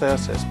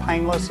process as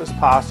painless as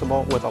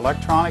possible with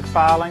electronic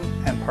filing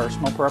and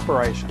personal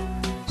preparation.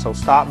 So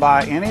stop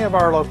by any of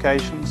our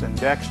locations in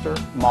Dexter,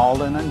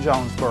 Malden, and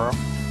Jonesboro,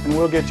 and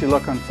we'll get you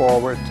looking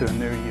forward to a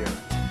new year.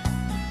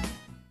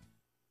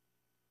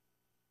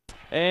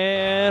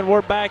 And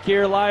we're back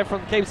here live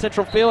from the Cape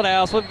Central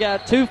Fieldhouse. We've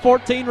got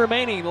 2:14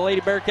 remaining. The Lady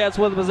Bearcats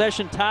with a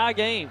possession tie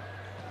game.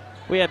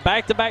 We had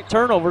back-to-back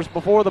turnovers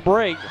before the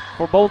break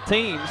for both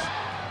teams.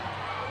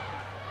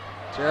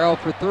 Gerald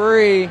for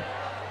 3.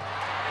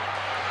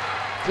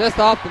 Just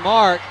off the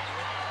mark.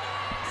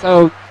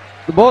 So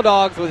the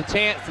Bulldogs with a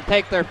chance to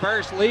take their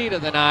first lead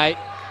of the night.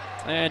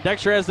 And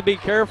Dexter has to be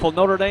careful.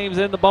 Notre Dame's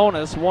in the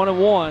bonus,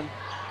 1-1.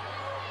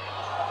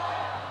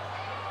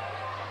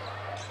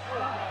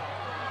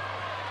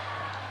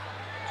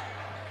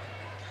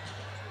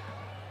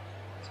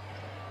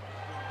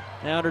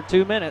 Now under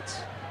 2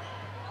 minutes.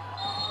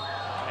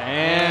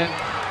 And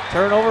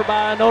turnover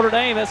by Notre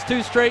Dame. That's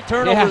 2 straight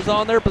turnovers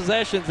on their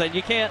possessions, and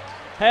you can't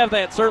have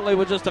that certainly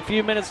with just a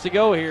few minutes to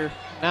go here.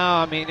 No,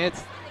 I mean,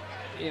 it's,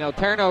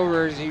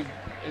 turnovers, it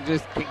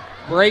just can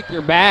break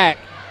your back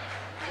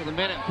with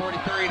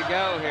 1:43 to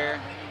go here.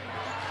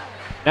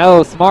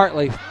 No,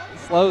 smartly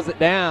slows it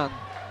down.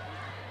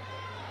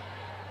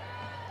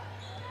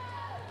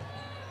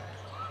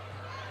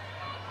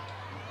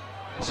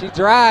 She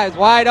drives,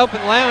 wide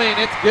open lane,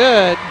 it's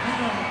good.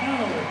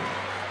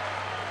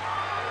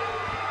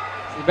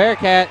 The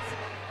Bearcats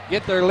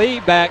get their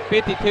lead back,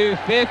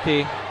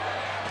 52-50.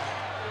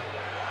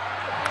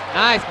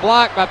 Nice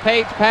block by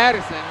Paige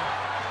Patterson.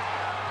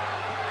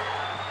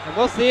 And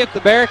we'll see if the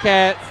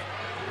Bearcats.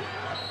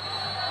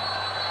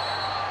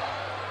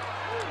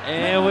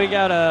 And we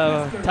got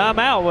a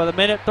timeout with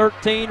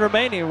 1:13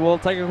 remaining. We'll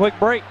take a quick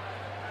break.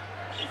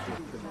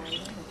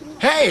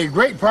 Hey,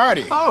 great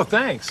party. Oh,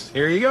 thanks.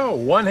 Here you go.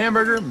 1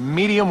 hamburger,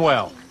 medium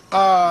well.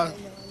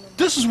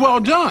 This is well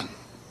done.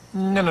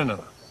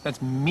 No.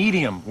 That's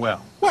medium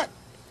well. What?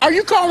 Are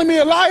you calling me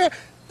a liar?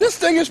 This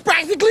thing is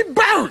practically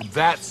burned.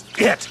 That's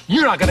it.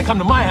 You're not going to come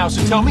to my house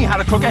and tell me how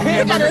to cook a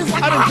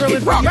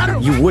hamburger.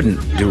 You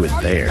wouldn't do it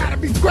there. Gotta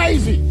be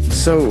crazy.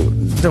 So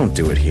don't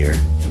do it here.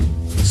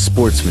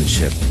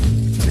 Sportsmanship.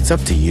 It's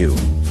up to you.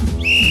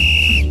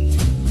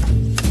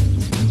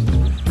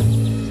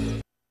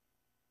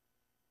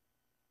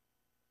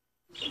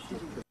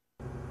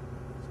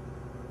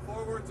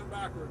 Forwards and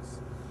backwards.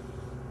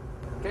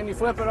 Can you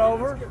flip it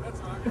over?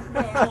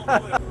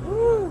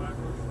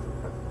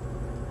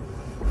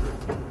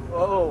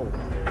 Whoa.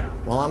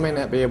 While I may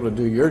not be able to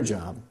do your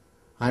job,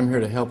 I'm here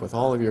to help with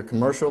all of your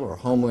commercial or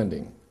home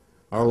lending.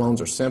 Our loans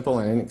are simple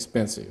and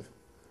inexpensive.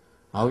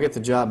 I'll get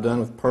the job done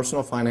with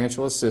personal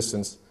financial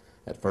assistance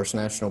at First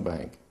National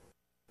Bank,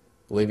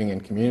 believing in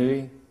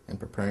community and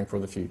preparing for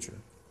the future.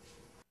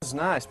 It's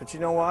nice, but you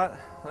know what?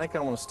 I think I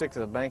want to stick to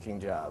the banking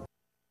job.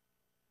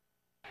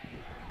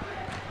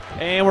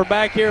 And we're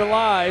back here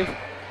live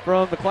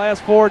from the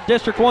Class 4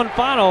 District 1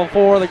 final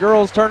for the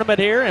girls tournament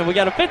here. And we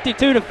got a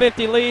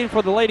 52-50 lead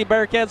for the Lady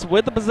Bearcats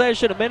with the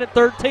possession,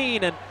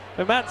 1:13. And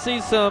we might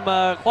see some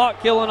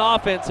clock-killing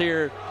offense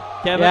here,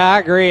 Kevin. Yeah, I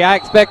agree. I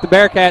expect the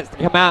Bearcats to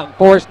come out and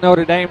force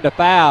Notre Dame to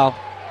foul.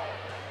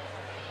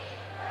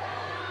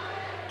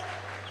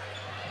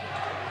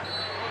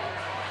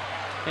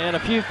 And a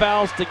few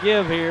fouls to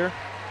give here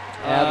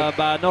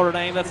by Notre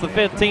Dame. That's the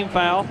 5th team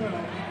foul.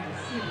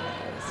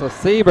 So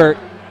Siebert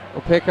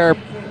will pick her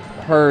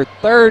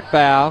 3rd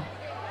foul.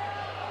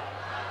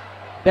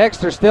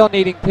 Dexter still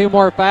needing 2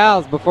 more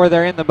fouls before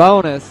they're in the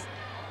bonus.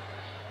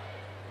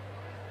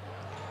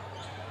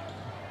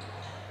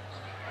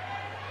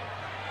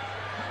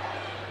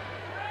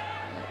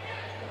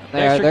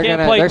 They're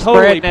totally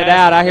spreading it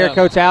out. I hear yeah.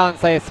 Coach Allen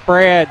say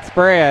spread.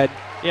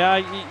 Yeah,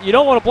 you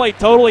don't want to play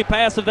totally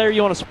passive there.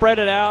 You want to spread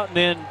it out, and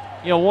then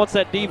once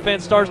that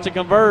defense starts to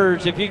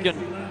converge, if you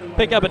can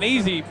pick up an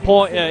easy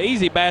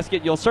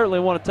basket, you'll certainly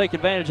want to take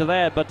advantage of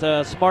that.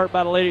 But smart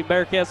by the Lady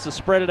Bearcats to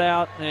spread it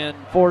out and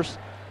force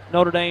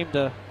Notre Dame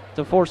to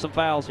force some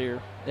fouls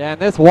here. Yeah,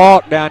 and this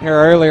walk down here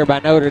earlier by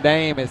Notre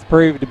Dame has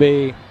proved to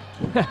be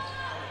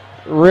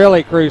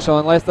really crucial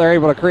unless they're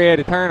able to create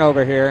a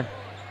turnover here.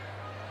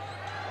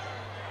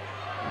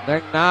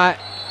 They're not.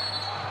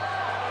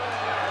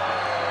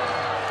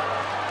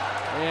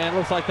 And it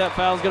looks like that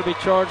foul is going to be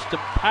charged to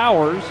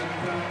Powers.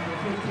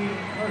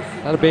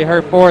 That'll be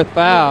her 4th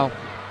foul.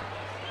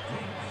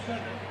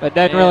 But it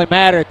doesn't really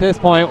matter at this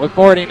point with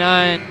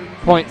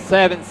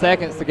 49.7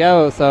 seconds to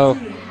go. So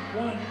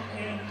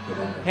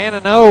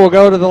Hannah Noe will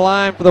go to the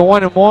line for the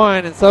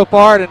 1-and-1. And so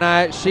far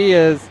tonight, she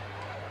is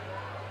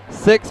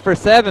 6 for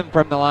 7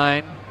 from the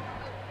line.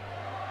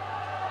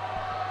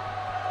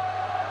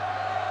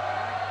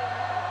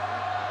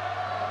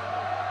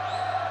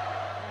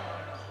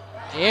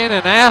 In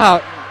and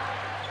out.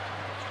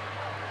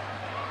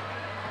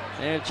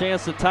 And a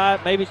chance to tie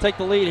it, maybe take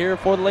the lead here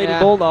for the Lady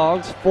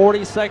Bulldogs.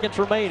 40 seconds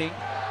remaining.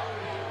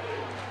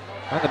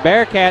 And the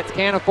Bearcats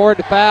can't afford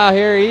to foul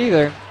here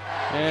either.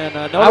 And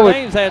Notre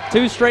Dame's had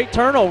 2 straight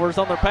turnovers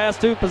on their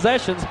past 2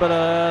 possessions,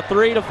 but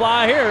 3 to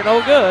fly here,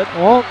 no good.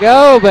 Won't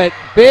go, but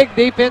big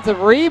defensive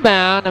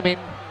rebound. I mean,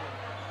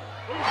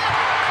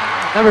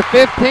 number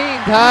 15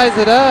 ties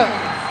it up.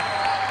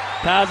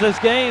 Ties this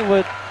game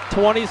with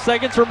 20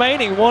 seconds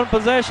remaining. 1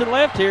 possession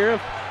left here.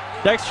 If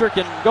Dexter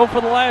can go for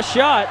the last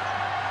shot.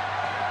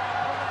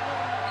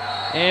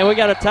 And we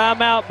got a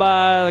timeout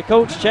by the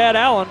coach, Chad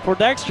Allen, for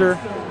Dexter.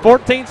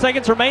 14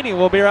 seconds remaining.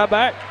 We'll be right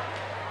back.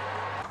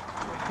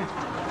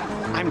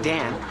 I'm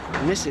Dan,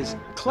 and this is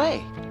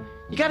Clay.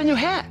 You got a new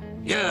hat.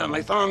 Yeah,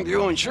 my Farm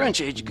Bureau insurance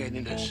agent gave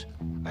me this.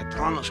 I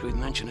promised we'd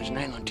mention his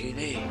name on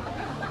TV.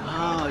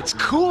 Oh, it's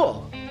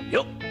cool.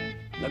 Yep.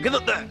 Now give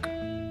it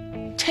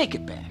back. Take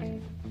it back.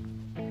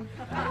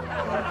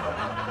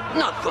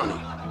 Not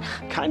funny.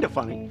 Kind of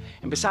funny.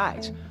 And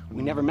besides,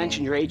 we never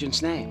mentioned your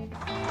agent's name.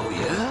 Oh,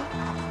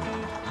 yeah?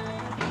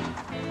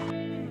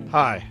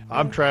 Hi,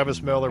 I'm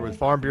Travis Miller with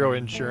Farm Bureau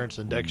Insurance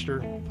in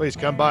Dexter. Please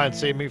come by and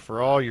see me for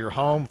all your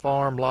home,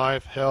 farm,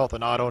 life, health,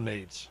 and auto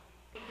needs.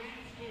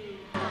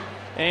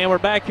 And we're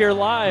back here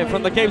live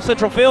from the Cape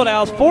Central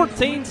Fieldhouse.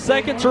 14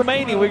 seconds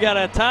remaining. We got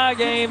a tie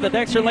game. The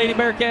Dexter Lady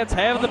Bearcats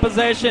have the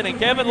possession. And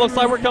Kevin, looks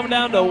like we're coming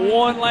down to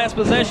one last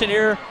possession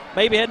here,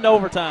 maybe heading to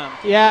overtime.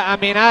 Yeah, I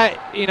mean,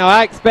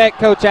 I expect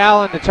Coach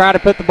Allen to try to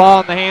put the ball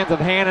in the hands of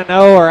Hannah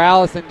Noe or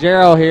Allison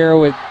Jarrell here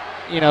with,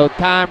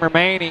 time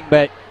remaining.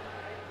 But,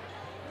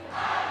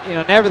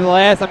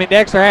 nevertheless, I mean,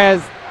 Dexter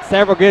has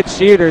several good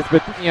shooters,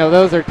 but,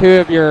 those are 2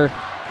 of your.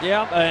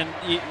 Yeah, and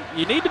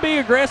you need to be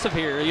aggressive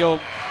here. You'll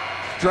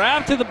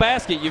drive to the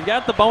basket. You've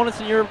got the bonus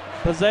in your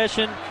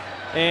possession,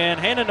 and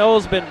Hannah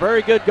Noe's been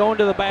very good going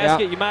to the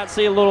basket. Yep. You might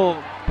see a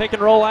little pick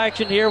and roll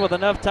action here with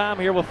enough time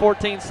here with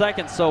 14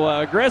 seconds. So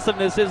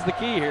aggressiveness is the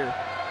key here.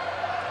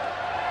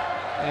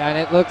 Yeah, and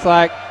it looks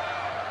like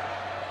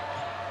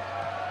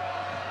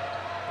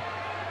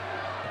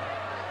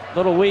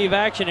little weave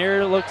action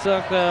here. It looks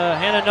like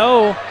Hannah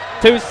Noe,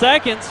 2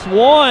 seconds.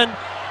 1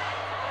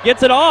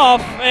 gets it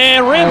off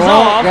and rims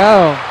off.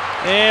 Go.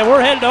 And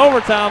we're headed to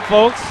overtime,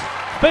 folks.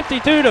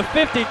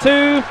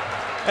 52-52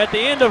 at the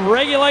end of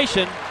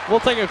regulation. We'll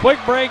take a quick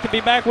break and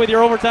be back with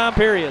your overtime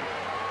period.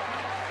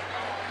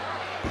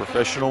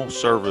 Professional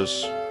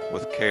service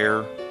with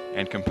care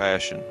and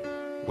compassion.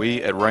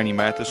 We at Rainey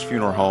Mathis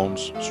Funeral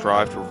Homes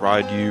strive to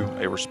provide you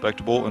a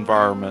respectable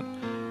environment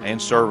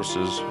and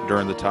services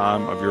during the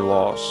time of your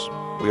loss.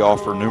 We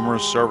offer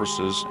numerous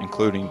services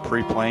including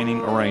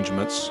pre-planning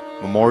arrangements,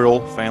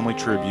 memorial family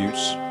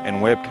tributes, and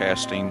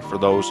webcasting for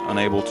those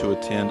unable to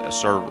attend a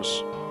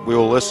service. We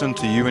will listen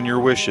to you and your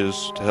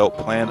wishes to help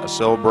plan a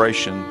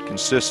celebration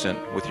consistent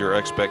with your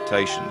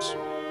expectations.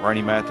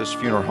 Rainey Mathis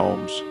Funeral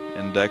Homes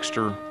in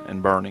Dexter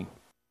and Bernie.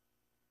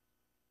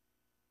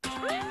 What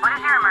is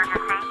your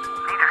emergency?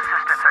 Need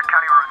assistance at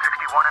County Road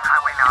 61 and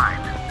Highway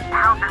 9.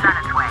 Help is on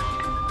its way.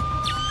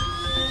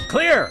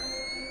 Clear!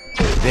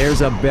 There's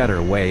a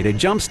better way to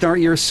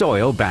jumpstart your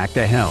soil back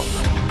to health.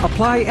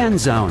 Apply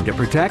Endzone to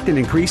protect and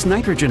increase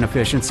nitrogen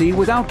efficiency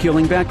without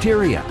killing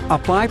bacteria.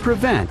 Apply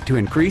Prevent to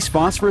increase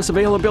phosphorus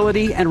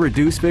availability and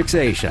reduce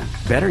fixation.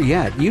 Better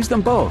yet, use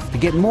them both to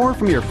get more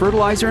from your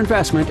fertilizer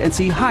investment and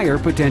see higher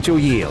potential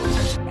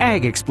yields.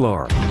 Ag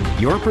Explorer,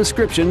 your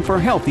prescription for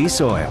healthy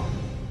soil.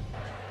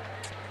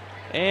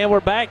 And we're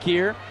back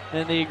here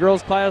in the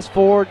Girls Class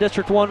 4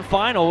 District 1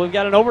 Final. We've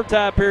got an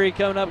overtime period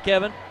coming up,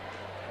 Kevin.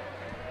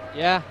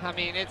 Yeah, I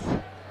mean, it's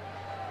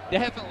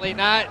definitely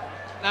not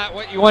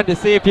what you wanted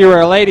to see if you were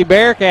a Lady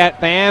Bearcat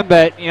fan,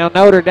 but,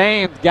 Notre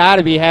Dame's got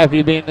to be happy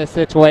to be in this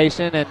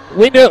situation, and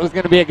we knew it was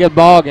going to be a good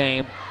ball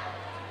game.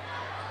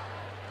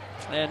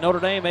 And Notre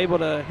Dame able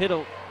to hit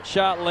a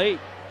shot late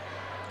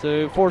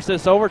to force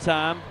this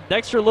overtime.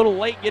 Dexter a little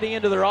late getting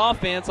into their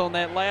offense on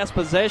that last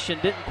possession.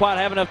 Didn't quite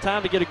have enough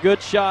time to get a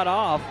good shot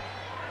off.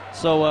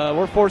 So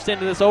we're forced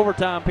into this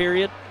overtime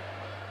period,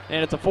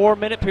 and it's a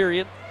 4-minute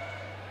period.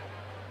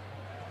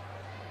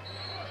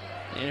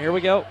 And here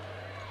we go.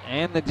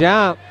 And the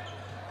jump.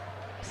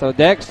 So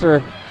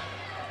Dexter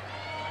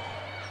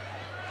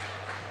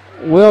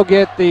will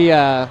get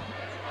the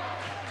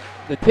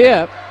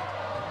tip.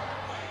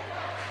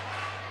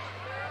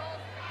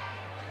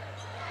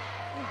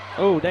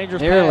 Oh,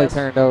 dangerous Nearly pass.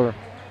 turned over.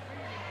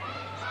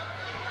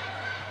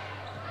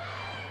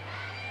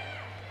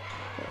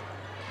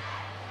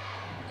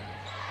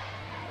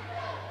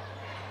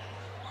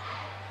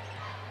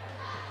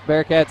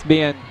 Bearcats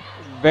being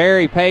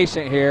very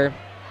patient here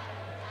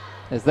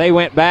as they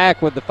went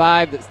back with the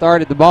 5 that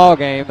started the ball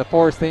game, the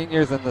 4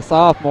 seniors and the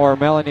sophomore,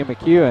 Melanie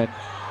McEwen.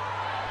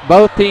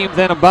 Both teams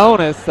in a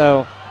bonus,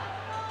 so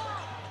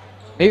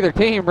neither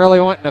team really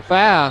wanting to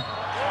foul.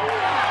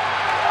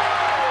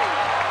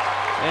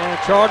 And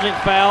a charging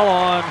foul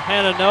on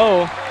Hannah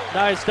No.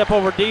 Nice step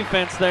over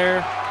defense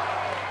there.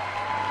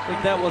 I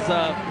think that was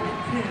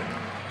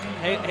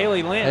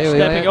Haley Lynch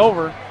stepping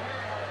over.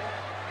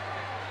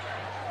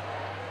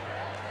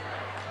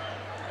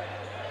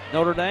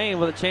 Notre Dame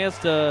with a chance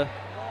to,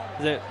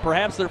 is it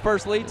perhaps their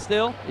first lead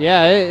still?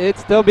 Yeah, it'd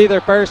still be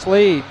their first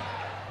lead.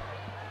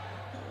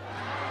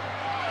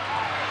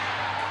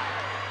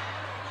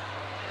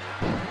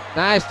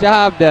 Nice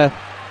job to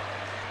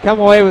come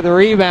away with a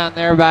rebound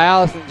there by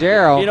Allison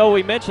Jarrell. You know,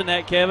 we mentioned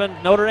that, Kevin.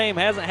 Notre Dame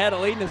hasn't had a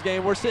lead in this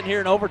game. We're sitting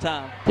here in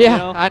overtime. Yeah, you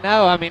know? I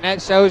know. I mean,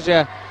 that shows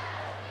you.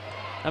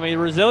 I mean,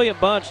 resilient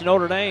bunch,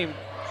 Notre Dame.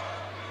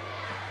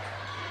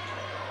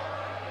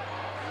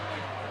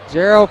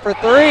 Jarrell for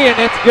 3, and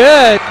it's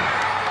good.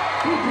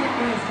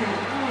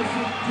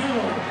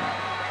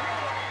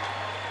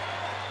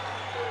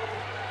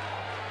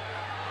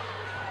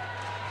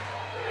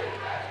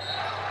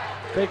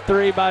 Big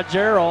 3 by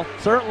Jarrell.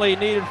 Certainly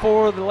needed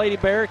for the Lady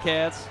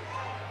Bearcats.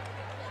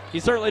 You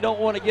certainly don't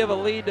want to give a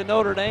lead to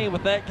Notre Dame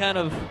with that kind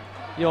of,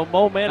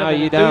 momentum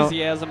and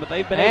enthusiasm, but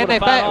they've been able to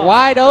fight off.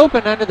 Wide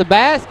open under the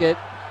basket.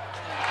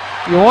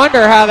 You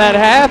wonder how that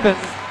happens.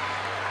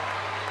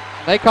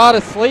 They caught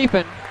us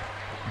sleeping.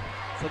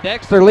 So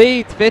Dexter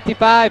leads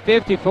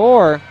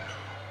 55-54.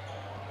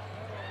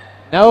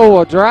 No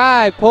will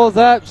drive, pulls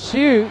up,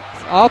 shoots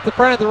off the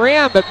front of the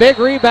rim, but big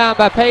rebound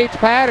by Paige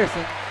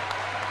Patterson.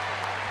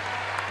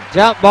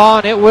 Jump ball,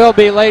 and it will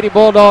be Lady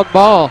Bulldog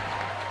ball.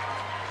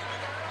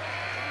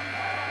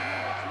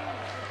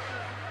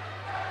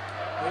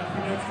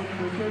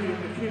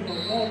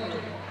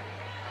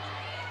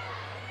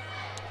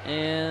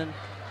 And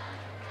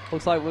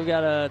looks like we've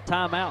got a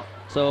timeout.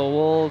 So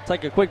we'll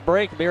take a quick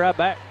break and be right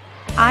back.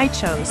 I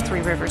chose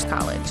Three Rivers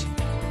College.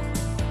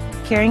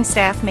 Caring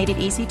staff made it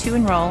easy to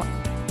enroll.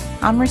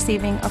 I'm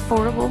receiving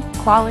affordable,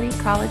 quality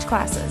college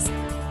classes.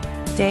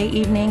 Day,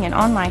 evening, and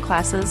online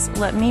classes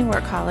let me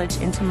work college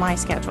into my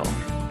schedule.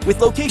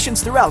 With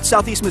locations throughout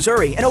Southeast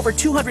Missouri and over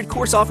 200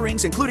 course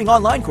offerings, including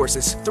online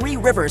courses, Three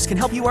Rivers can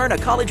help you earn a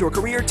college or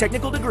career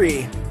technical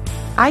degree.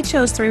 I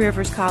chose Three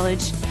Rivers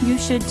College. You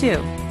should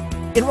too.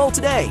 Enroll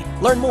today.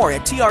 Learn more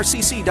at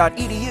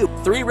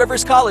trcc.edu. Three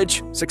Rivers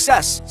College.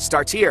 Success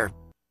starts here.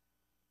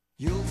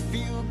 You'll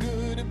feel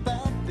good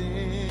about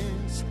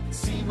this.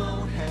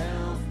 SEMO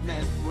Health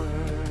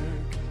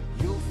Network.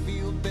 You'll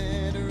feel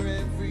better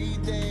every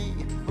day.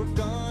 We're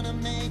gonna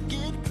make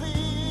it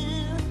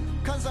clear.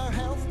 'Cause our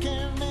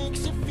healthcare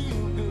makes you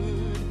feel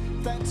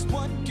good. That's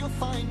what you'll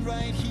find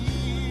right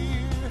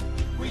here.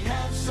 We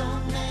have so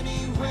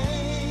many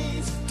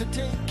ways to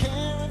take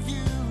care of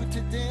you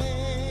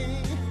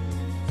today.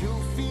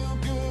 You'll feel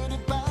good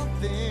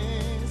about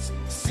this.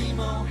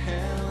 SEMO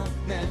Health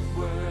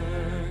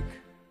Network.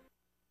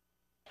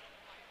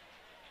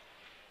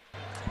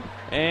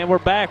 And we're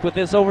back with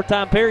this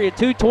overtime period.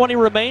 2:20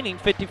 remaining,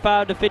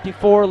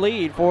 55-54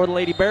 lead for the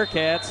Lady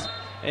Bearcats.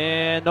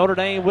 And Notre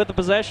Dame with the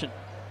possession.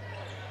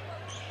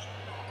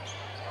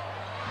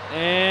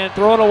 And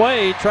thrown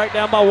away, tracked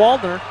down by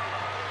Waldner.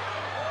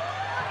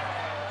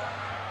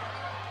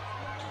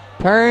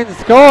 Turns,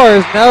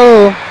 scores,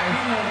 no.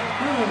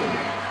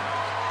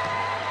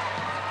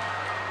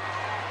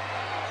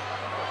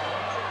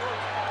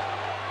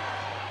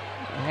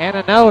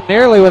 Hannah No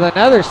nearly with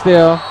another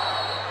steal.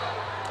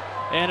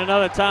 And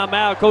another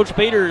timeout. Coach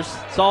Peters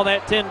saw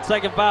that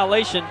 10-second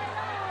violation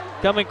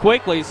coming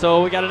quickly,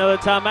 so we got another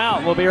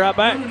timeout. We'll be right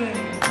back.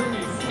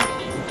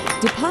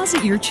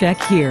 Deposit your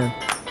check here.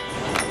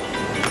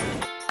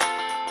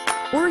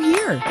 Or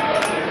here.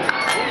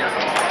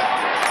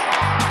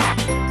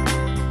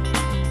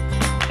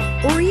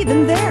 Or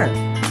even there.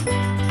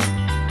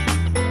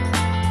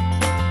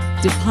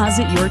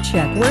 Deposit your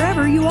check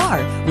wherever you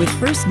are with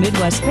First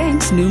Midwest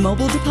Bank's new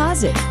mobile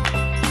deposit.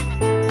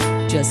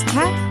 Just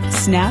tap,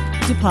 snap,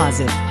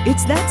 deposit.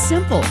 It's that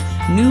simple.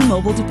 New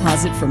mobile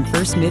deposit from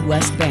First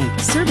Midwest Bank,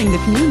 serving the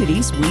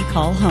communities we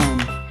call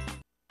home.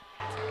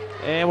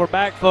 And we're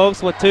back,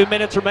 folks, with 2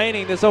 minutes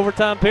remaining this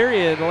overtime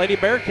period. The Lady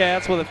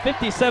Bearcats with a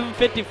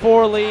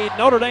 57-54 lead.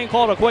 Notre Dame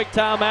called a quick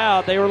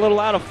timeout. They were a little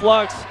out of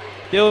flux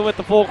dealing with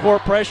the full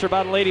court pressure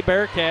by the Lady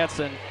Bearcats,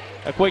 and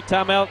a quick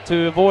timeout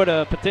to avoid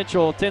a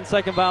potential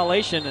 10-second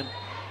violation. And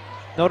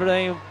Notre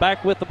Dame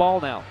back with the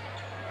ball now.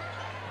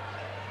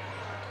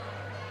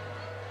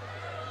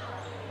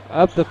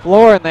 Up the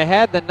floor, and they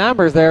had the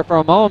numbers there for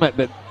a moment,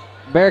 but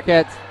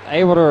Bearcats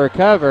able to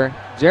recover.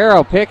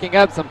 Gerald picking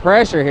up some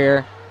pressure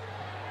here.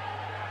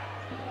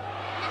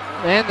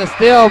 And the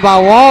steal by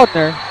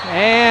Waldner,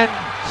 and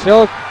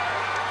she'll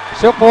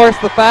force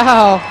the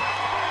foul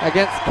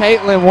against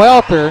Caitlin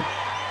Welter.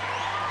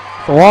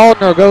 So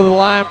Waldner will go to the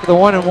line for the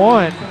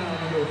 1-and-1.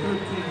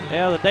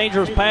 Yeah, the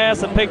dangerous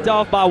pass and picked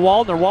off by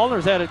Waldner.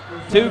 Waldner's had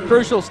 2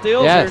 crucial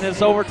steals here in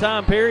this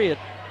overtime period.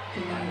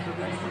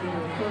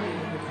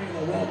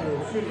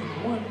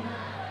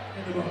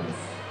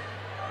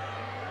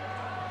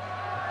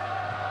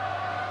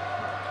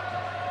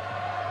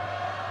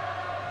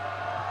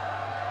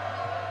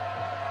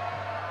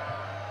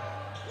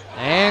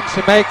 And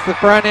she makes the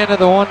front end of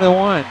the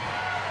 1-1.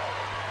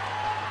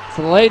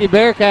 So the Lady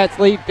Bearcats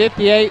lead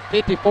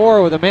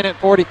 58-54 with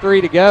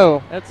 1:43 to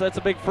go. That's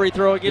a big free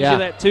throw. It gives you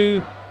that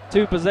two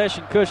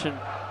possession cushion.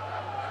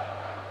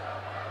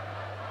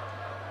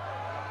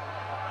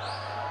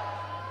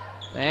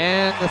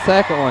 And the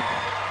second one.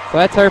 So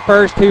that's her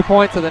first 2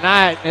 points of the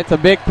night, and it's a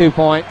big 2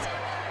 points.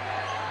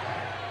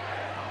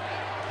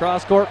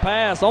 Cross-court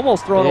pass,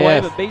 almost thrown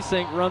away, but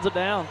B-Sink runs it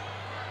down.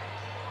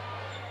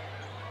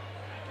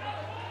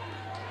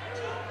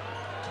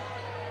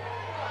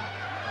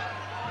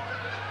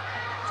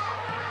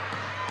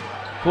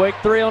 Quick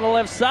three on the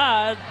left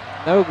side.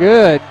 No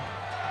good.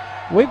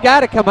 We've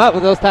got to come up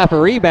with those type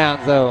of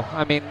rebounds, though.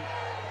 I mean,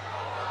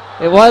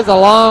 it was a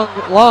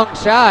long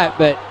shot,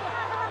 but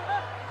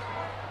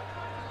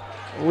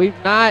we've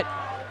not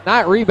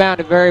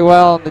rebounded very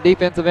well on the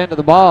defensive end of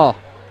the ball.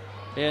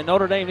 Yeah,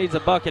 Notre Dame needs a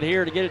bucket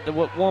here to get it to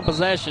one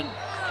possession.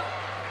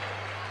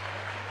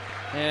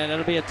 And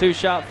it'll be a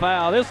 2-shot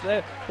foul.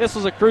 This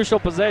was a crucial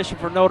possession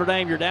for Notre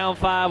Dame. You're down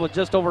 5 with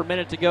just over a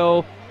minute to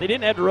go. They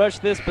didn't have to rush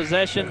this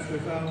possession.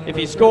 If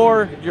you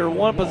score, you're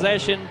 1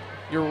 possession.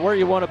 You're where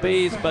you want to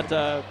be. But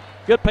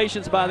good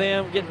patience by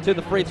them getting to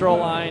the free throw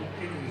line,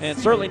 and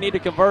certainly need to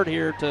convert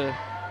here to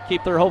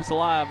keep their hopes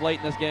alive late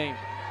in this game.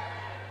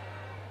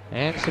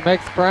 And she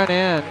makes the front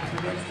end.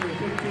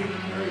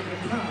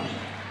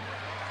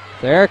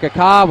 So Erica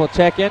Cobb will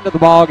check into the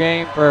ball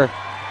game for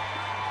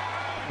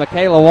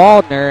Michaela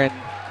Waldner, and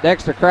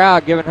Dexter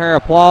crowd giving her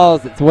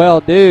applause. It's well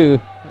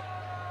due.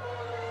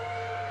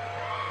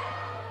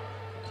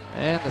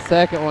 And the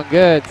second one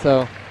good.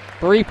 So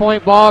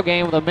 3-point ball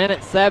game with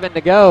 1:07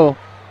 to go.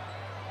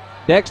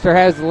 Dexter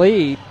has the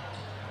lead.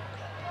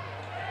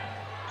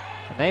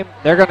 And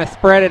they're going to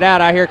spread it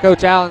out. I hear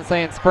Coach Allen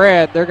saying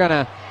spread. They're going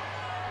to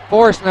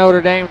force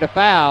Notre Dame to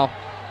foul.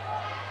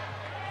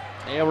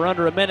 Yeah, we're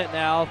under a minute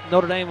now.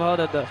 Notre Dame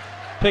had to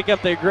pick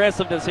up the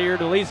aggressiveness here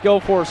to at least go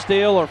for a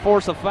steal or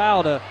force a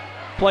foul to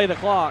play the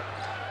clock.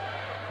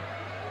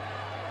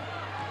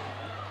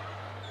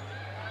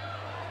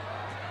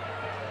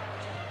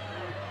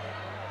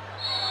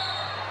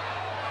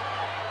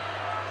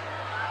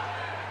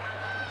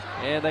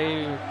 And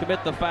they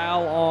commit the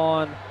foul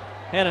on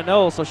Hannah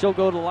Knoll, so she'll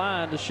go to the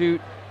line to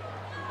shoot.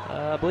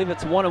 I believe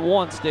it's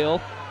 1-1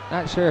 still.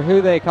 Not sure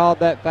who they called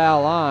that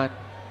foul on.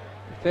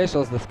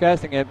 Officials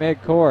discussing it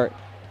mid-court.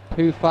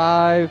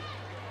 2-5.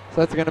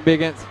 So that's going to be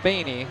against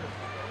Feeney,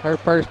 her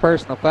first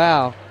personal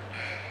foul.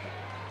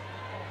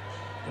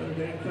 Notre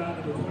Dame foul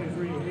number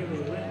 23, Haley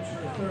Lynch,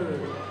 her third.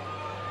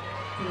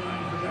 To the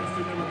line for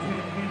Dexter, number 10,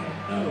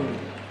 Hannah Knoll.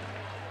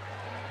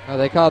 Oh,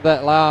 they called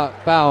that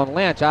foul on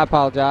Lynch. I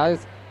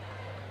apologize.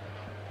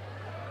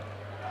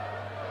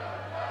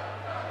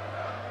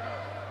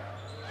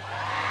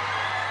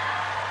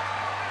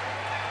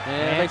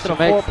 And it makes it a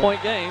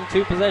 4-point game,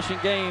 2-possession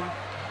game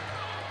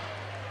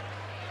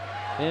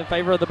in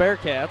favor of the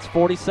Bearcats.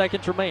 40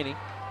 seconds remaining.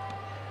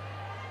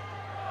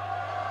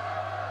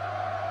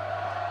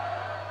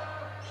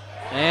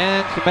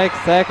 And she makes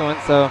the second one,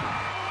 so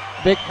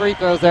big free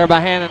throws there by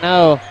Hannah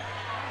Knoll.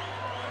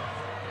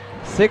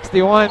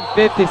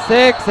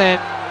 61-56, and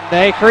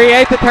they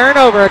create the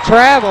turnover, a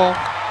travel.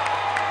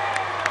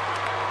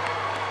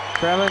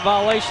 Traveling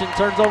violation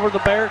turns over the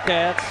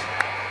Bearcats.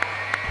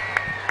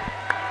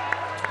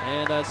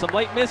 And some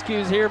late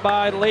miscues here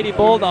by the Lady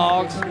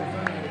Bulldogs.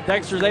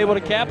 Dexter's able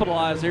to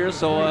capitalize here,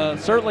 so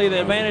certainly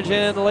the advantage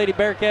in the Lady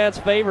Bearcats'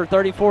 favor.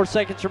 34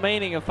 seconds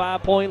remaining, a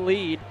 5-point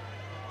lead.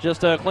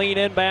 Just a clean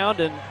inbound,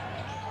 and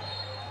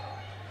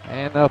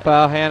they'll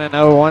foul Hannah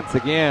Knoll once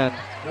again.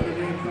 Notre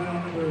Dame foul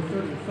number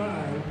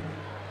 35.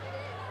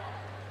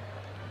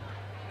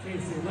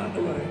 Casey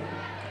Lundaway,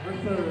 her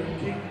third,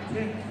 King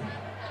 10th.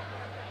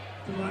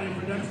 To line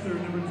for Dexter,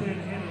 number 10,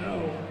 Hannah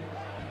Knoll.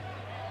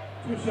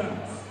 2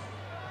 shots.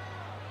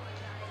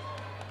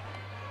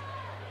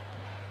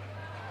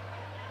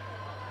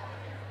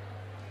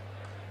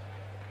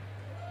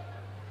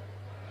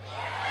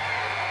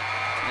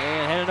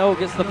 And Hannah Knoll Monroe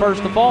gets the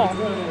first to fall.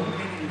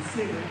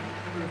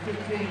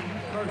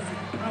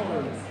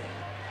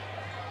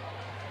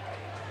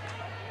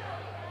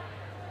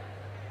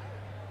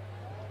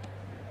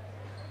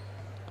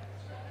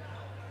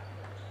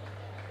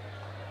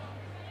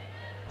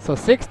 So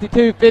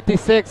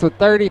 62-56 with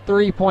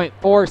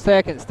 33.4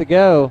 seconds to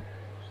go.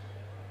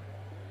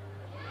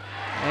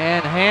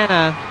 And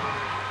Hannah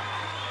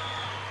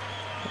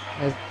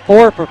is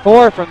 4 for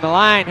 4 from the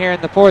line here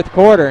in the fourth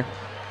quarter.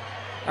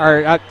 Or,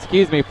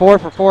 excuse me, 4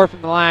 for 4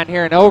 from the line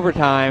here in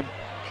overtime.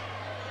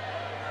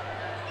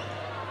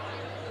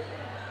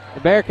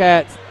 The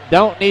Bearcats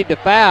don't need to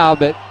foul,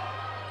 but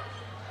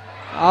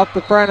off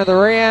the front of the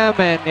rim,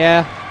 and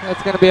yeah,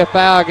 that's going to be a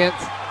foul against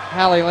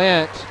Hallie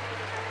Lynch.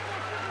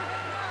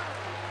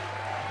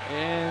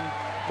 And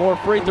more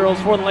free throws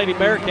for the Lady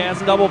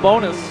Bearcats, double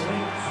bonus.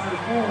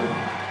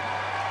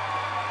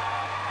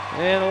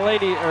 And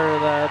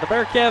the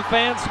Bearcat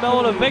fans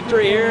smelling a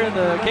victory here in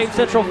the Cape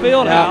Central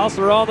Fieldhouse.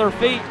 They're on their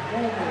feet.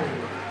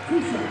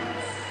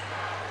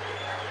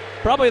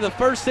 Probably the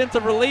first sense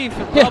of relief,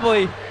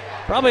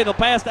 probably the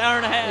past hour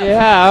and a half.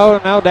 Yeah,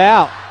 oh, no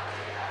doubt.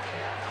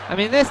 I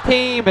mean, this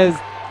team has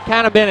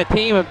kind of been a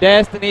team of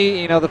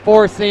destiny. You know, the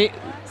 4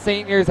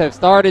 seniors have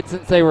started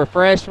since they were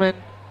freshmen.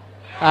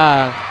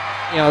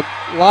 You know,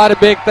 a lot of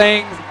big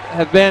things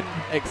have been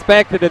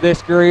expected of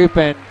this group,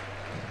 and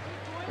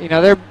you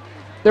know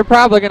they're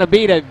probably going to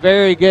beat a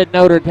very good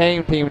Notre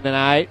Dame team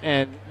tonight,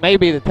 and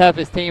maybe the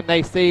toughest team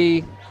they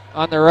see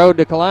on the road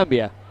to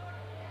Columbia.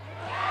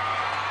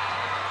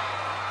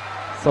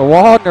 So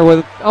Waldner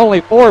with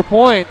only 4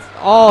 points,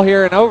 all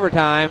here in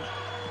overtime.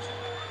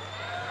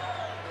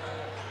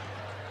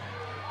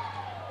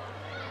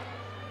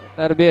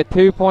 That'll be a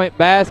 2-point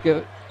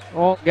basket.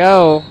 Won't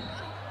go.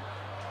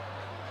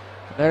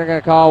 They're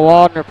going to call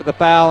Waldner for the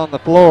foul on the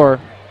floor.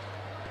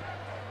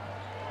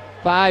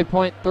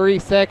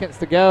 5.3 seconds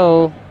to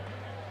go.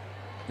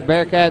 The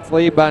Bearcats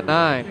lead by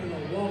 9.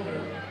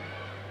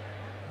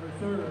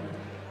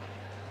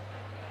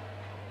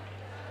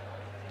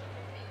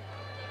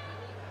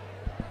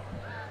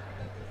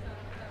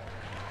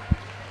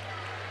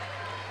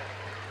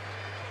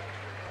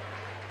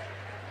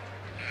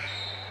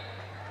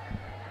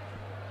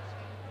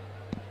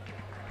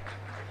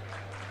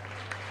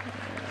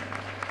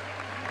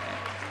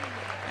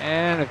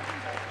 And a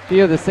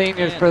few of the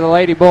seniors for the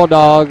Lady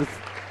Bulldogs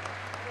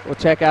will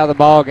check out of the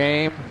ball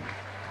game.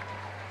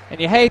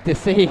 And you hate to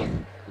see,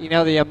 you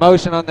know, the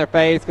emotion on their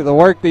face because the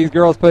work these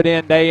girls put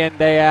in,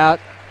 day out.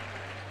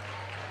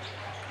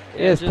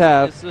 It's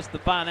tough. It's just the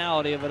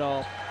finality of it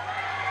all.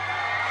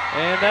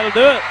 And that'll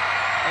do it.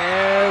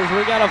 As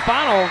we got a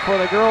final for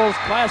the girls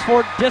Class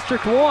 4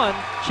 District 1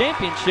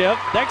 championship.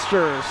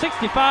 Dexter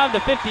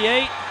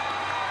 65-58.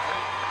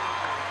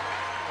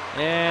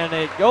 And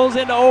it goes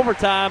into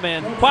overtime,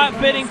 and quite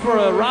fitting for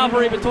a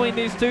rivalry between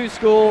these two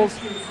schools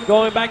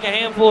going back a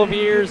handful of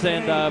years,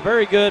 and a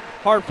very good,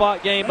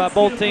 hard-fought game by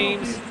both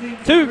teams.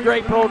 Two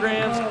great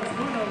programs,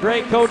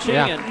 great coaching,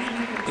 and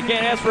you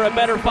can't ask for a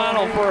better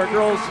final for a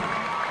girls'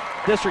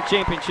 district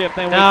championship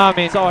than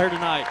we saw here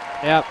tonight.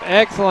 Yep,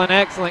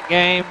 excellent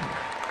game.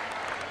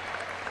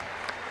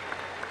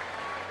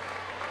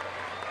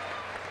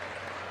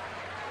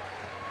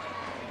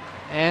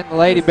 And the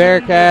Lady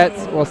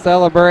Bearcats will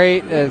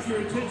celebrate as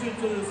Cape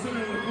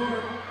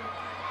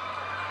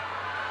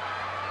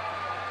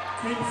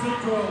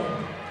Central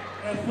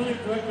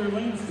Athletic Director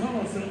Lance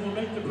Thomason will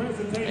make the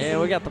presentation.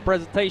 And we got the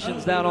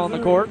presentations down on the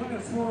court.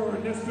 Class 4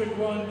 District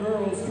 1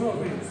 girls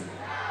trophies.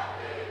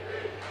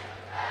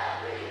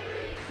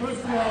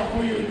 First of all,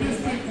 for your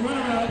district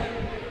runner-up,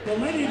 the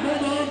Lady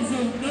Bulldogs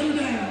of Notre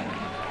Dame.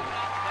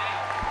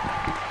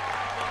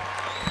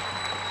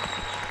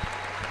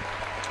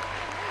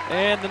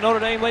 And the Notre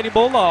Dame Lady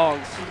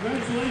Bulldogs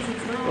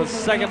was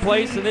second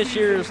place in this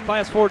year's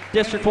Class 4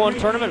 District 1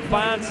 tournament.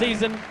 Fine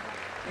season,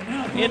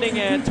 ending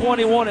at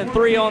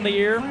 21-3 on the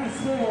year. Class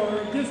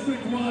 4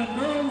 District 1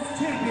 girls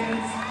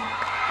champions,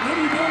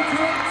 Lady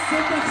Bearcats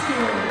of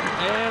Dexter.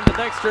 And the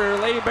Dexter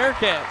Lady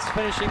Bearcats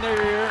finishing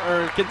their year,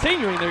 or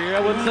continuing their year. I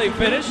wouldn't say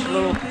finish, a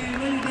little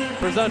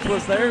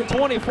presumptuous there.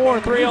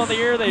 24-3 on the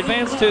year. They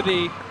advance to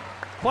the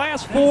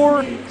Class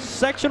 4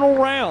 sectional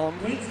round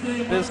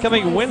this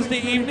coming Wednesday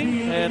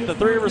evening at the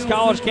Three Rivers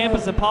College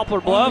campus in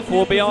Poplar Bluff.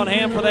 We'll be on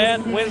hand for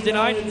that Wednesday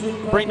night.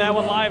 Bring that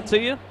one live to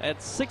you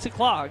at 6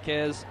 o'clock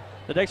as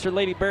the Dexter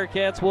Lady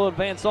Bearcats will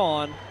advance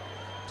on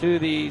to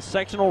the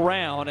sectional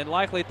round. And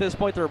likely at this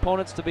point their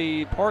opponents to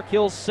be Park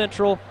Hills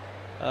Central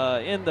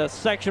in the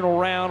sectional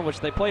round, which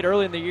they played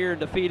early in the year and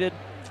defeated.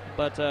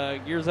 But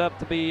gears up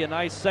to be a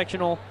nice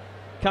sectional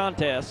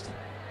contest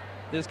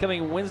this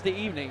coming Wednesday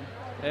evening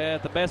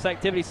at the Best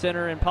Activity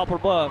Center in Poplar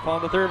Bluff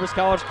on the Three Rivers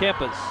College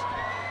campus.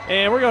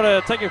 And we're going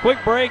to take a quick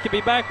break and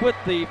be back with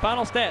the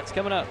final stats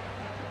coming up.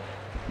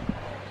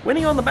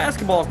 Winning on the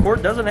basketball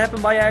court doesn't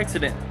happen by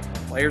accident.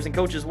 Players and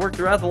coaches work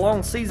throughout the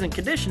long season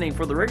conditioning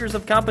for the rigors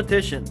of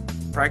competition.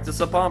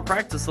 Practice upon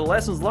practice, the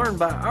lessons learned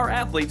by our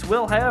athletes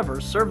will, however,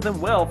 serve them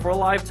well for a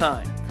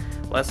lifetime.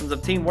 Lessons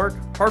of teamwork,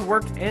 hard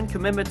work, and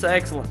commitment to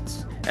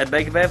excellence. At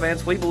Bank of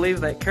Advance, we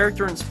believe that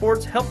character in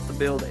sports helps to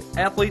build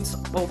athletes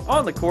both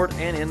on the court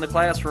and in the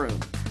classroom.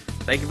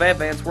 Bank of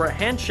Advance, where a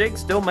handshake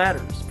still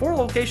matters. 4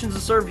 locations to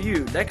serve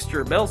you: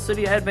 Dexter, Bell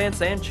City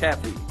Advance, and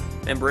Chaffee.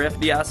 Member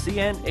FDIC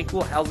and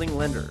equal housing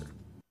lender.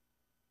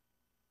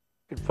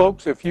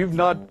 Folks, if you've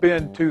not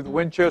been to the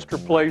Winchester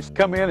Place,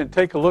 come in and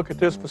take a look at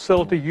this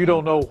facility. You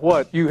don't know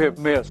what you have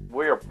missed.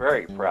 We are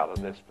very proud of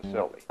this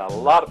facility. A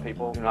lot of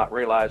people do not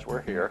realize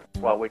we're here,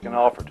 what we can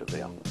offer to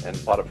them, and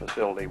what a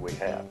facility we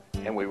have.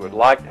 And we would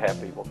like to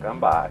have people come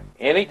by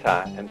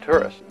anytime and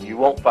tour us. You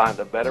won't find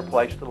a better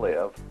place to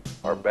live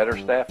or better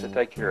staff to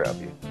take care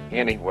of you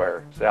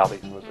anywhere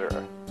southeast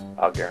Missouri.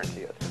 I'll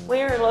guarantee it.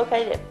 We are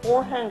located at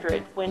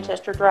 400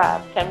 Winchester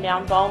Drive. Come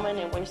down Bowman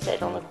and we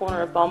sit on the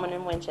corner of Bowman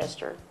and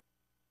Winchester.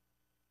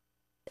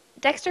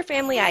 Dexter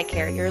Family Eye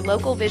Care, your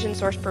local vision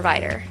source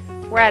provider.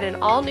 We're at an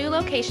all-new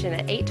location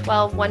at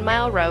 812 1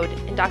 Mile Road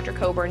in Dr.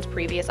 Coburn's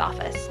previous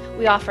office.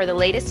 We offer the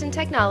latest in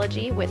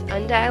technology with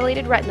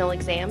undilated retinal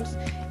exams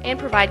and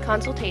provide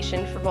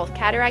consultation for both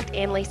cataract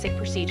and LASIK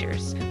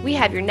procedures. We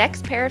have your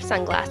next pair of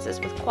sunglasses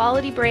with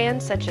quality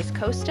brands such as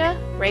Costa,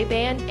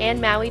 Ray-Ban,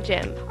 and Maui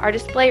Jim. Our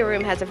display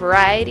room has a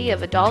variety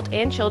of adult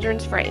and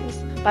children's frames.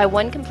 Buy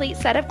 1 complete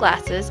set of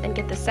glasses and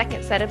get the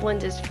second set of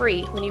lenses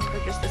free when you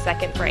purchase the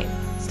second frame.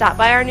 Stop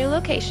by our new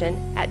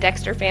location at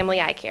Dexter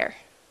Family Eye Care.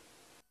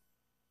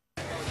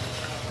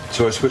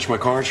 So I switched my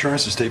car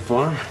insurance to State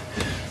Farm.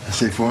 I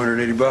saved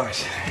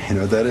 $480. You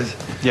know what that is?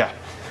 Yeah,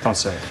 don't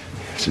say it.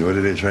 You know what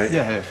it is, right?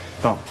 Yeah,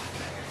 don't.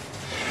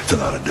 It's a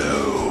lot of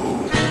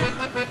dough.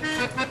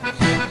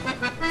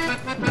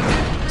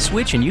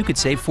 Switch and you could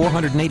save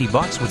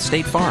 $480 with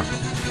State Farm.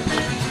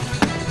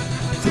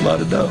 It's a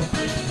lot of dough.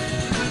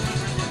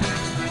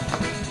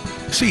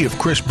 See if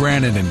Chris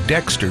Brannon and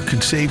Dexter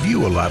can save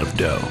you a lot of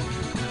dough.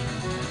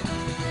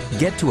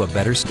 Get to a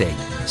better state.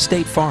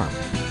 State Farm.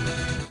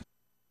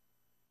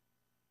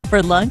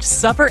 For lunch,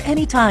 supper,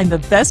 anytime, the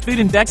best food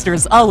in Dexter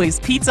is always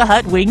Pizza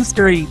Hut Wing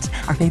Street.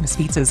 Our famous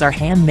pizzas are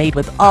handmade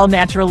with all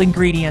natural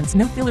ingredients,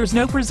 no fillers,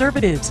 no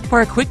preservatives.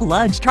 For a quick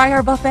lunch, try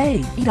our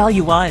buffet. Eat all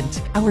you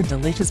want. Our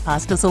delicious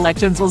pasta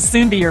selections will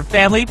soon be your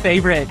family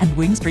favorite. And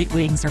Wing Street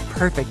wings are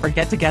perfect for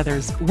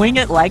get-togethers. Wing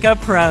it like a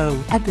pro.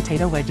 Add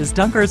potato wedges,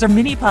 dunkers, or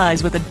mini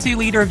pies with a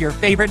 2-liter of your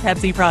favorite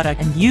Pepsi product,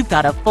 and you've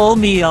got a full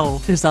meal.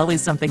 There's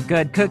always something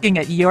good cooking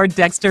at your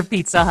Dexter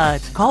Pizza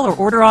Hut. Call or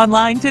order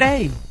online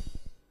today.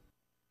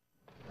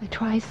 I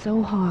try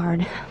so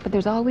hard, but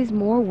there's always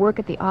more work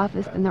at the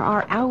office than there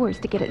are hours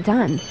to get it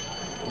done.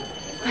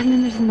 And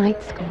then there's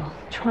night school,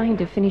 trying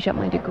to finish up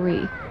my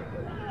degree.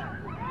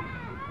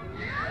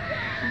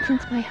 And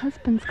since my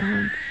husband's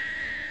gone,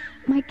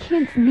 my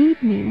kids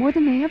need me more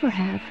than they ever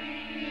have.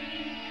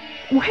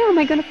 Where am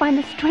I going to find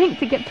the strength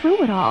to get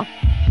through it all?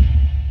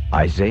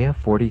 Isaiah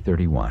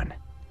 40:31.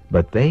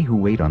 But they who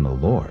wait on the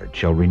Lord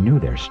shall renew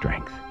their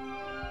strength.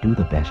 Do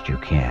the best you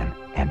can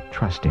and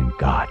trust in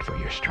God for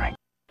your strength.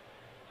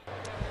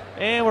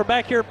 And we're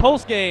back here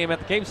post game at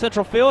the Cape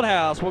Central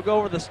Fieldhouse. We'll go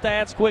over the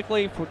stats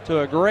quickly to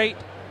a great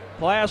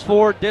Class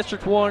 4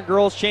 District 1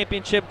 Girls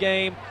Championship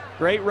game.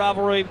 Great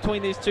rivalry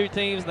between these two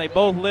teams, and they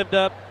both lived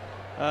up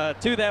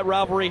to that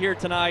rivalry here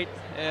tonight.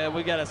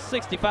 We got a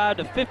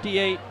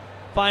 65-58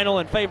 final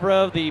in favor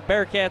of the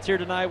Bearcats here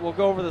tonight. We'll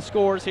go over the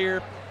scores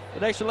here. The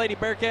Dexter Lady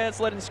Bearcats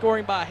led in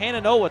scoring by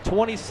Hannah Noe with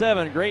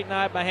 27. Great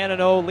night by Hannah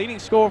Noe. Leading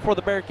scorer for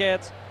the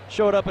Bearcats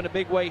showed up in a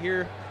big way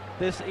here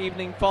this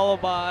evening, followed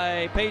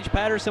by Paige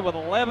Patterson with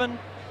 11,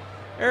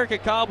 Erica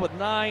Cobb with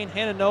 9,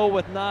 Hannah Noe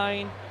with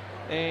 9,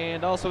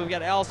 and also we've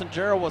got Allison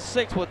Gerald with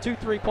 6 with 2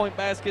 3-point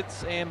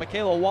baskets, and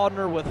Michaela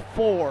Wadner with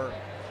 4.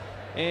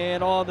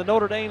 And on the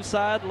Notre Dame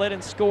side, led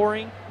in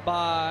scoring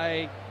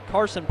by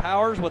Carson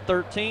Powers with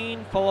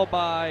 13, followed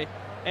by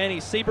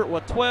Annie Siebert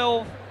with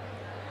 12,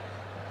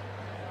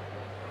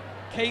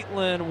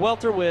 Caitlin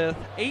Welter with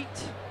 8,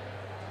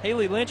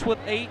 Haley Lynch with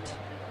 8,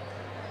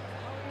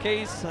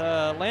 Case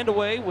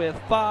Landaway with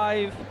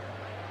 5,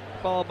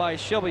 followed by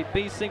Shelby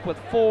Beesink with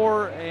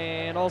 4,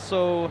 and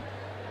also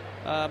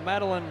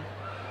Madeline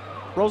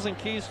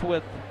Rosenquist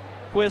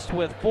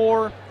with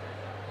 4,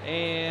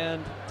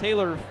 and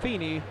Taylor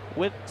Feeney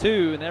with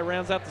 2, and that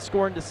rounds out the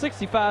scoring to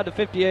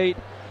 65-58.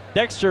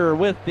 Dexter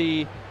with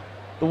the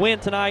win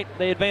tonight.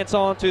 They advance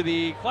on to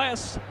the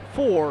Class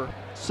 4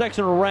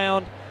 sectional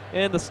round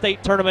in the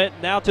state tournament.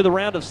 Now to the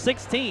round of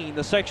 16.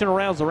 The sectional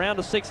round's the round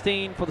of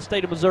 16 for the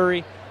state of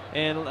Missouri.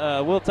 And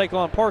we'll take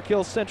on Park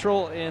Hill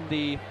Central in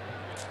the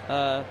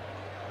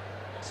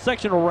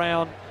sectional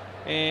round.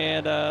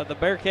 And the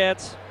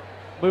Bearcats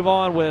move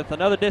on with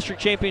another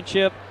district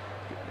championship,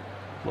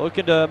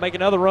 looking to make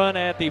another run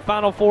at the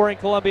Final Four in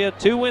Columbia.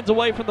 2 wins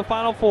away from the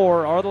Final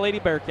Four are the Lady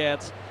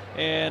Bearcats.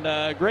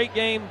 And great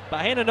game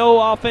by Hannah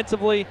Noe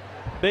offensively,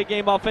 big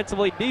game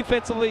offensively.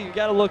 Defensively, you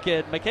got to look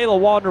at Michaela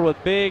Wadner with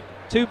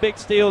 2 big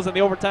steals in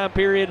the overtime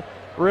period.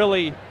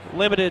 Really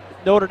limited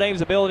Notre Dame's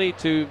ability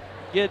to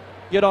get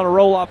on a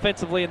roll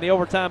offensively in the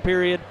overtime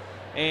period,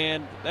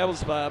 and that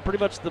was pretty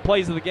much the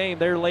plays of the game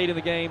there late in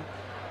the game.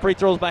 Free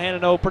throws by Hannah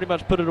Noe pretty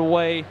much put it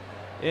away,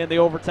 in the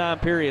overtime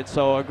period.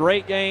 So a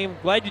great game.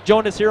 Glad you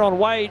joined us here on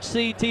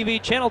YHC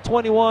TV, Channel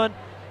 21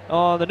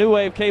 on the New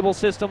Wave cable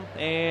system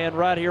and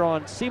right here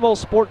on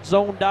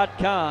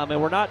SemoSportsZone.com.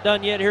 And we're not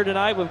done yet here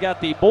tonight. We've got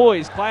the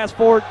boys Class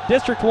 4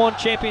 District 1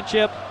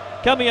 Championship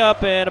coming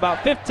up in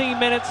about 15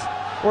 minutes.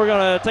 We're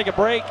going to take a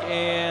break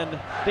and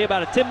be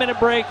about a 10-minute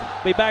break.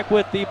 Be back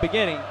with the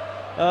beginning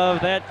of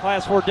that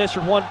Class 4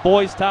 District 1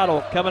 boys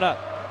title coming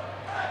up.